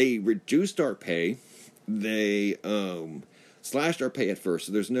 They reduced our pay. They slashed our pay at first,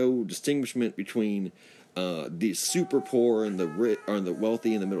 so there's no distinguishment between the super poor and the rich, or the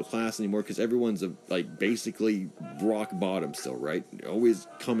wealthy and the middle class anymore, because everyone's basically rock bottom still, right? Always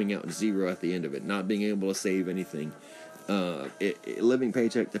coming out zero at the end of it, not being able to save anything, living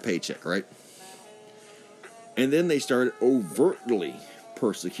paycheck to paycheck, right? And then they started overtly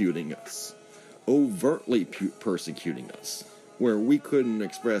persecuting us, where we couldn't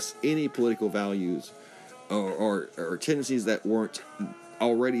express any political values or tendencies that weren't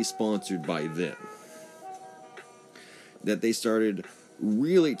already sponsored by them. That they started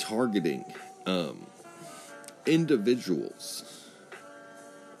really targeting individuals,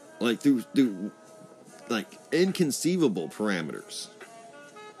 through inconceivable parameters,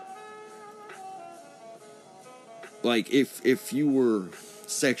 like, if you were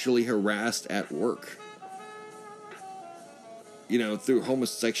sexually harassed at work, you know, through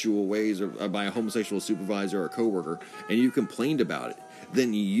homosexual ways or by a homosexual supervisor or coworker, and you complained about it,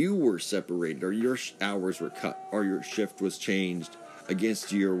 then you were separated, or your hours were cut, or your shift was changed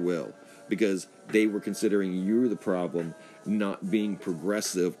against your will, because they were considering you the problem, not being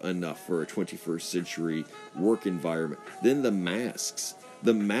progressive enough for a 21st century work environment. Then the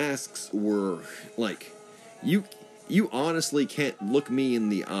masks were like, you honestly can't look me in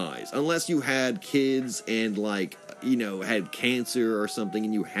the eyes unless you had kids and, like, you know, had cancer or something,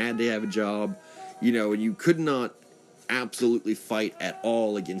 and you had to have a job, you know, and you could not absolutely fight at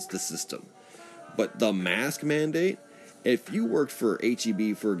all against the system. But the mask mandate, if you worked for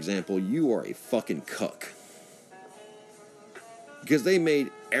HEB, for example, you are a fucking cuck. Because they made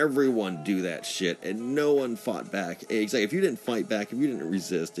everyone do that shit, and no one fought back. Exactly. If you didn't fight back, if you didn't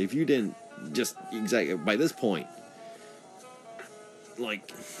resist, if you didn't just, exactly, by this point,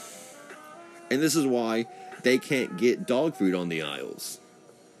 like, and this is why they can't get dog food on the aisles.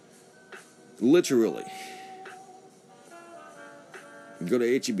 Literally. You go to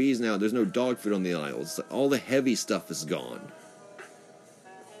HEBs now, there's no dog food on the aisles. All the heavy stuff is gone.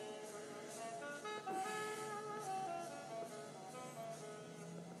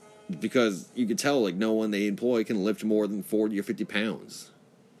 Because you can tell, like, no one they employ can lift more than 40 or 50 pounds.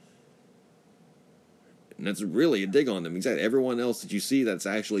 And that's really a dig on them. Exactly. Everyone else that you see that's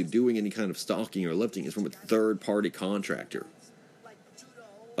actually doing any kind of stocking or lifting is from a third-party contractor.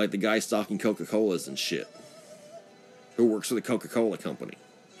 Like the guy stocking Coca-Colas and shit, who works for the Coca-Cola company.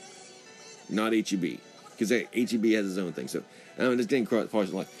 Not HEB. Because HEB has its own thing. So, I'm just getting across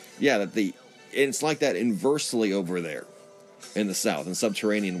the line. Yeah, that it's like that inversely over there in the South, in the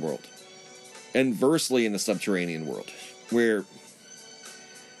subterranean world. Inversely in the subterranean world, where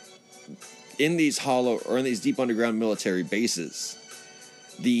in these hollow, or in these deep underground military bases,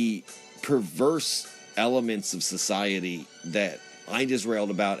 the perverse elements of society that I just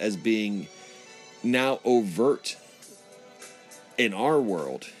railed about as being now overt in our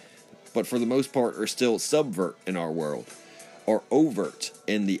world, but for the most part are still subvert in our world, or overt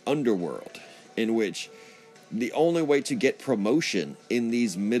in the underworld, in which the only way to get promotion in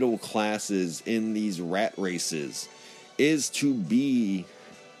these middle classes, in these rat races, is to be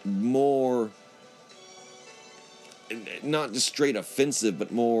more, not just straight offensive,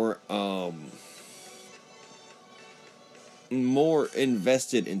 but more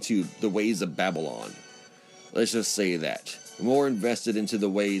invested into the ways of Babylon. Let's just say that. More invested into the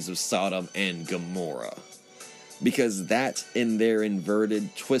ways of Sodom and Gomorrah. Because that, in their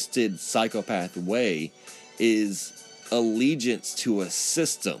inverted, twisted, psychopath way, is allegiance to a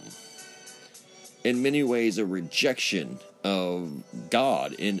system. In many ways, a rejection of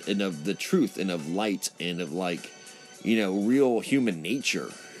God and of the truth and of light and of, like, you know, real human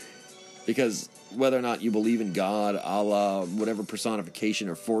nature. Because whether or not you believe in God, Allah, whatever personification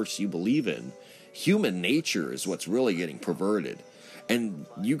or force you believe in, human nature is what's really getting perverted. And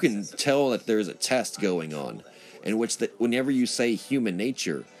you can tell that there's a test going on in which whenever you say human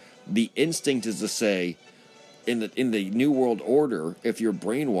nature, the instinct is to say, in the New World Order, if you're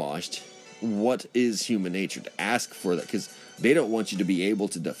brainwashed, what is human nature? To ask for that, because they don't want you to be able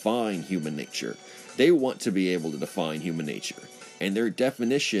to define human nature. They want to be able to define human nature. And their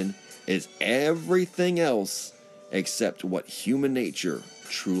definition is everything else except what human nature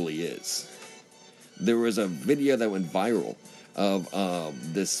truly is. There was a video that went viral of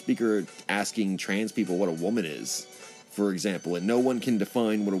this speaker asking trans people what a woman is, for example, and no one can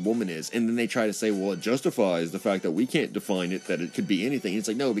define what a woman is. And then they try to say, well, it justifies the fact that we can't define it, that it could be anything. And it's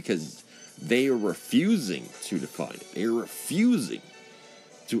like, no, because they are refusing to define it. They are refusing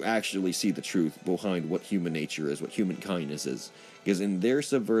to actually see the truth behind what human nature is, what human kindness is. Because in their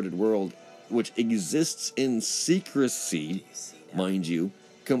subverted world, which exists in secrecy, mind you,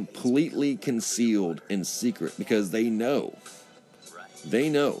 completely concealed in secret, because they know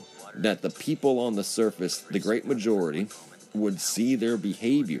that the people on the surface, the great majority, would see their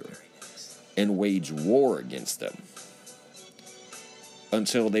behavior and wage war against them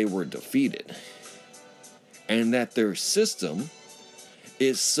until they were defeated. And that their system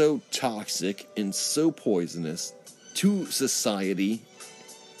is so toxic and so poisonous to society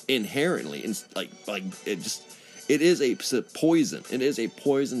inherently. And it is a poison. It is a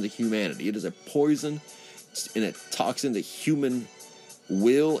poison to humanity. It is a poison and a toxin to human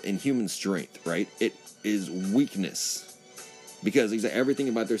will and human strength, right? It is weakness. Because everything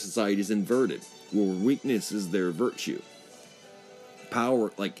about their society is inverted. Where weakness is their virtue.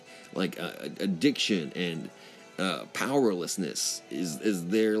 Power, like addiction and powerlessness is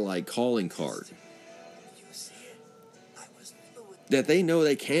their, like, calling card. that they know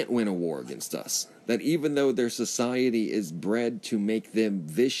they can't win a war against us. That even though their society is bred to make them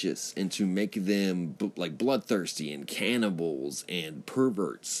vicious and to make them like bloodthirsty and cannibals and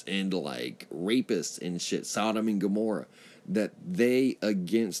perverts and like rapists and shit, Sodom and Gomorrah, that they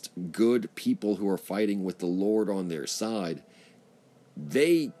against good people who are fighting with the Lord on their side,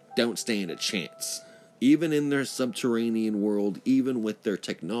 they don't stand a chance. Even in their subterranean world, even with their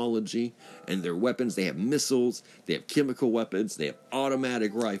technology and their weapons, they have missiles, they have chemical weapons, they have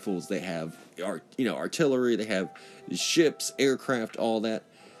automatic rifles, they have artillery, they have ships, aircraft, all that.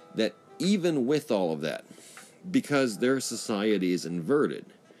 That even with all of that, because their society is inverted,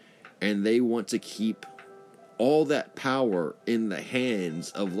 and they want to keep all that power in the hands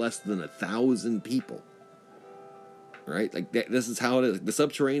of less than 1,000 people, right? Like this is how it is. The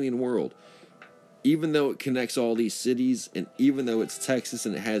subterranean world. Even though it connects all these cities, and even though it's Texas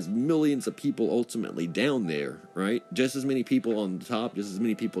and it has millions of people ultimately down there, right? Just as many people on the top, just as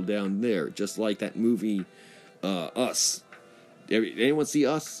many people down there. Just like that movie, Us. Anyone see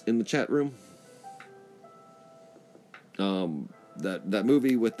Us in the chat room? That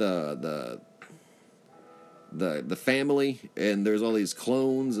movie with the family, and there's all these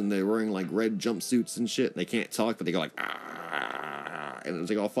clones, and they're wearing like red jumpsuits and shit, and they can't talk, but they go like, ah, and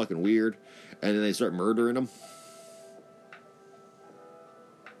it's like all fucking weird. And then they start murdering them.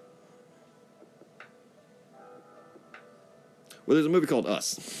 Well, there's a movie called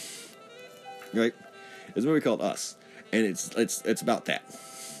Us, right? There's a movie called Us, and it's about that,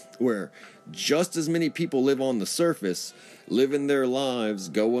 where just as many people live on the surface, living their lives,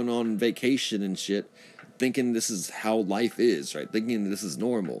 going on vacation and shit, thinking this is how life is, right? Thinking this is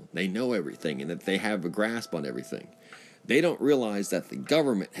normal. They know everything, and that they have a grasp on everything. They don't realize that the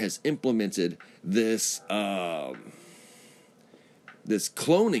government has implemented this this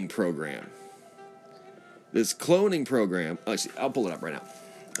cloning program. This cloning program. Actually, I'll pull it up right now.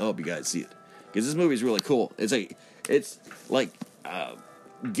 I hope you guys see it, because this movie is really cool. It's like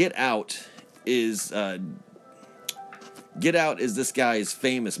Get Out is this guy's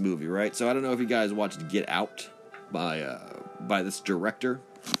famous movie, right? So I don't know if you guys watched Get Out by this director.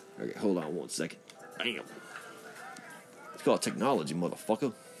 Okay, hold on one second. Damn. It's called Technology,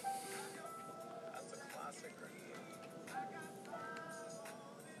 motherfucker.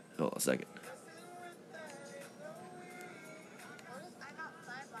 Hold on a second.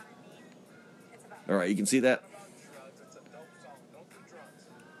 Alright, you can see that?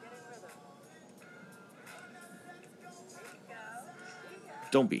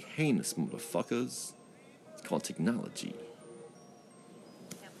 Don't be heinous, motherfuckers. It's called Technology.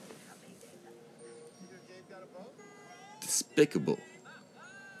 Despicable.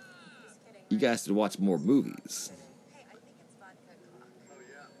 You guys should watch more movies.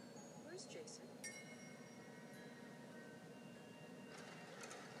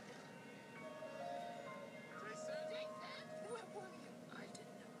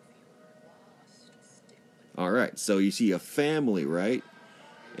 Alright, so you see a family, right?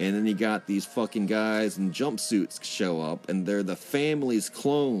 And then you got these fucking guys in jumpsuits show up, and they're the family's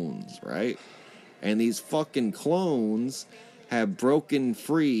clones, right? And these fucking clones have broken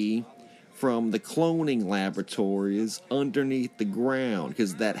free from the cloning laboratories underneath the ground,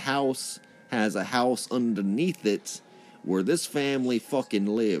 because that house has a house underneath it where this family fucking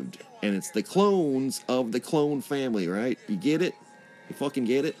lived. And it's the clones of the clone family, right? You get it? You fucking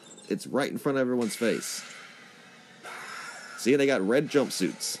get it? It's right in front of everyone's face. See, they got red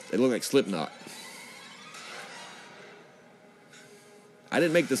jumpsuits. They look like Slipknot. I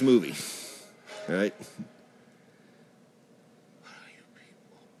didn't make this movie. Right?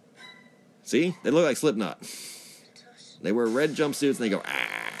 See? They look like Slipknot. They wear red jumpsuits and they go, ah.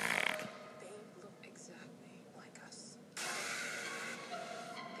 They look exactly like us.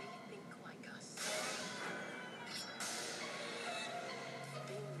 They think like us.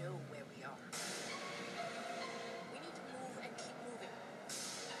 They know where we are. We need to move and keep moving.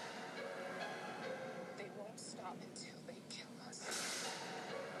 They won't stop until they kill us.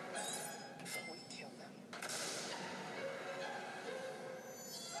 We kill them.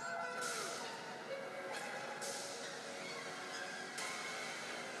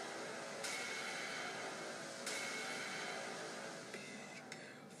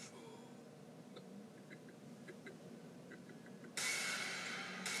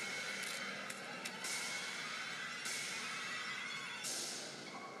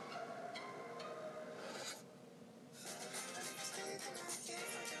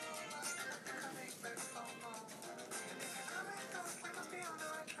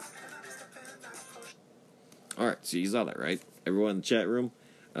 Alright, so you saw that, right? Everyone in the chat room.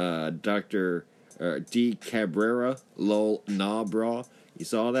 Dr. D. Cabrera, lol, nah, bra. You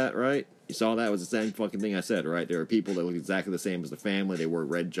saw that, right? You saw that? It was the same fucking thing I said, right? There were people that looked exactly the same as the family. They wore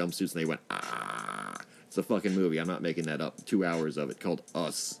red jumpsuits, and they went, ah. It's a fucking movie. I'm not making that up. 2 hours of it called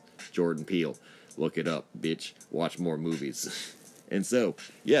Us, Jordan Peele. Look it up, bitch. Watch more movies. And so,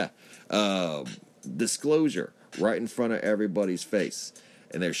 yeah, disclosure right in front of everybody's face.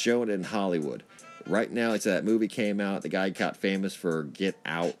 And they're showing it in Hollywood. Right now, it's that movie came out. The guy got famous for Get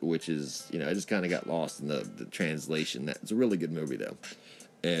Out, which is, you know, it just kind of got lost in the translation. It's a really good movie, though.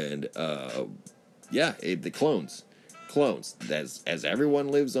 And, yeah, the clones. Clones. As everyone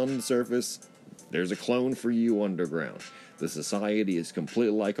lives on the surface, there's a clone for you underground. The society is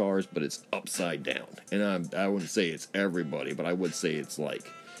completely like ours, but it's upside down. And I wouldn't say it's everybody, but I would say it's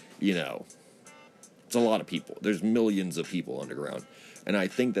like, you know, it's a lot of people. There's millions of people underground. And I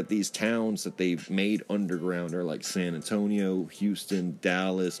think that these towns that they've made underground are like San Antonio, Houston,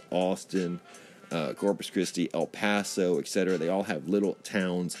 Dallas, Austin, Corpus Christi, El Paso, etc. They all have little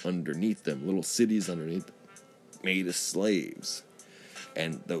towns underneath them, little cities underneath them, made of slaves.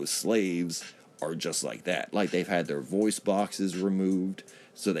 And those slaves are just like that. Like, they've had their voice boxes removed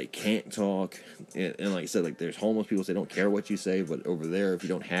so they can't talk. And like I said, like, there's homeless people, so they don't care what you say, but over there, if you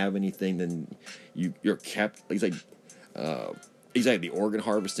don't have anything, then you're kept. It's like exactly the organ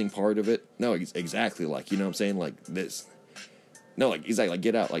harvesting part of it. No, exactly, like, you know what I'm saying? Like this. No, like, exactly, like,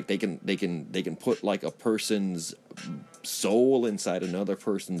 Get Out. Like, they can put like a person's soul inside another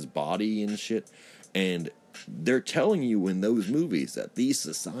person's body and shit. And they're telling you in those movies that these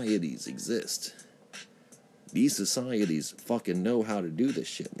societies exist. These societies fucking know how to do this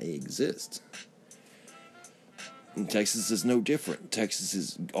shit, and they exist. And Texas is no different. Texas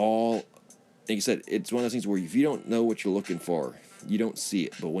is all, like I said, it's one of those things where if you don't know what you're looking for, you don't see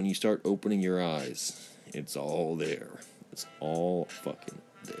it. But when you start opening your eyes, it's all there. It's all fucking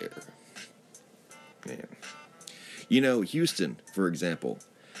there. Man. You know, Houston, for example,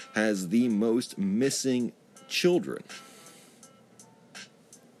 has the most missing children.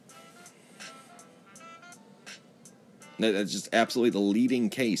 That's just absolutely the leading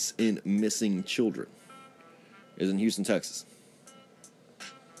case in missing children is in Houston, Texas.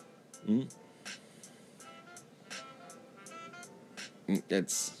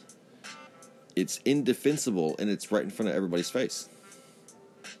 It's indefensible, and it's right in front of everybody's face.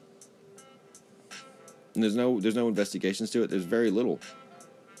 And there's no investigations to it. There's very little.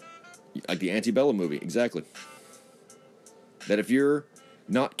 Like the Antebellum movie, exactly. That if you're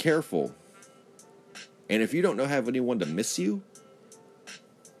not careful, and if you don't have anyone to miss you,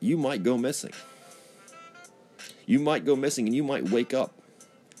 you might go missing. You might go missing, and you might wake up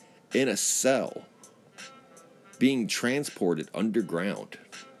in a cell being transported underground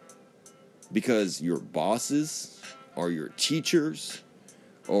because your bosses or your teachers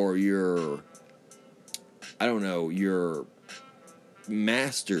or your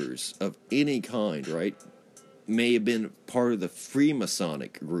masters of any kind, right, may have been part of the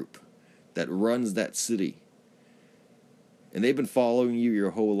Freemasonic group that runs that city. And they've been following you your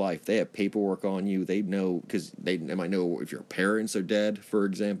whole life. They have paperwork on you. They know, because they might know if your parents are dead, for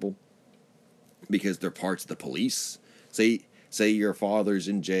example, because they're parts of the police. Say your father's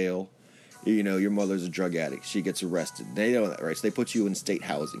in jail. You know, your mother's a drug addict. She gets arrested. They know that, right? So they put you in state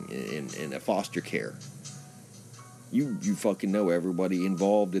housing, in a foster care. You fucking know everybody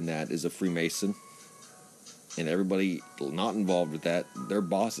involved in that is a Freemason. And everybody not involved with that, their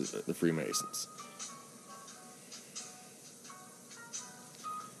bosses are the Freemasons.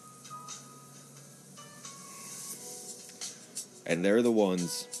 And they're the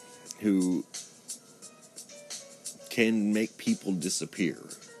ones who can make people disappear.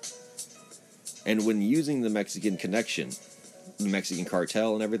 And when using the Mexican connection, the Mexican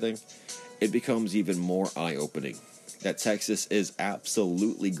cartel and everything, it becomes even more eye-opening that Texas is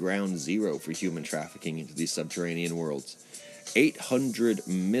absolutely ground zero for human trafficking into these subterranean worlds. 800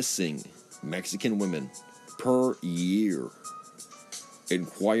 missing Mexican women per year in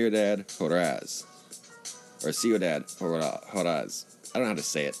Ciudad Juárez. Or Ciudad Juárez. I don't know how to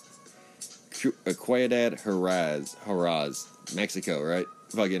say it. Ciudad Juárez, Mexico, right?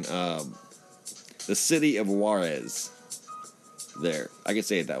 Fucking, the city of Juarez. There. I can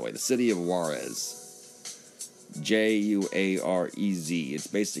say it that way. The city of Juarez. Juarez. It's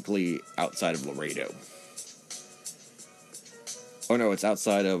basically outside of Laredo. Oh no, it's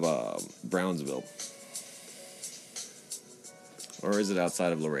outside of Brownsville. Or is it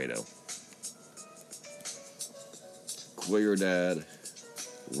outside of Laredo? Ciudad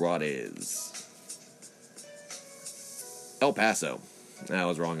Juárez. El Paso. I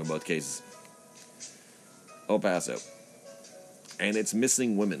was wrong in both cases. El Paso. And it's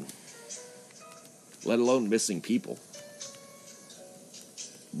missing women. let alone missing people.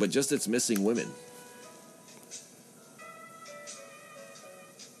 But just it's missing women.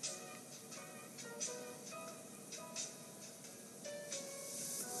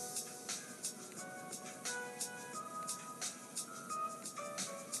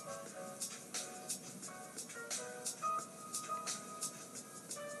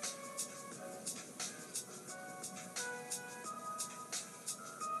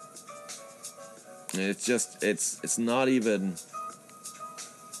 It's just, it's not even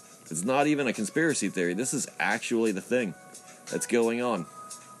a conspiracy theory. This is actually the thing that's going on.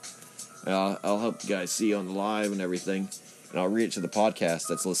 I'll help you guys see on the live and everything, and I'll read it to the podcast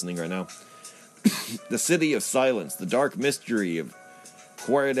that's listening right now. The City of Silence, the dark mystery of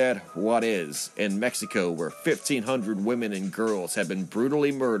Ciudad Juarez in Mexico, where 1,500 women and girls have been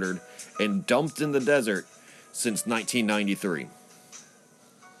brutally murdered and dumped in the desert since 1993.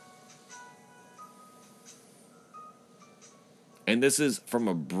 And this is from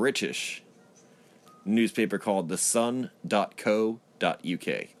a British newspaper called thesun.co.uk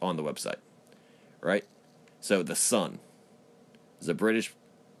on the website. Right? So The Sun is a British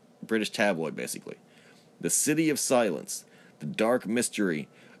tabloid, basically. The City of Silence, the dark mystery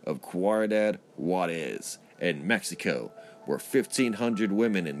of Ciudad Juarez in Mexico, where 1,500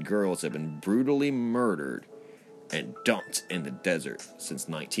 women and girls have been brutally murdered and dumped in the desert since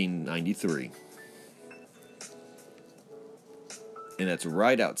 1993. And that's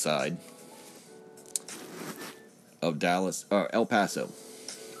right outside of El Paso.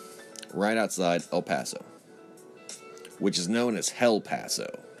 Right outside El Paso, which is known as Hell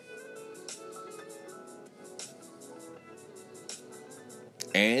Paso.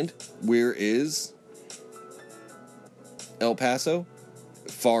 And where is El Paso?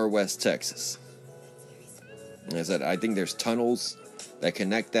 Far West Texas. Like I said, I think there's tunnels that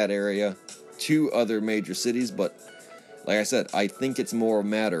connect that area to other major cities, but like I said, I think it's more a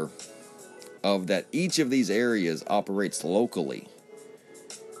matter of that each of these areas operates locally.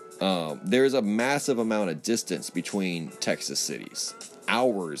 There's a massive amount of distance between Texas cities.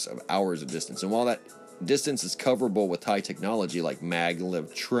 Hours of distance. And while that distance is coverable with high technology like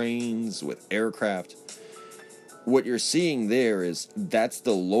maglev trains, with aircraft, what you're seeing there is that's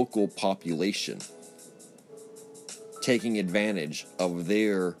the local population taking advantage of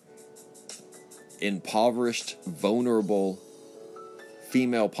their impoverished, vulnerable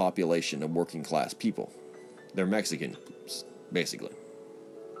female population of working class people. They're Mexicans, basically.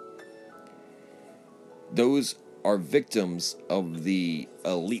 Those are victims of the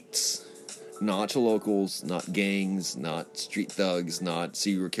elites, not locals, not gangs, not street thugs, not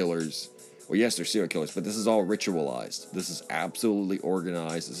serial killers. Well, yes, they're serial killers, but this is all ritualized. This is absolutely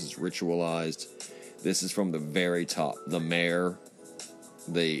organized. This is ritualized. This is from the very top. The mayor,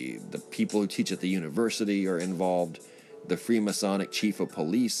 the people who teach at the university are involved, the Freemasonic chief of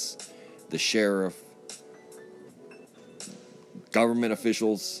police, the sheriff, government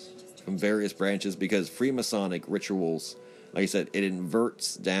officials from various branches, because Freemasonic rituals, like I said, it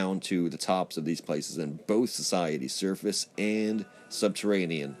inverts down to the tops of these places, and both societies, surface and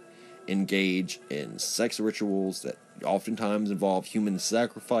subterranean, engage in sex rituals that oftentimes involve human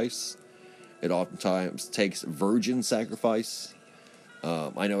sacrifice. It oftentimes takes virgin sacrifice.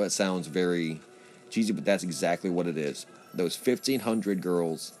 I know it sounds very cheesy, but that's exactly what it is. Those 1,500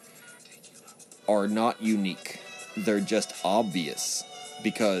 girls are not unique. They're just obvious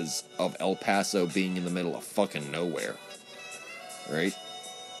because of El Paso being in the middle of fucking nowhere. Right?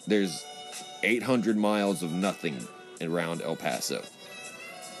 There's 800 miles of nothing around El Paso.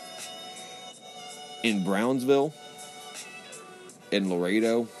 In Brownsville, in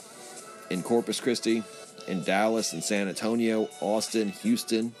Laredo, in Corpus Christi, in Dallas, in San Antonio, Austin,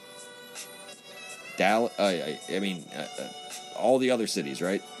 Houston, Dallas, all the other cities,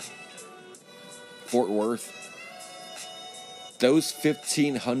 right? Fort Worth. Those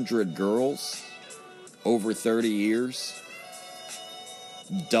 1,500 girls over 30 years,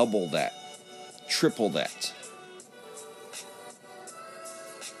 double that, triple that.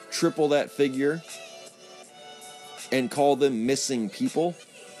 Triple that figure and call them missing people.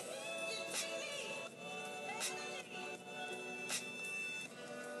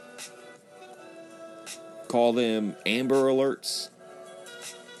 Call them Amber Alerts.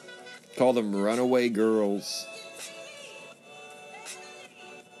 Call them runaway girls.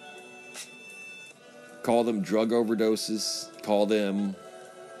 Call them drug overdoses. Call them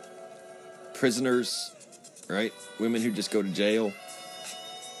prisoners, right? Women who just go to jail,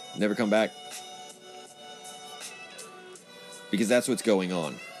 never come back. Because that's what's going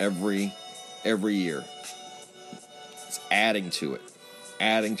on every year. It's adding to it.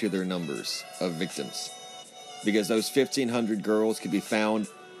 adding to their numbers of victims. Because those 1,500 girls could be found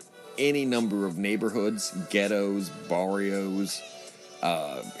any number of neighborhoods, ghettos, barrios,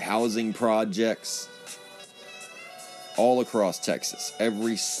 housing projects, all across Texas.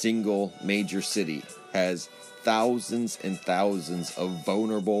 Every single major city has thousands and thousands of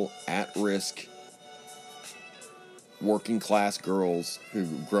vulnerable, at-risk, working-class girls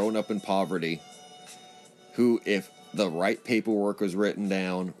who've grown up in poverty, who, if the right paperwork was written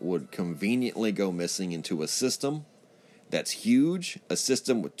down, would conveniently go missing into a system that's huge, a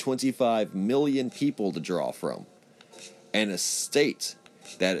system with 25 million people to draw from, and a state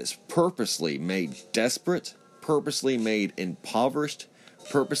that is purposely made desperate, purposely made impoverished,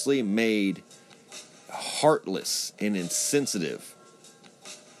 purposely made heartless and insensitive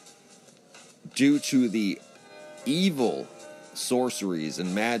due to the evil sorceries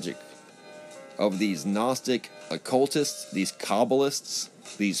and magic of these Gnostic occultists, these Kabbalists,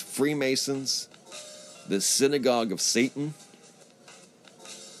 these Freemasons, the Synagogue of Satan,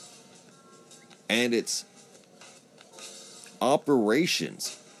 and its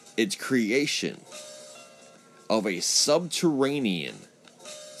operations, its creation of a subterranean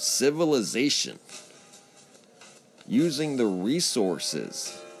civilization using the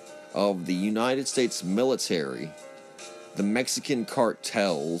resources of the United States military, the Mexican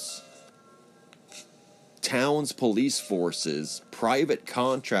cartels, towns' police forces, private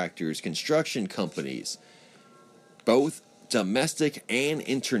contractors, construction companies, both domestic and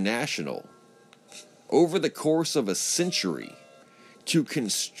international, over the course of a century to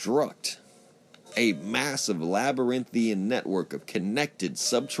construct a massive labyrinthian network of connected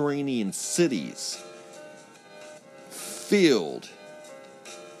subterranean cities filled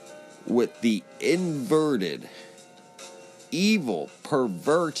with the inverted, evil,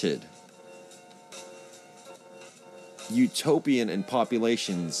 perverted, utopian and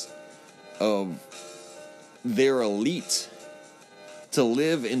populations of their elite to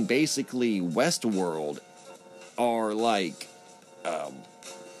live in basically Westworld are like, I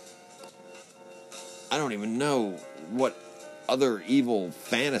don't even know what other evil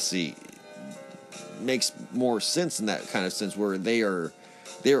fantasy makes more sense in that kind of sense, where they're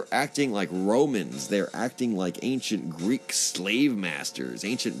acting like Romans, they're acting like ancient Greek slave masters,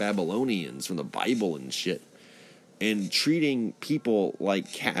 ancient Babylonians from the Bible and shit, and treating people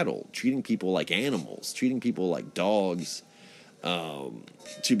like cattle, treating people like animals, treating people like dogs,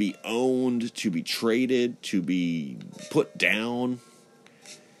 to be owned, to be traded, to be put down.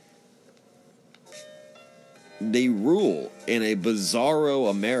 They rule in a bizarro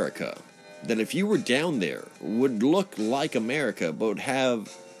America that, if you were down there, would look like America, but would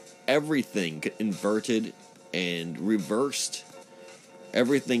have everything inverted and reversed,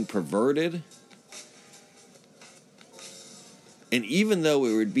 everything perverted. And even though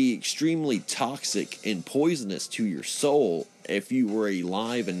it would be extremely toxic and poisonous to your soul if you were a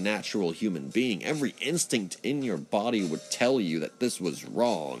live and natural human being, every instinct in your body would tell you that this was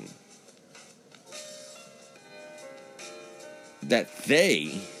wrong. That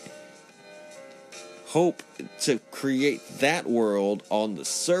they hope to create that world on the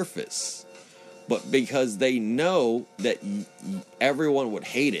surface, but because they know that everyone would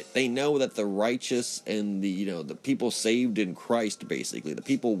hate it, they know that the righteous and the people saved in Christ, basically the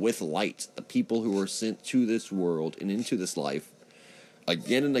people with light, the people who are sent to this world and into this life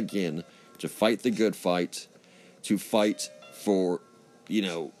again and again to fight the good fight, to fight for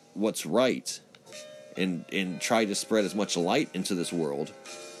what's right, and try to spread as much light into this world.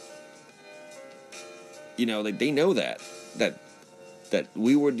 They know that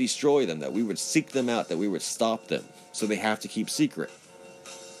we would destroy them, that we would seek them out, that we would stop them. So they have to keep secret.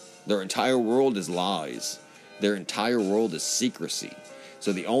 Their entire world is lies. Their entire world is secrecy.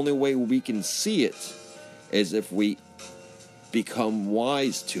 So the only way we can see it is if we become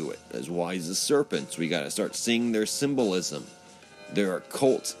wise to it, as wise as serpents. We got to start seeing their symbolism, their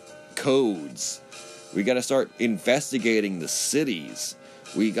occult codes. We got to start investigating the cities.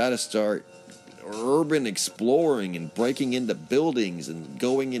 We got to start urban exploring and breaking into buildings and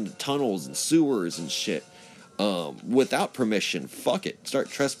going into tunnels and sewers and shit without permission. Fuck it. Start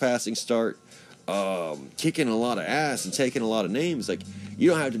trespassing. Start kicking a lot of ass and taking a lot of names. Like, you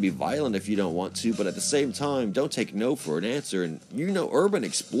don't have to be violent if you don't want to, but at the same time, don't take no for an answer. And urban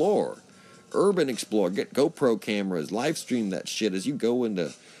explore, get GoPro cameras, live stream that shit as you go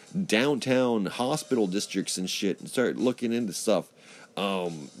into downtown hospital districts and shit and start looking into stuff.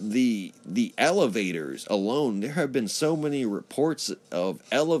 The elevators alone, there have been so many reports of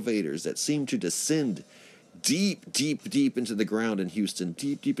elevators that seem to descend deep into the ground in Houston,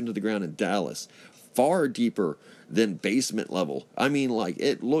 deep into the ground in Dallas, far deeper than basement level. I mean, like,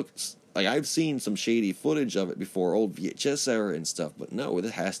 it looks like I've seen some shady footage of it before, old VHS era and stuff, but no, it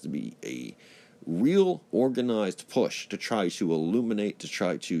has to be a real organized push to try to illuminate, to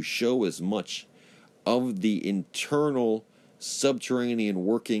try to show as much of the internal subterranean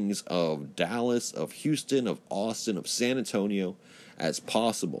workings of Dallas, of Houston, of Austin, of San Antonio as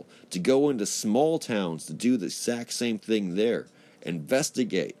possible. To go into small towns to do the exact same thing there.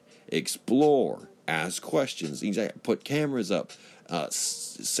 Investigate, explore, ask questions, put cameras up,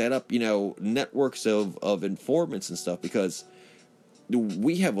 set up, networks of informants and stuff, because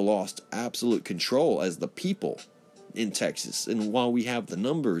we have lost absolute control as the people in Texas. And while we have the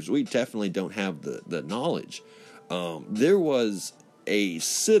numbers, we definitely don't have the knowledge. There was a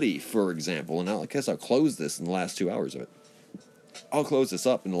city, for example, and I guess I'll close this in the last 2 hours of it. I'll close this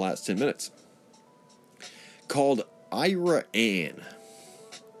up in the last 10 minutes. Called Iraan.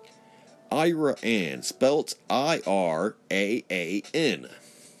 Iraan, spelt I-R-A-A-N.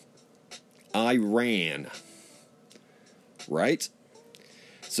 Iran. Right?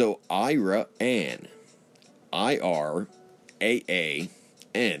 So Iraan. I-R-A-A-N.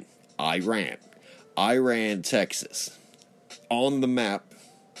 Iran. Iraan, Texas. On the map,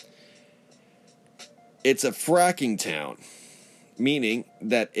 it's a fracking town, meaning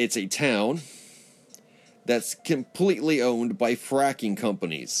that it's a town that's completely owned by fracking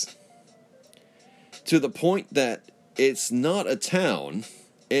companies. To the point that it's not a town,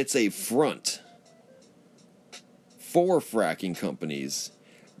 it's a front for fracking companies.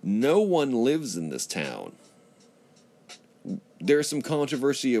 No one lives in this town. There's some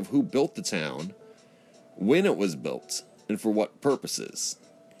controversy of who built the town, when it was built, and for what purposes.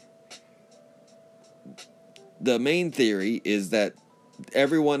 The main theory is that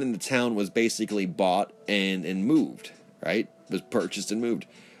everyone in the town was basically bought and moved, right? Was purchased and moved.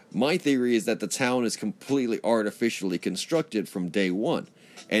 My theory is that the town is completely artificially constructed from day one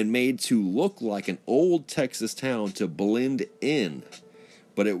and made to look like an old Texas town to blend in.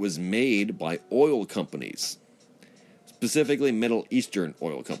 But it was made by oil companies, specifically Middle Eastern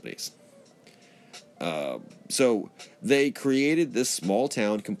oil companies. So they created this small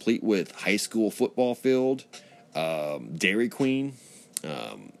town complete with high school football field, Dairy Queen,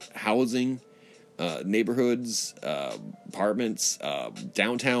 housing, neighborhoods, apartments,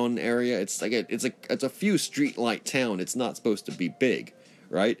 downtown area. It's a few street light town. It's not supposed to be big,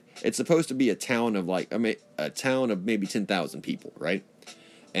 right? It's supposed to be a town of a town of maybe 10,000 people, right?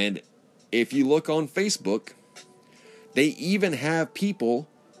 And if you look on Facebook, they even have people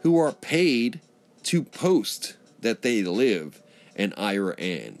who are paid to post that they live in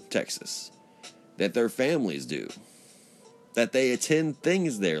Iraan, Texas, that their families do, that they attend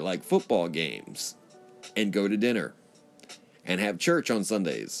things there like football games and go to dinner and have church on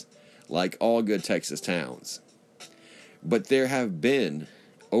Sundays, like all good Texas towns. But there have been,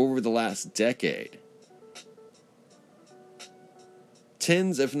 over the last decade,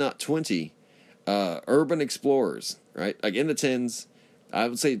 tens, if not 20, urban explorers, right? Like in the tens, I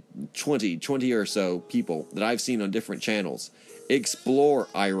would say 20 or so people that I've seen on different channels explore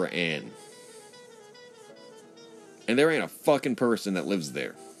Iraan. And there ain't a fucking person that lives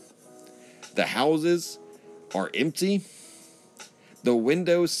there. The houses are empty. The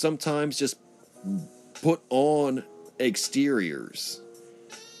windows sometimes just put on exteriors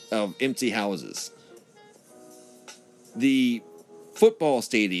of empty houses. The football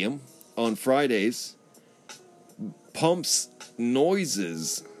stadium on Fridays pumps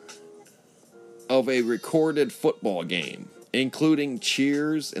noises of a recorded football game, including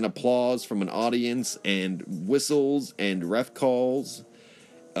cheers and applause from an audience and whistles and ref calls.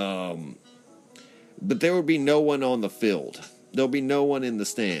 But there would be no one on the field. There'll be no one in the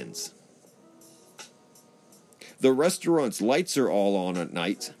stands. The restaurant's lights are all on at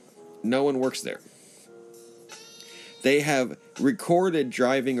night. No one works there. They have recorded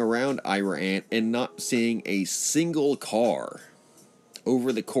driving around Iraan and not seeing a single car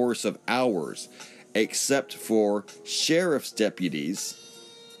over the course of hours, except for sheriff's deputies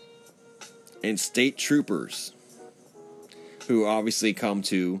and state troopers, who obviously come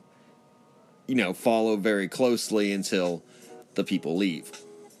to, follow very closely until the people leave.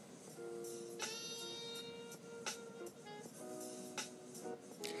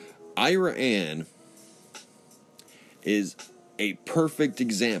 Iraan is a perfect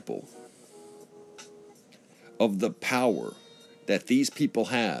example of the power that these people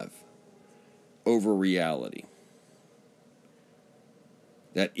have over reality.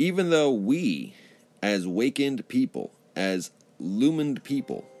 That even though we, as awakened people, as illumined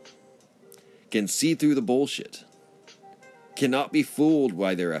people, can see through the bullshit, cannot be fooled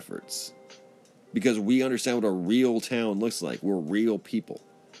by their efforts, because we understand what a real town looks like. We're real people,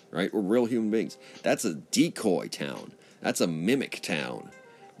 right? We're real human beings. That's a decoy town. That's a mimic town.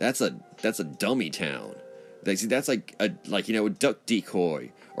 That's a dummy town. That's like a duck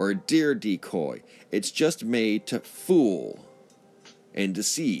decoy or a deer decoy. It's just made to fool and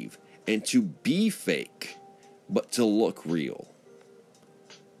deceive and to be fake, but to look real.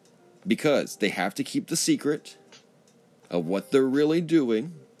 Because they have to keep the secret of what they're really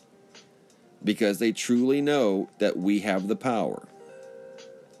doing, because they truly know that we have the power.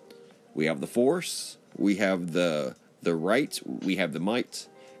 We have the force, we have the right, we have the might,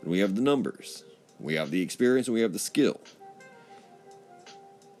 and we have the numbers. We have the experience and we have the skill.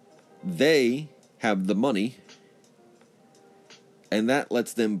 They have the money, and that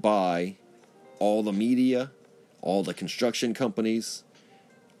lets them buy all the media, all the construction companies,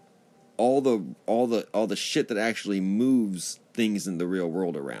 all the shit that actually moves things in the real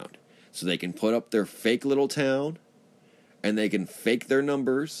world around. So they can put up their fake little town, and they can fake their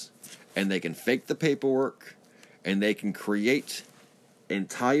numbers, and they can fake the paperwork, and they can create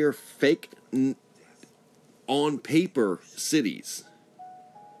entire fake on paper cities,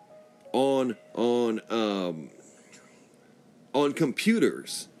 on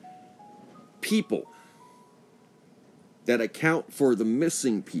computers, people that account for the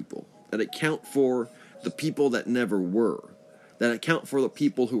missing people, that account for the people that never were, that account for the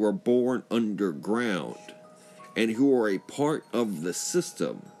people who are born underground and who are a part of the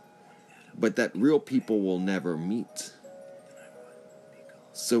system, but that real people will never meet.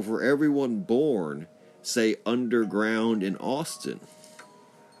 So for everyone born, say, underground in Austin,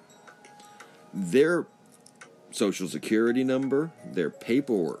 their social security number, their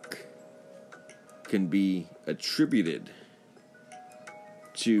paperwork can be attributed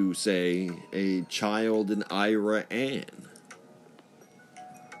to, say, a child in Ira Ann.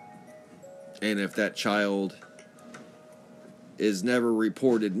 And if that child is never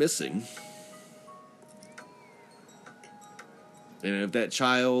reported missing, and if that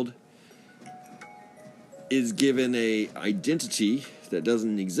child is given a identity that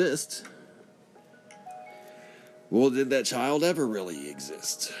doesn't exist, well, did that child ever really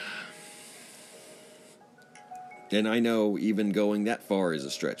exist? And I know even going that far is a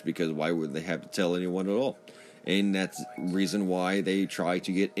stretch, because why would they have to tell anyone at all? And that's the reason why they try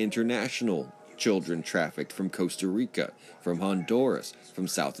to get international children trafficked from Costa Rica, from Honduras, from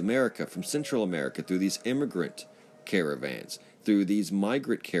South America, from Central America, through these immigrant caravans, through these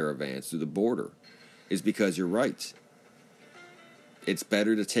migrant caravans through the border, is because you're right. It's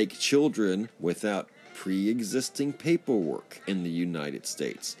better to take children without pre-existing paperwork in the United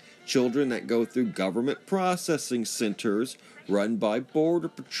States. Children that go through government processing centers run by Border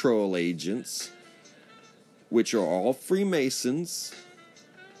Patrol agents, which are all Freemasons,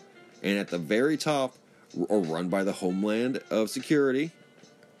 and at the very top are run by the Homeland of Security,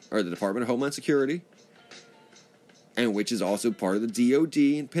 or the Department of Homeland Security, and which is also part of the DOD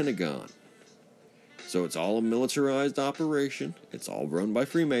and Pentagon. So it's all a militarized operation. It's all run by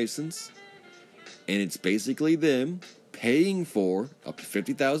Freemasons. And it's basically them paying for up to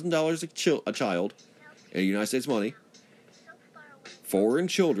 $50,000 a child in United States money, foreign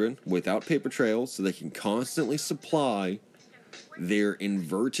children without paper trails, so they can constantly supply their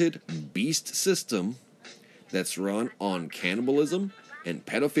inverted beast system that's run on cannibalism and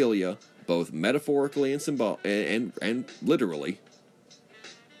pedophilia, both metaphorically and and literally.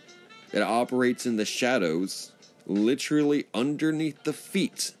 It operates in the shadows, literally underneath the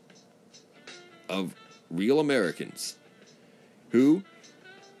feet of real Americans who,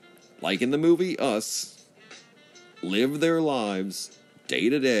 like in the movie Us, live their lives day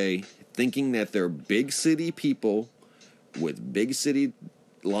to day thinking that they're big city people with big city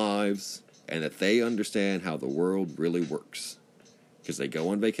lives and that they understand how the world really works. Because they go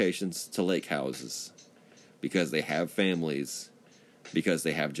on vacations to lake houses, because they have families, because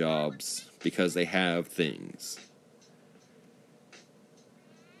they have jobs, because they have things.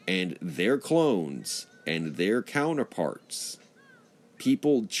 And their clones and their counterparts,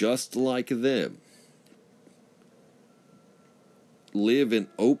 people just like them, live in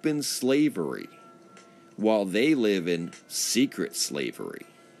open slavery while they live in secret slavery.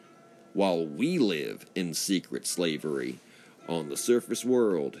 While we live in secret slavery on the surface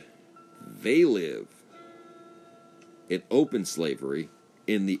world, they live in open slavery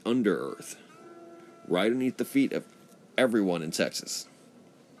in the underearth, right underneath the feet of everyone in Texas.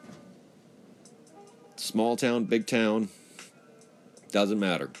 Small town, big town, doesn't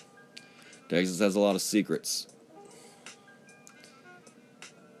matter. Texas has a lot of secrets.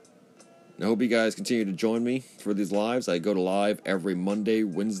 I hope you guys continue to join me for these lives. I go to live every Monday,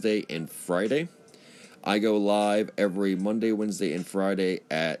 Wednesday, and Friday. I go live every Monday, Wednesday, and Friday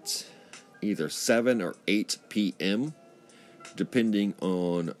at either 7 or 8 p.m., depending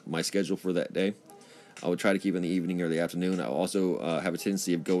on my schedule for that day. I will try to keep in the evening or the afternoon. I also have a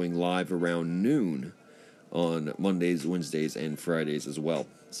tendency of going live around noon on Mondays, Wednesdays, and Fridays as well.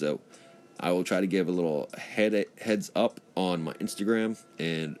 So I will try to give a little heads up on my Instagram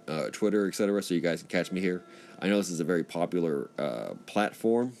and Twitter, etc., so you guys can catch me here. I know this is a very popular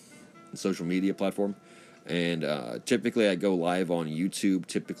platform, social media platform, and typically I go live on YouTube.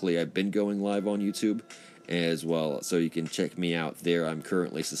 Typically I've been going live on YouTube as well, so you can check me out there. I'm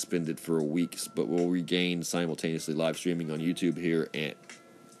currently suspended for a week, but will regain simultaneously live streaming on YouTube here and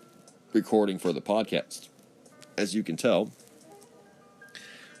recording for the podcast. As you can tell,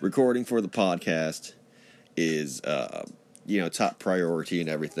 recording for the podcast is top priority and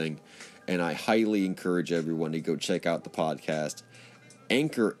everything, and I highly encourage everyone to go check out the podcast.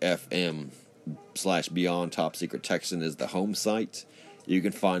 Anchor FM/Beyond Top Secret Texan is the home site. You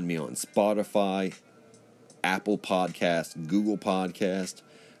can find me on Spotify, Apple Podcast, Google Podcast,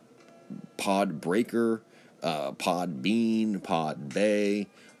 Podbreaker, Podbean, Podbay,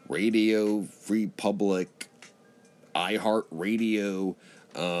 Radio Free Public, iHeartRadio.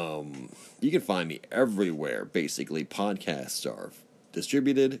 You can find me everywhere, basically. Podcasts are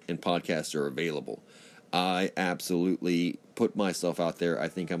distributed and podcasts are available. I absolutely put myself out there. I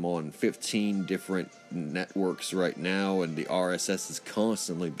think I'm on 15 different networks right now, and the RSS is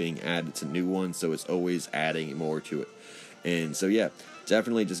constantly being added to new ones, so it's always adding more to it. And so, yeah,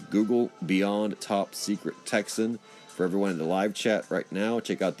 definitely just Google Beyond Top Secret Texan. For everyone in the live chat right now,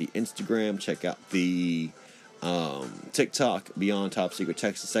 check out the Instagram, check out the TikTok, Beyond Top Secret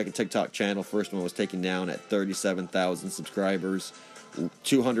Texan, second TikTok channel. First one was taken down at 37,000 subscribers,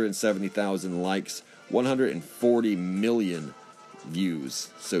 270,000 likes, 140 million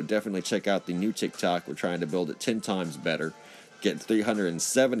views. So definitely check out the new TikTok. We're trying to build it 10 times better. Get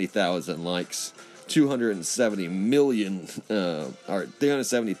 370,000 likes, 270 million, or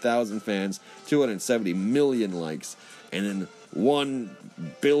 370,000 fans, 270 million likes, and then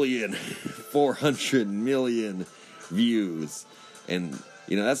 1,400,000,000 views. And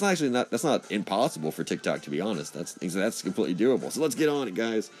that's not impossible for TikTok, to be honest. That's completely doable. So let's get on it,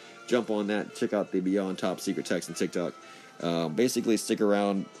 guys. Jump on that. Check out the Beyond Top Secret Texan TikTok. Basically, stick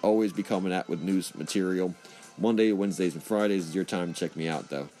around. Always be coming out with news material. Monday, Wednesdays, and Fridays is your time to check me out,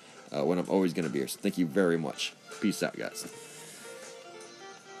 though, when I'm always going to be here. So thank you very much. Peace out, guys.